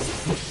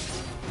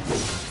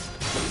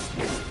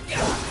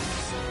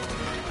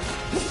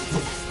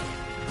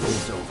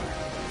 It's over.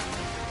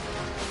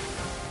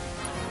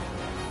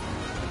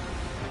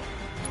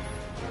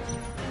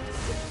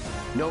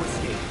 No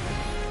escape.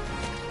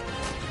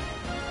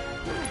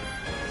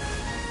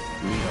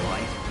 Need a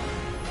light?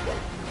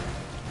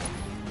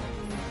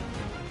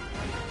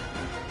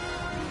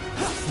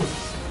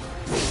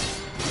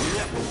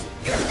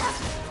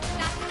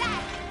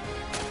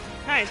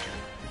 Nice.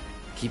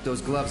 Keep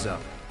those gloves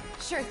up.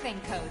 Sure thing,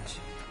 Coach.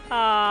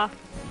 I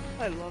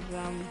love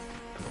them.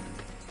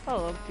 I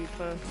love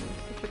Tifa.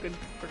 Such a good,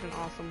 freaking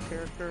awesome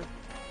character.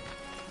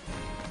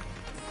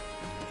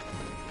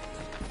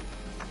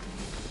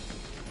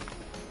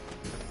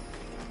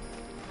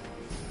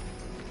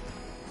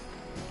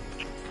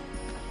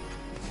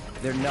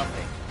 They're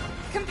nothing.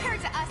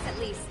 Compared to us, at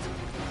least.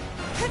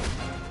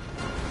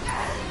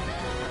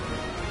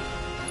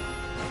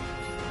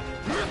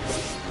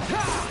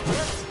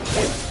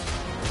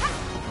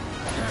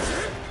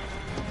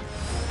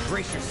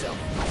 Brace yourself.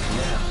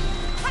 Now.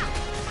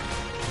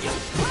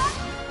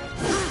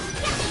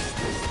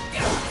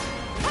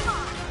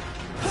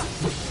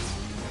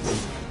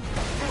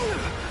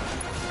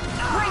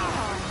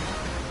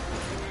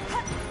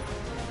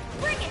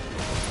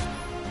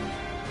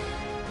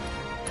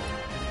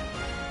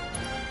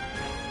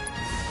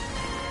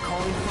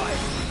 Calling fire.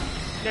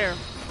 There.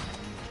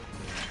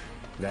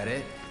 That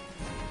it?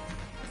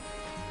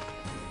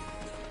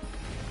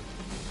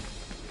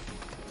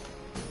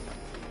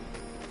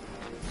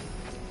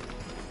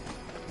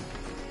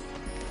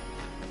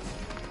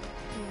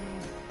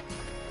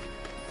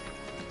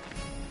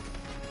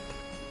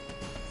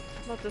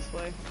 Not this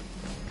way.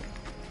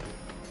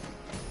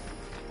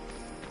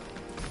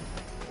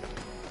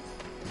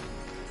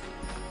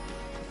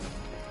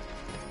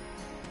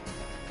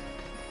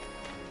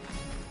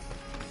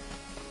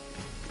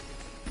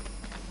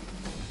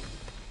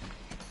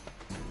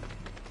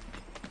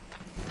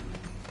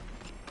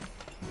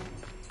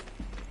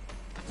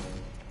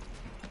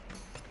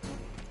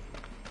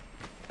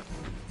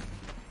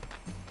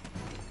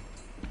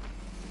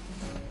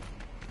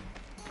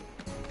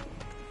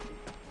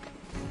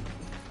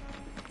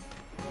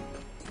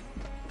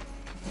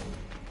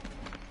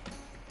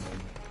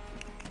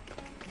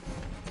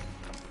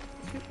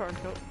 or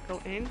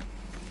go in?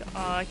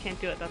 I can't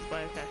do it, that's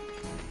why, okay.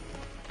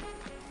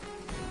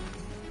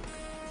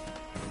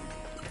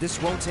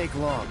 This won't take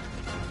long.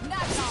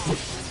 Not at all.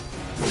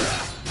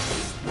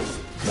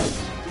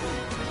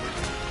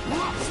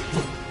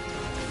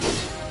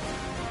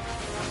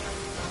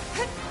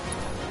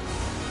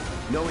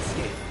 No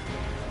escape.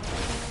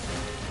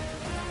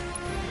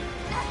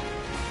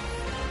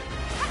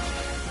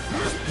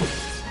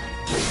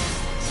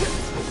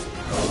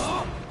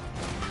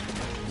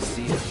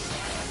 See ya.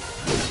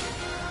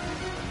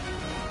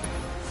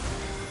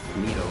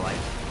 Need a light.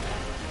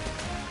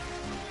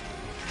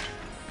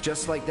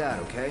 Just like that,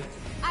 okay?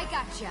 I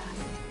gotcha.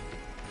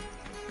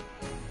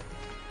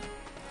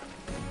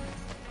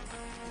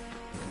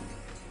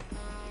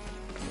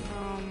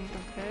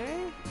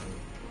 Okay.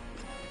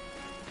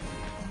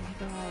 Oh my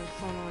god, it's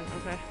so annoying.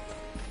 Okay.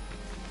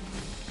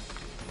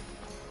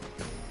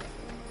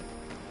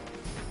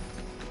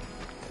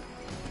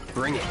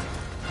 Bring it.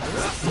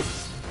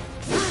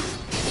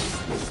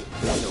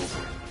 It's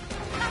over.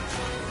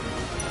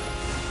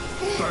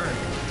 Burn.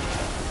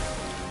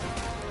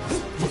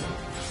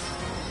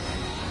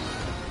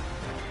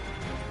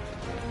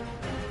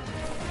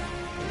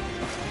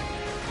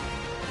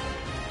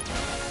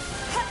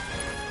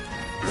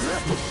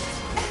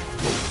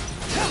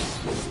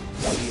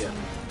 See ya.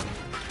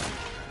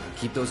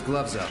 Keep those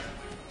gloves up.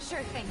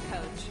 Sure thing,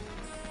 Coach.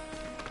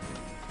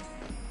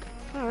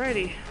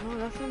 Alrighty. Oh,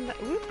 that's one that.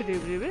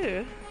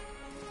 Whoop-a-doo-doo-doo.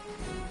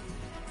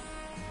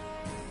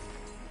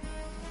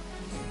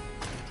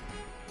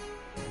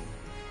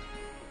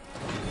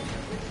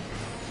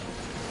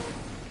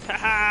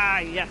 Haha!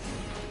 Yes!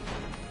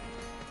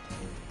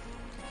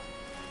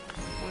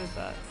 What is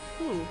that?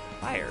 Ooh,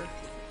 fire.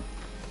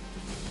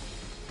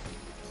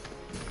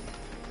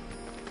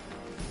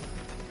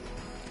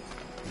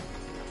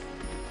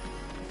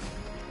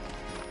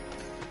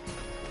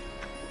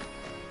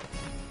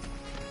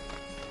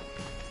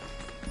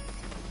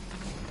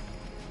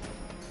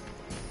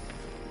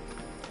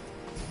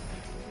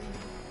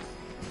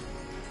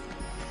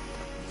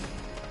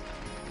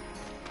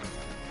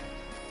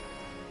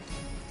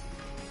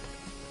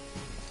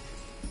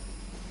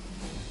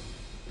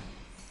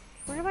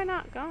 Where have I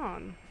not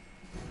gone?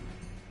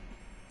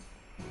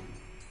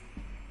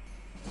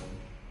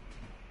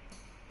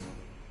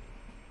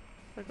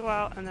 I go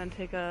out and then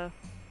take a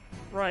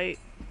right.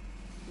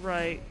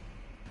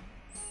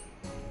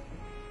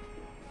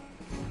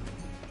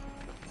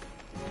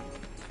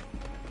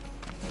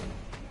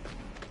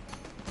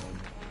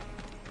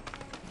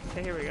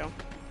 Okay, here we go.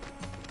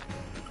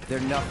 They're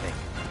nothing.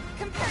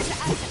 Compared to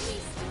us, at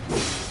least.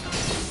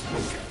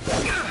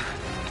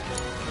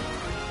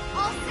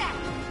 All set.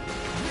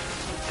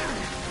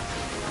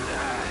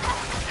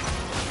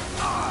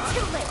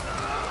 Too late.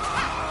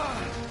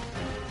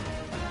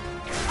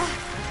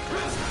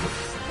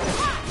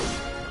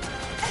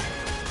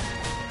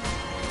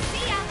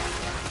 See ya.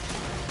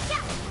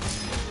 Yeah.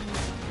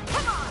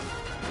 Come on.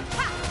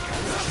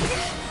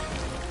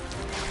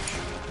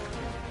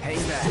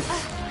 Hang back.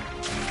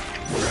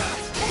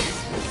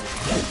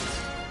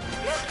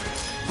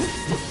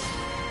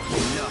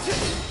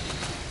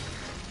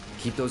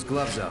 Keep those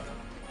gloves up.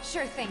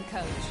 Sure thing,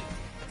 Coach.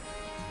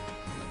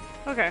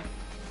 Okay.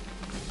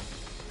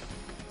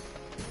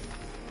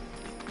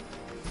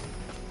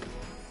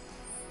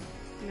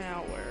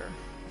 Now where?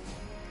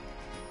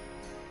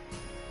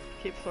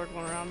 Keep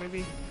circling around,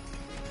 maybe.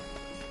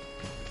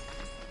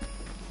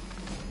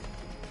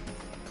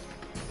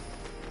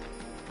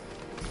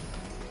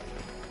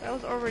 That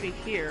was already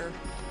here.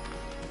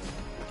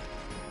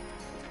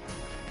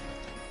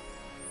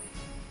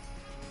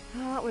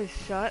 Oh, that was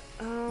shut.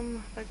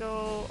 If I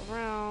go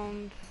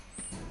around,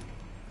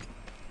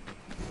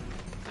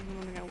 I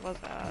don't think I was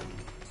at.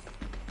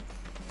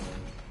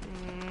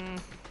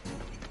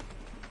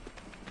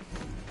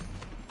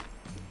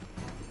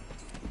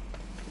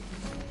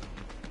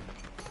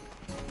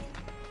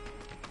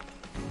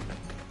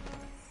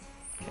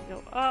 Okay, go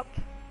up.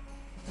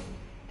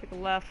 Take a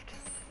left.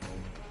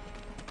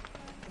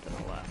 To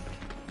the left.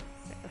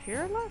 Okay,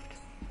 here left?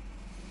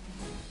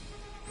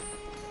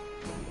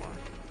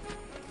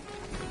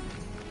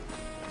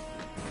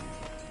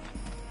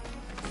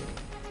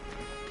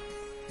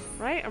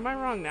 Right? Or am I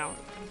wrong now?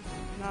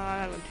 No,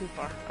 I went too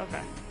far.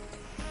 Okay.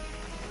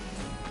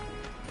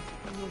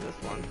 What was this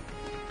one?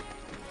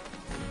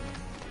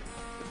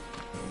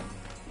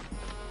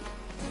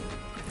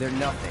 They're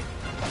nothing.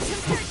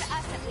 Compared to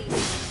us, at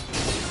least.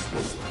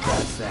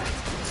 That's that.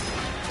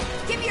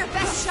 Give me your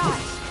best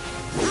shot.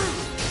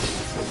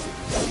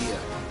 See ya.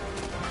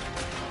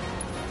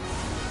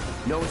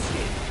 No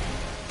escape.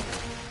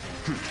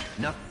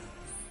 Nothing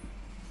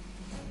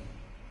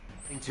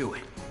to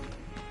it.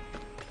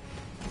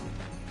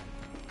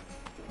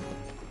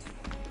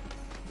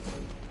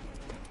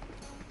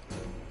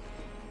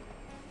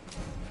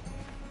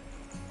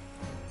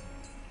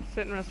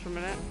 Sit and rest for a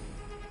minute.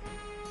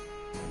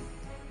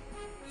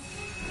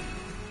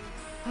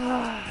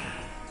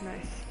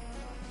 Nice.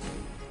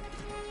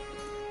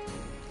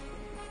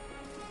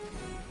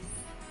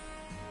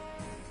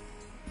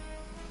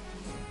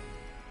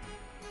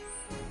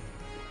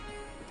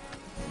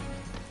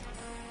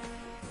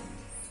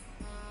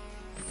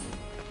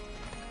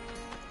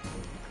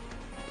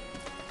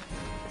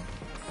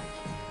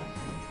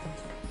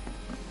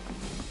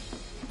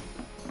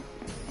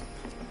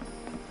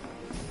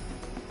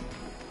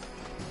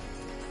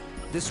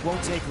 This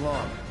won't take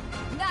long.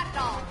 Not at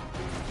all.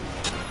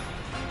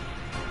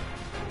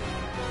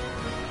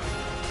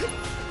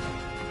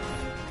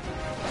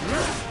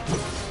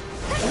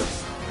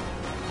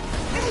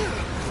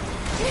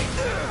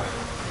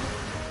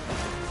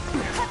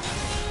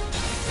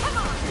 Come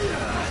on.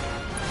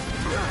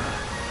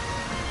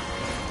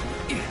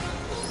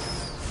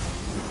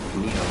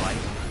 Need a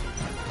light?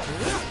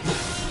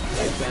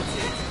 That's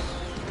it.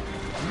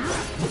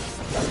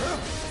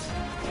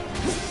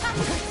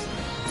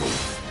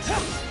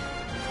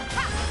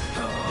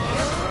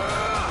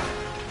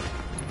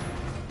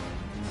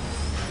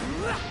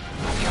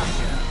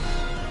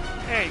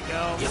 There you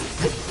go.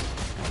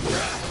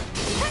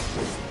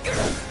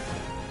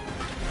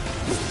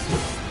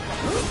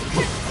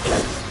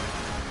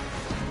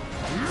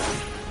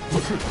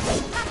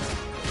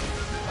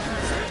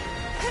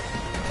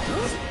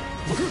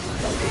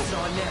 It's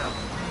on now.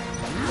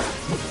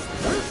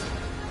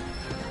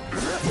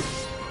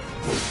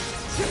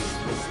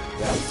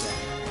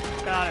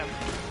 Got him.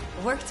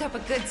 Worked up a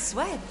good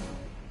sweat.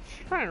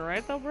 She's kinda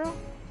right though, bro.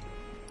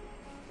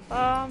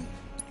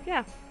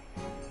 Yeah.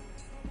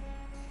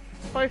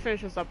 Probably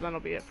finish this up and that'll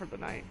be it for the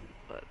night,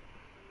 but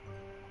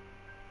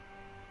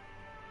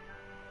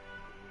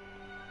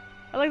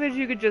I like that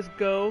you could just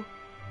go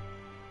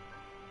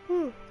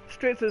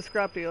straight to the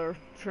scrap dealer,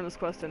 turn this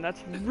quest in.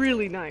 That's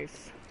really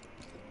nice.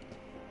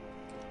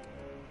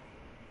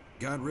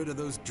 Got rid of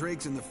those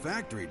drakes in the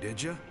factory,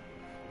 did ya?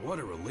 What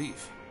a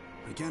relief.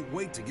 I can't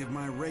wait to give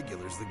my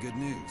regulars the good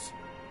news.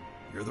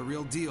 You're the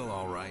real deal,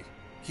 all right.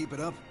 Keep it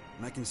up,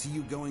 and I can see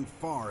you going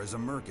far as a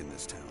merc in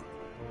this town.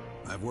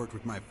 I've worked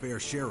with my fair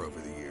share over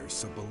the years,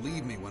 so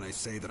believe me when I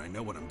say that I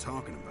know what I'm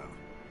talking about.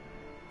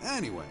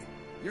 Anyway,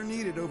 you're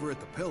needed over at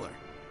the Pillar.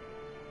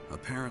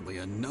 Apparently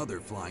another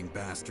flying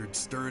bastard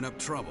stirring up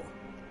trouble.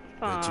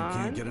 Bet you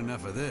can't get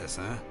enough of this,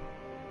 huh?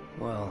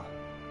 Well...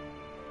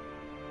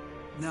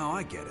 No,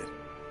 I get it.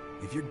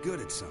 If you're good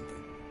at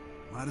something,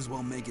 might as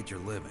well make it your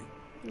living.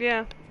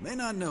 Yeah. May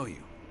not know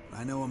you, but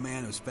I know a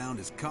man who's found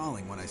his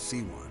calling when I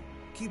see one.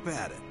 Keep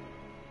at it.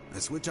 I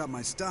switch up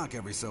my stock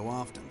every so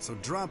often, so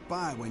drop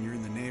by when you're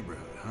in the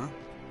neighborhood, huh?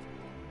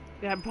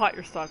 Yeah, I bought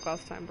your stock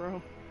last time, bro.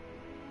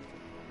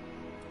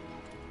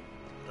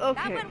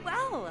 Okay. That went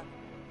well.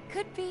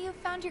 Could be you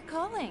found your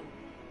calling.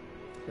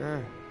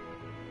 Sure.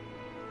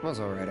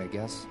 Was alright, I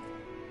guess.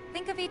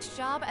 Think of each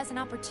job as an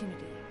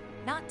opportunity.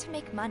 Not to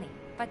make money,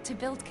 but to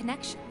build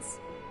connections.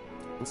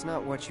 It's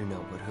not what you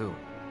know, but who.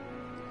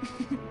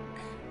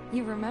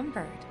 You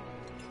remembered.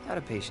 Not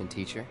a patient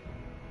teacher.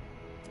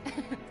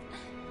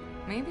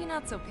 Maybe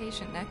not so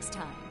patient next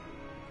time.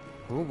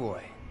 Oh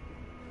boy.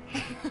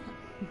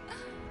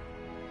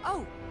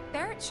 Oh,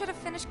 Barrett should have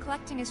finished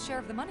collecting his share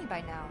of the money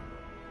by now.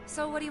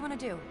 So what do you want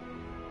to do?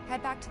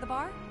 Head back to the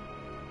bar?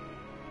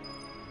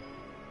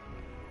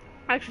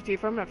 Actually,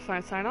 Tifa, I'm gonna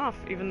have to sign off,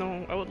 even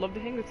though I would love to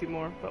hang with you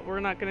more, but we're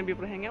not gonna be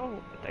able to hang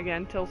out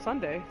again till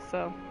Sunday,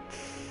 so...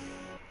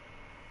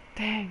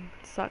 Dang,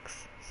 it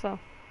sucks. So,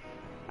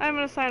 I'm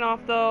gonna sign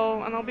off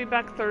though, and I'll be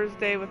back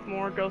Thursday with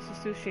more Ghost of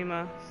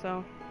Tsushima,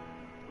 so...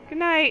 Good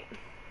night!